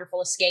this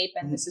wonderful escape,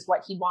 and this is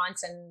what he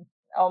wants. And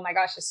oh my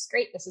gosh, this is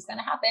great. This is going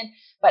to happen.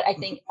 But I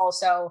think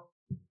also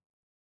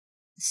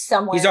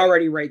somewhere, he's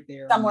already right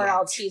there. on somewhere the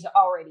else, edge. he's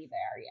already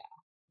there.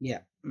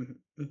 Yeah. Yeah.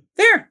 Mhm.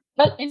 Fair.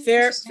 But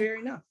Fair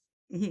enough.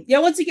 Yeah,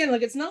 once again,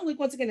 like, it's not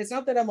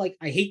that I'm like,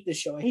 I hate this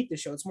show.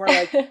 It's more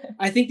like,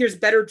 I think there's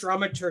better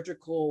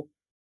dramaturgical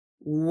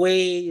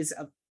ways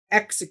of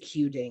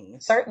executing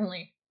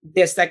Certainly.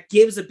 this that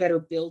gives a better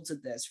build to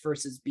this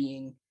versus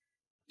being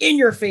in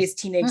your face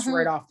teenage Mhm.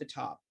 right off the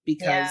top.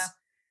 Because Yeah.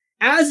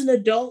 as an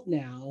adult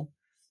now,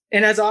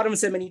 and as Autumn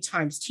said many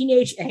times,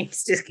 teenage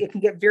angst it can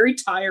get very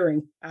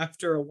tiring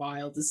after a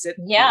while to sit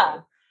Yeah.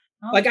 through.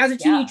 Oh, Like, as a yeah.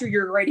 teenager,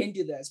 you're right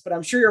into this, but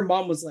I'm sure your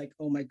mom was like,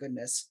 oh my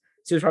goodness.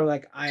 She was probably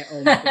like,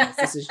 oh my goodness,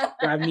 this is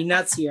driving me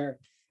nuts here.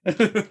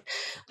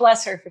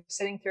 Bless her for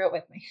sitting through it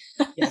with me.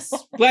 Yes.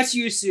 Bless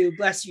you, Sue.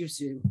 Bless you,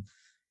 Sue.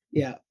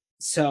 Yeah.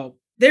 So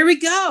there we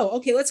go.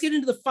 Okay, let's get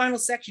into the final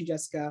section,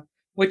 Jessica,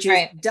 which is,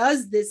 Right.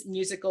 does this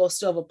musical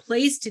still have a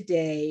place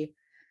today?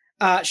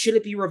 Should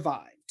it be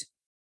revived?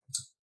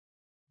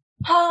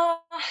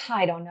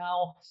 I don't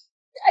know.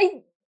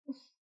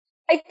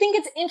 I think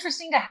it's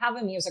interesting to have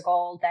a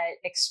musical that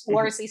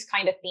explores these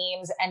kind of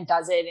themes and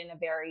does it in a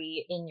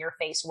very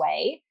in-your-face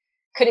way.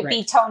 Could it be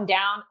Right. toned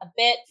down a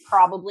bit?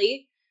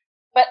 Probably.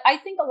 But I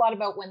think a lot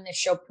about when this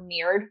show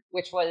premiered,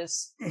 which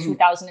was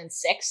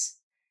 2006.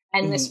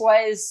 And this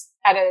was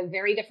at a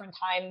very different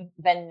time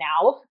than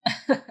now.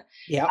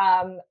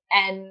 Yeah.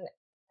 And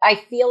I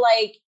feel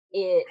like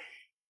it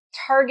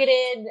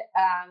targeted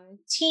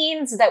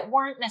teens that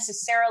weren't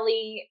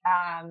necessarily,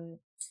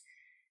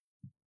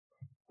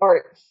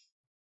 or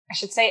I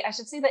should say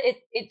that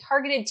it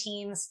targeted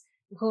teens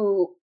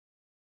who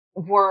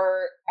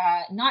were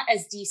not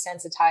as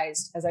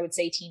desensitized as I would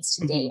say teens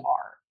today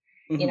are.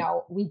 Mhm. You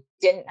know, we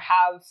didn't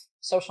have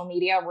social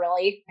media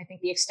really. I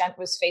think the extent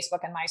was Facebook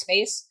and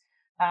MySpace.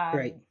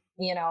 Right.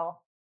 You know,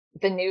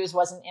 the news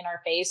wasn't in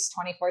our face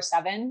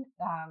 24/7.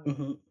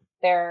 Mhm.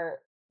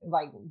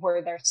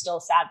 Were there still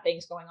sad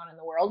things going on in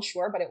the world?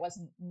 Sure, but it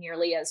wasn't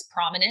nearly as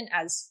prominent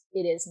as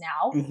it is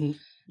now. Mhm.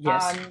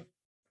 Yes.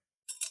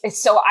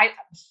 So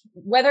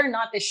whether or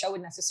not this show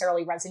would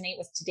necessarily resonate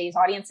with today's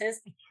audiences,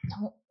 I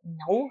don't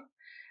know.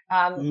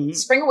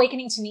 Spring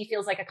Awakening to me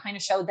feels like a kind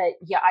of show that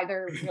you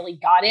either really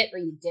got it or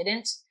you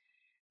didn't.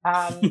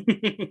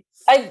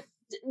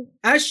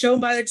 As shown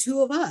by the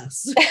two of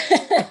us. And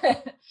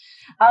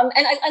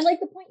I like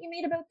the point you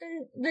made about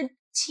the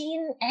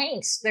teen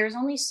angst. There's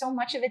only so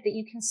much of it that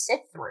you can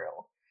sit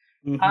through.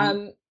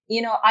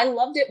 I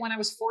loved it when I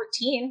was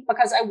 14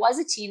 because I was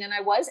a teen and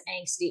I was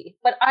angsty.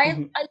 But I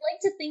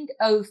like to think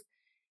of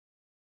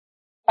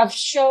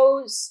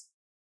shows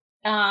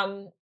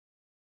that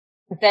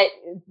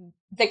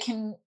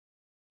can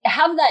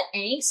have that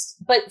angst,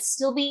 but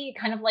still be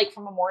kind of like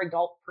from a more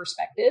adult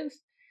perspective.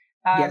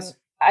 Yes.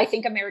 I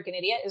think American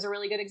Idiot is a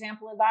really good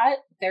example of that.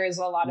 There is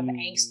a lot of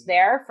angst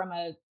there from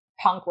a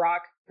punk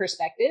rock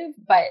perspective,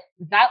 but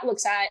that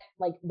looks at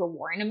like the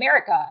war in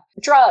America,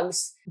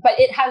 drugs, but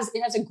it has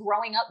a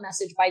growing up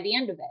message by the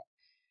end of it.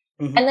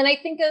 And then I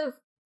think of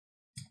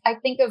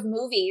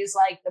movies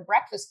like The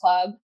Breakfast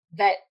Club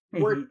that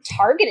were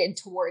targeted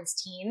towards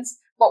teens,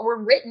 but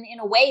were written in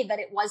a way that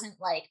it wasn't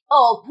like,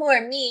 oh,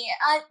 poor me,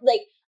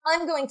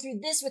 I'm going through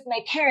this with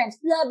my parents,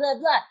 blah, blah,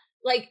 blah.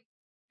 Like,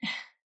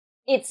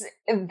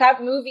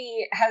 that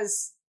movie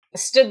has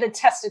stood the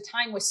test of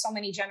time with so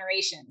many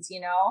generations,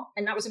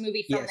 and that was a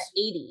movie from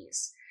the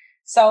 80s.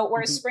 So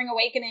whereas Spring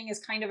Awakening is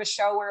kind of a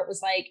show where it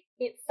was like,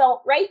 it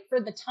felt right for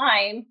the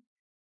time.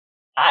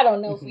 I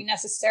don't know if we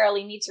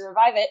necessarily need to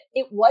revive it.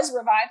 It was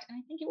revived, and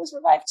I think it was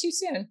revived too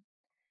soon.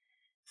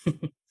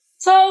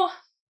 So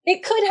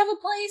it could have a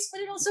place,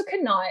 but it also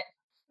could not.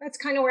 That's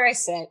kind of where I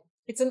sit.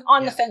 It's an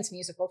on the fence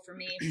musical for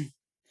me.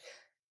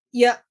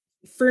 Yeah.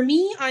 For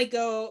me, I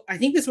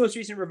think this most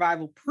recent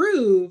revival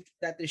proved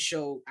that this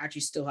show actually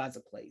still has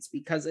a place,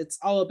 because it's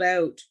all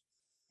about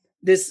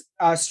this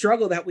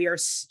struggle that we are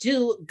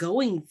still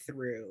going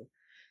through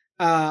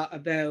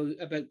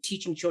about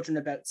teaching children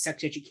about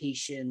sex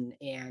education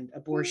and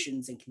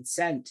abortions and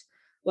consent.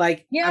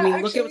 Like,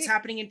 look at what's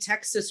happening in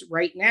Texas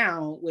right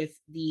now with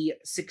the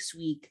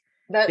 6-week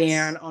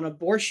ban on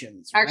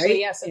abortions. Actually, right?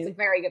 yes, that's a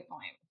very good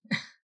point.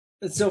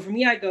 So for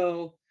me, I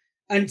go,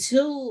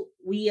 until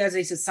we as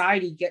a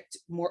society get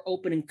more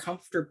open and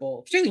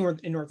comfortable, particularly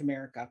in North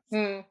America,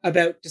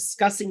 about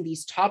discussing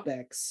these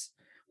topics,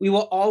 we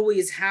will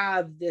always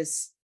have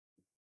this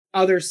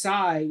other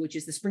side, which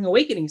is the Spring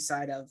Awakening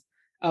side of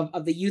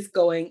the youth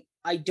going,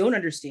 I don't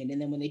understand. And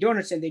then when they don't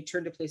understand, they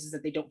turn to places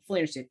that they don't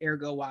fully understand.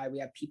 Ergo, why we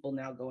have people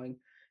now going,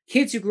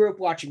 kids who grew up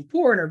watching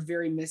porn are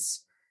very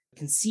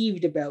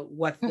misconceived about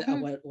what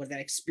what that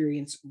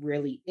experience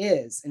really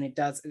is. And it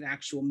does an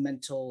actual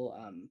mental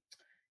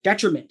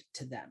detriment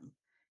to them,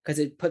 because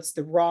it puts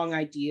the wrong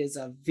ideas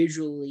of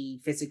visually,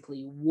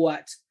 physically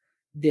what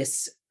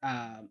this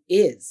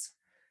is.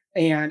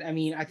 And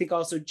I think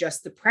also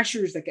just the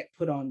pressures that get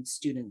put on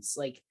students.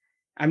 Like,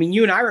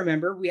 you and I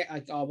remember we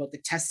had all about the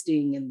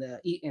testing and the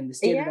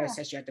standardized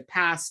test you had to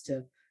pass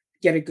to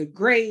get a good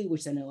grade,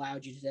 which then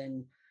allowed you to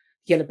then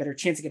get a better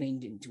chance of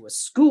getting into a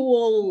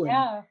school.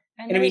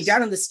 And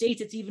down in the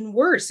States, it's even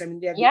worse. They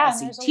have the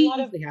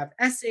SAT, they have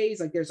essays,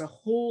 like there's a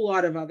whole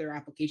lot of other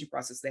application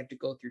process they have to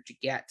go through to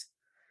get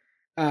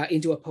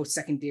into a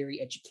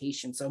post-secondary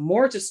education. So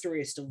Morta's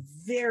story is still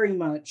very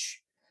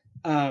much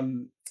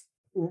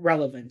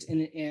relevant,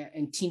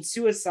 and teen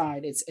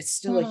suicide it's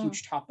still a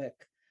huge topic.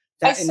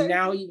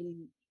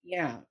 Nowadays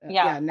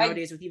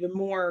with even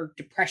more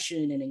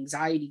depression and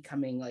anxiety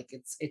coming, like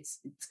it's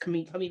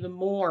coming even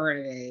more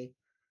a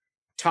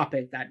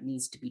topic that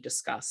needs to be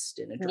discussed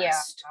and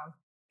addressed.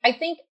 I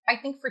think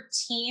for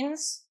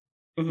teens,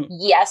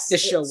 yes,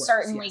 this show works,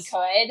 certainly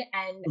could,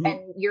 and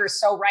you're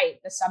so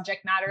right. The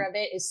subject matter of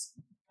it is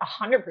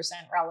 100%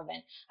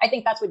 relevant. I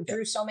think that's what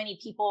drew so many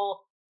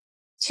people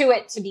to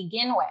it to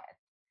begin with.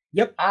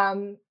 Yep.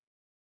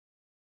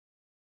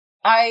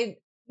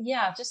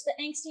 Just the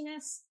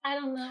angstiness. I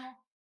don't know.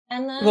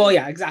 And then, well,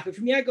 yeah, exactly.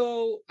 For me, I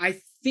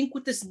think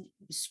what this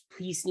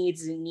piece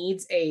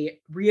needs a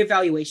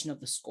reevaluation of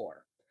the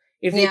score.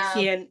 If they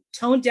can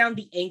tone down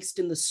the angst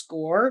in the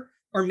score,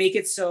 or make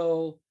it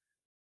so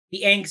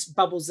the angst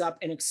bubbles up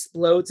and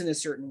explodes in a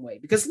certain way.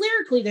 Because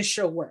lyrically, this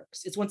show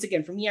works. It's, once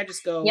again, for me, I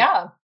just go,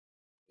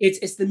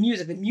 it's the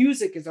music. The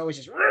music is always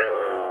just,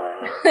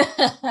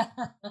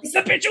 it's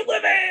the bitch of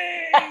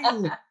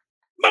living!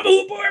 Mama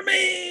who bore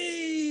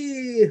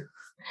me!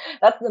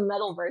 That's the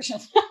metal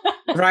version.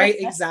 Right?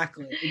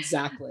 Exactly. Yeah.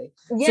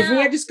 So for me,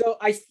 I just go,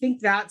 I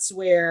think that's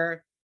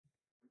where,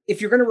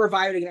 if you're going to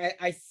revive it again,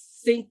 I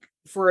think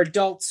for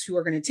adults who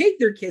are going to take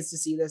their kids to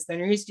see this, then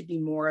there needs to be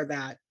more of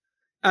that,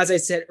 as I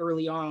said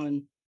early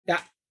on,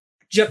 that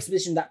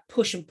juxtaposition, that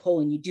push and pull,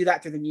 and you do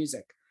that through the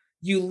music.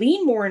 You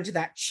lean more into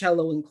that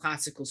cello and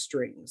classical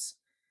strings,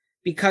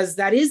 because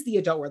that is the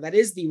adult world, that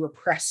is the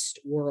repressed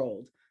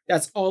world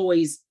that's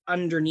always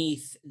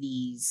underneath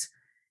these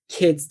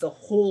kids the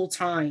whole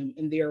time,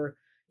 and their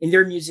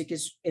music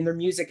and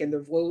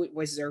their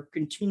voices are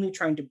continually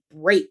trying to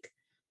break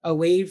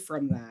away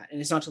from that.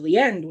 And it's not till the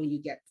end when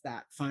you get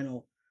that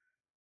final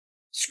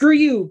screw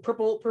you,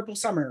 purple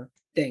summer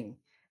thing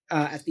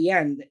at the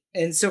end.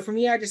 And so for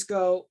me, I just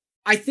go,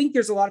 I think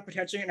there's a lot of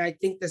potential, and I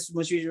think this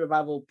most recent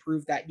revival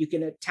proved that you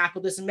can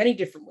tackle this in many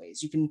different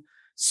ways. You can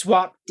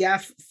swap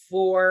deaf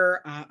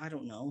for, I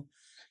don't know,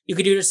 you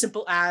could do it as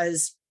simple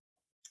as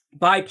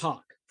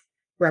BIPOC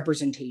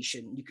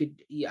representation.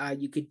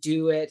 You could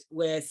do it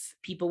with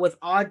people with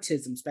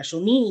autism,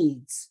 special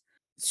needs.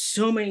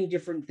 So many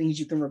different things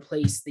you can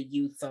replace the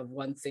youth of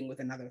one thing with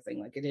another thing.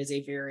 Like, it is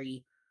a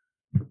very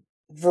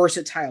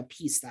versatile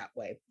piece that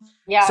way.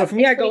 Yeah. So for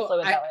me, I go,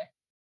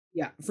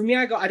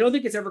 I don't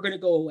think it's ever going to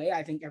go away.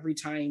 I think every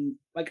time,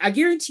 like, I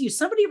guarantee you,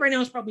 somebody right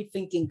now is probably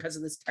thinking, because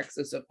of this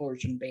Texas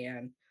abortion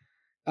ban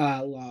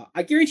law,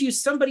 I guarantee you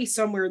somebody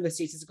somewhere in the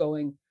States is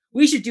going,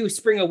 we should do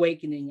Spring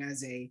Awakening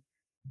as a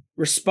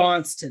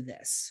response to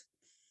this.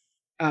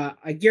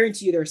 I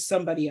guarantee you there's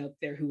somebody out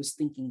there who is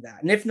thinking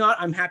that. And if not,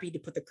 I'm happy to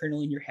put the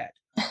kernel in your head.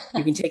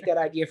 You can take that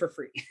idea for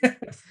free.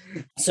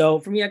 So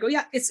for me, I go,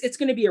 yeah, it's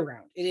going to be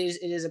around. It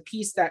is a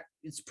piece that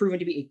it's proven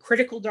to be a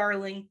critical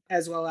darling,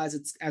 as well as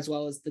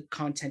the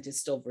content is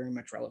still very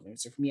much relevant.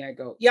 So for me, I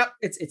go, yep,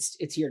 it's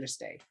here to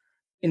stay.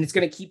 And it's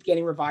going to keep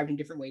getting revived in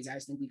different ways. I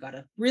just think we got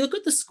to really look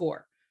at the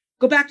score.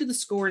 Go back to the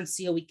score and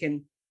see how we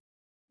can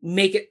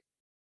make it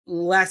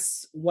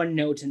less one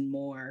note and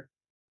more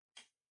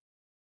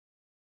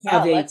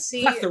of a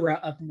plethora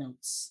of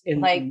notes.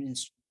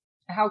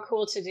 How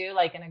cool to do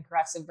like an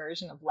aggressive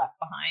version of Left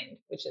Behind,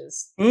 which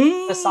is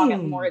the song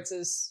at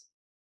Moritz's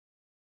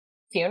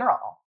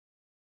funeral.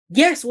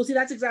 Yes, well, see,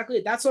 that's exactly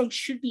it. That song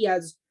should be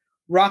as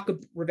rock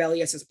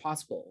rebellious as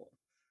possible.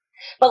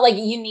 But like,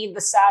 you need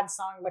the sad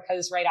song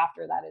because right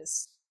after that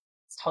it's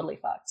totally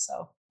fucked.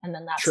 So, and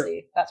then that's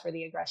where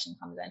the aggression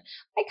comes in.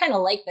 I kind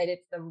of like that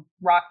it's the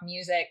rock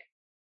music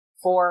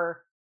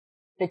for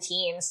the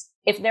teens.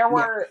 If there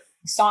were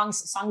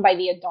songs sung by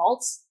the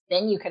adults,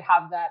 then you could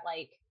have that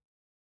like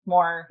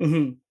more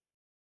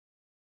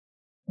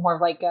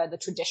like the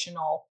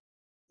traditional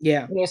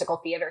musical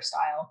theater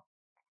style.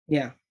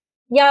 Yeah,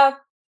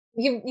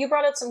 you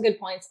brought up some good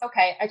points.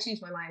 Okay, I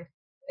changed my mind.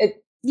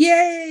 It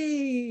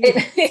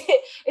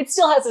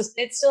still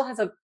has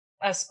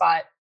a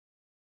spot.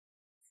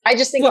 I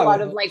just think a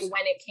lot of like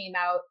when it came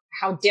out,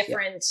 how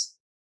different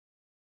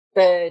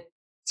the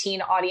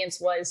teen audience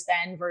was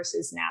then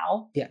versus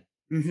now.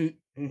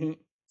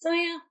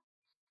 So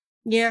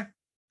yeah.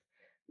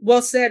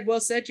 Well said,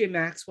 J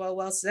Max.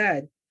 Well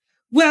said.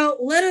 Well,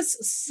 let us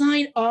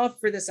sign off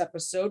for this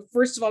episode.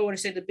 First of all, I want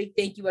to say the big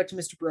thank you out to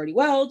Mr. Brody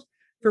Weld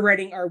for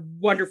writing our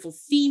wonderful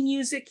theme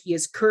music. He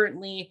has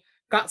currently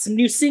got some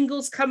new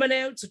singles coming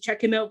out, so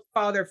check him out,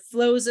 Father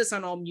Flows,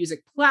 on all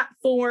music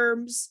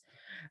platforms,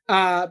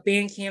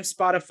 Bandcamp,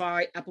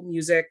 Spotify, Apple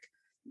Music.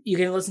 You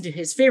can listen to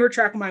his favorite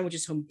track of mine, which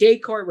is Home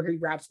Decor, where he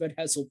raps about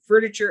household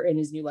furniture and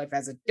his new life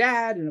as a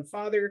dad and a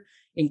father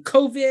in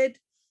COVID.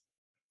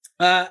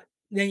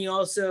 Then you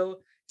also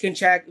can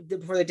check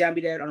Before the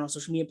Downbeat out on all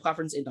social media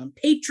platforms and on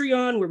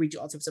Patreon, where we do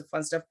all sorts of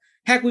fun stuff.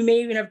 Heck, we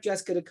may even have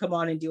Jessica to come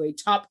on and do a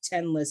top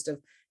 10 list of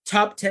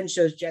top 10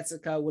 shows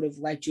Jessica would have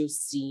liked to have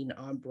seen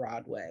on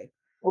Broadway.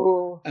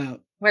 Ooh,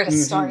 where to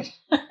start?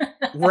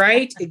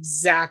 Right?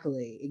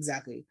 Exactly.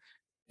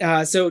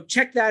 So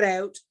check that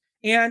out.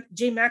 And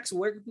J Max,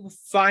 where can people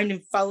find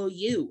and follow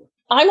you?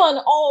 I'm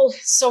on all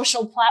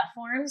social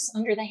platforms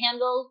under the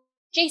handle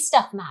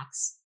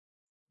JStuffMax.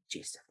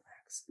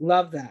 JStuffMax.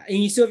 Love that. And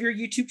you still have your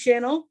YouTube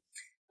channel?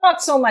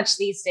 Not so much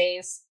these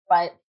days,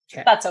 but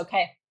that's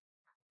okay.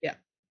 Yeah.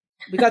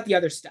 We got the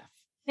other stuff.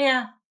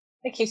 Yeah.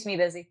 It keeps me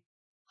busy.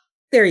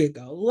 There you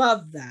go.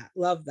 Love that.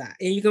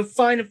 And you can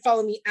find and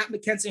follow me at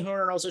Mackenzie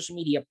Horner on all social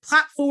media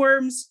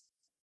platforms.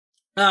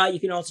 You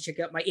can also check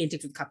out my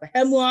Antics with Cup of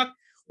Hemlock,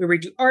 where we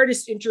do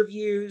artist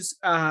interviews.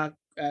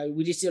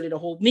 We just did a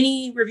whole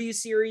mini review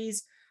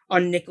series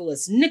on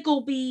Nicholas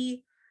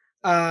Nickleby,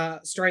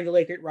 starring the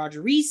late great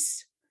Roger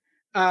Rees.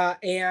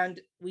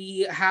 And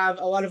we have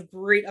a lot of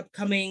great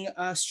upcoming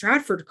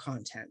Stratford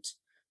content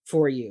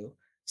for you,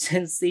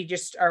 since they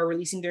just are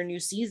releasing their new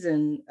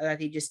season that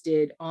they just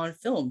did on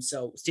film.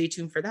 So stay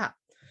tuned for that.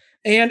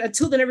 And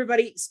until then,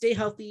 everybody, stay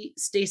healthy,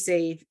 stay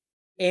safe,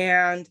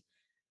 and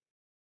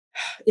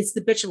it's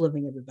the bitch of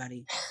living,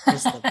 everybody.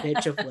 It's the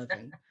bitch of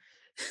living.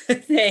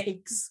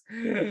 Thanks.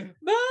 Bye.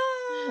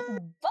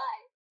 Bye.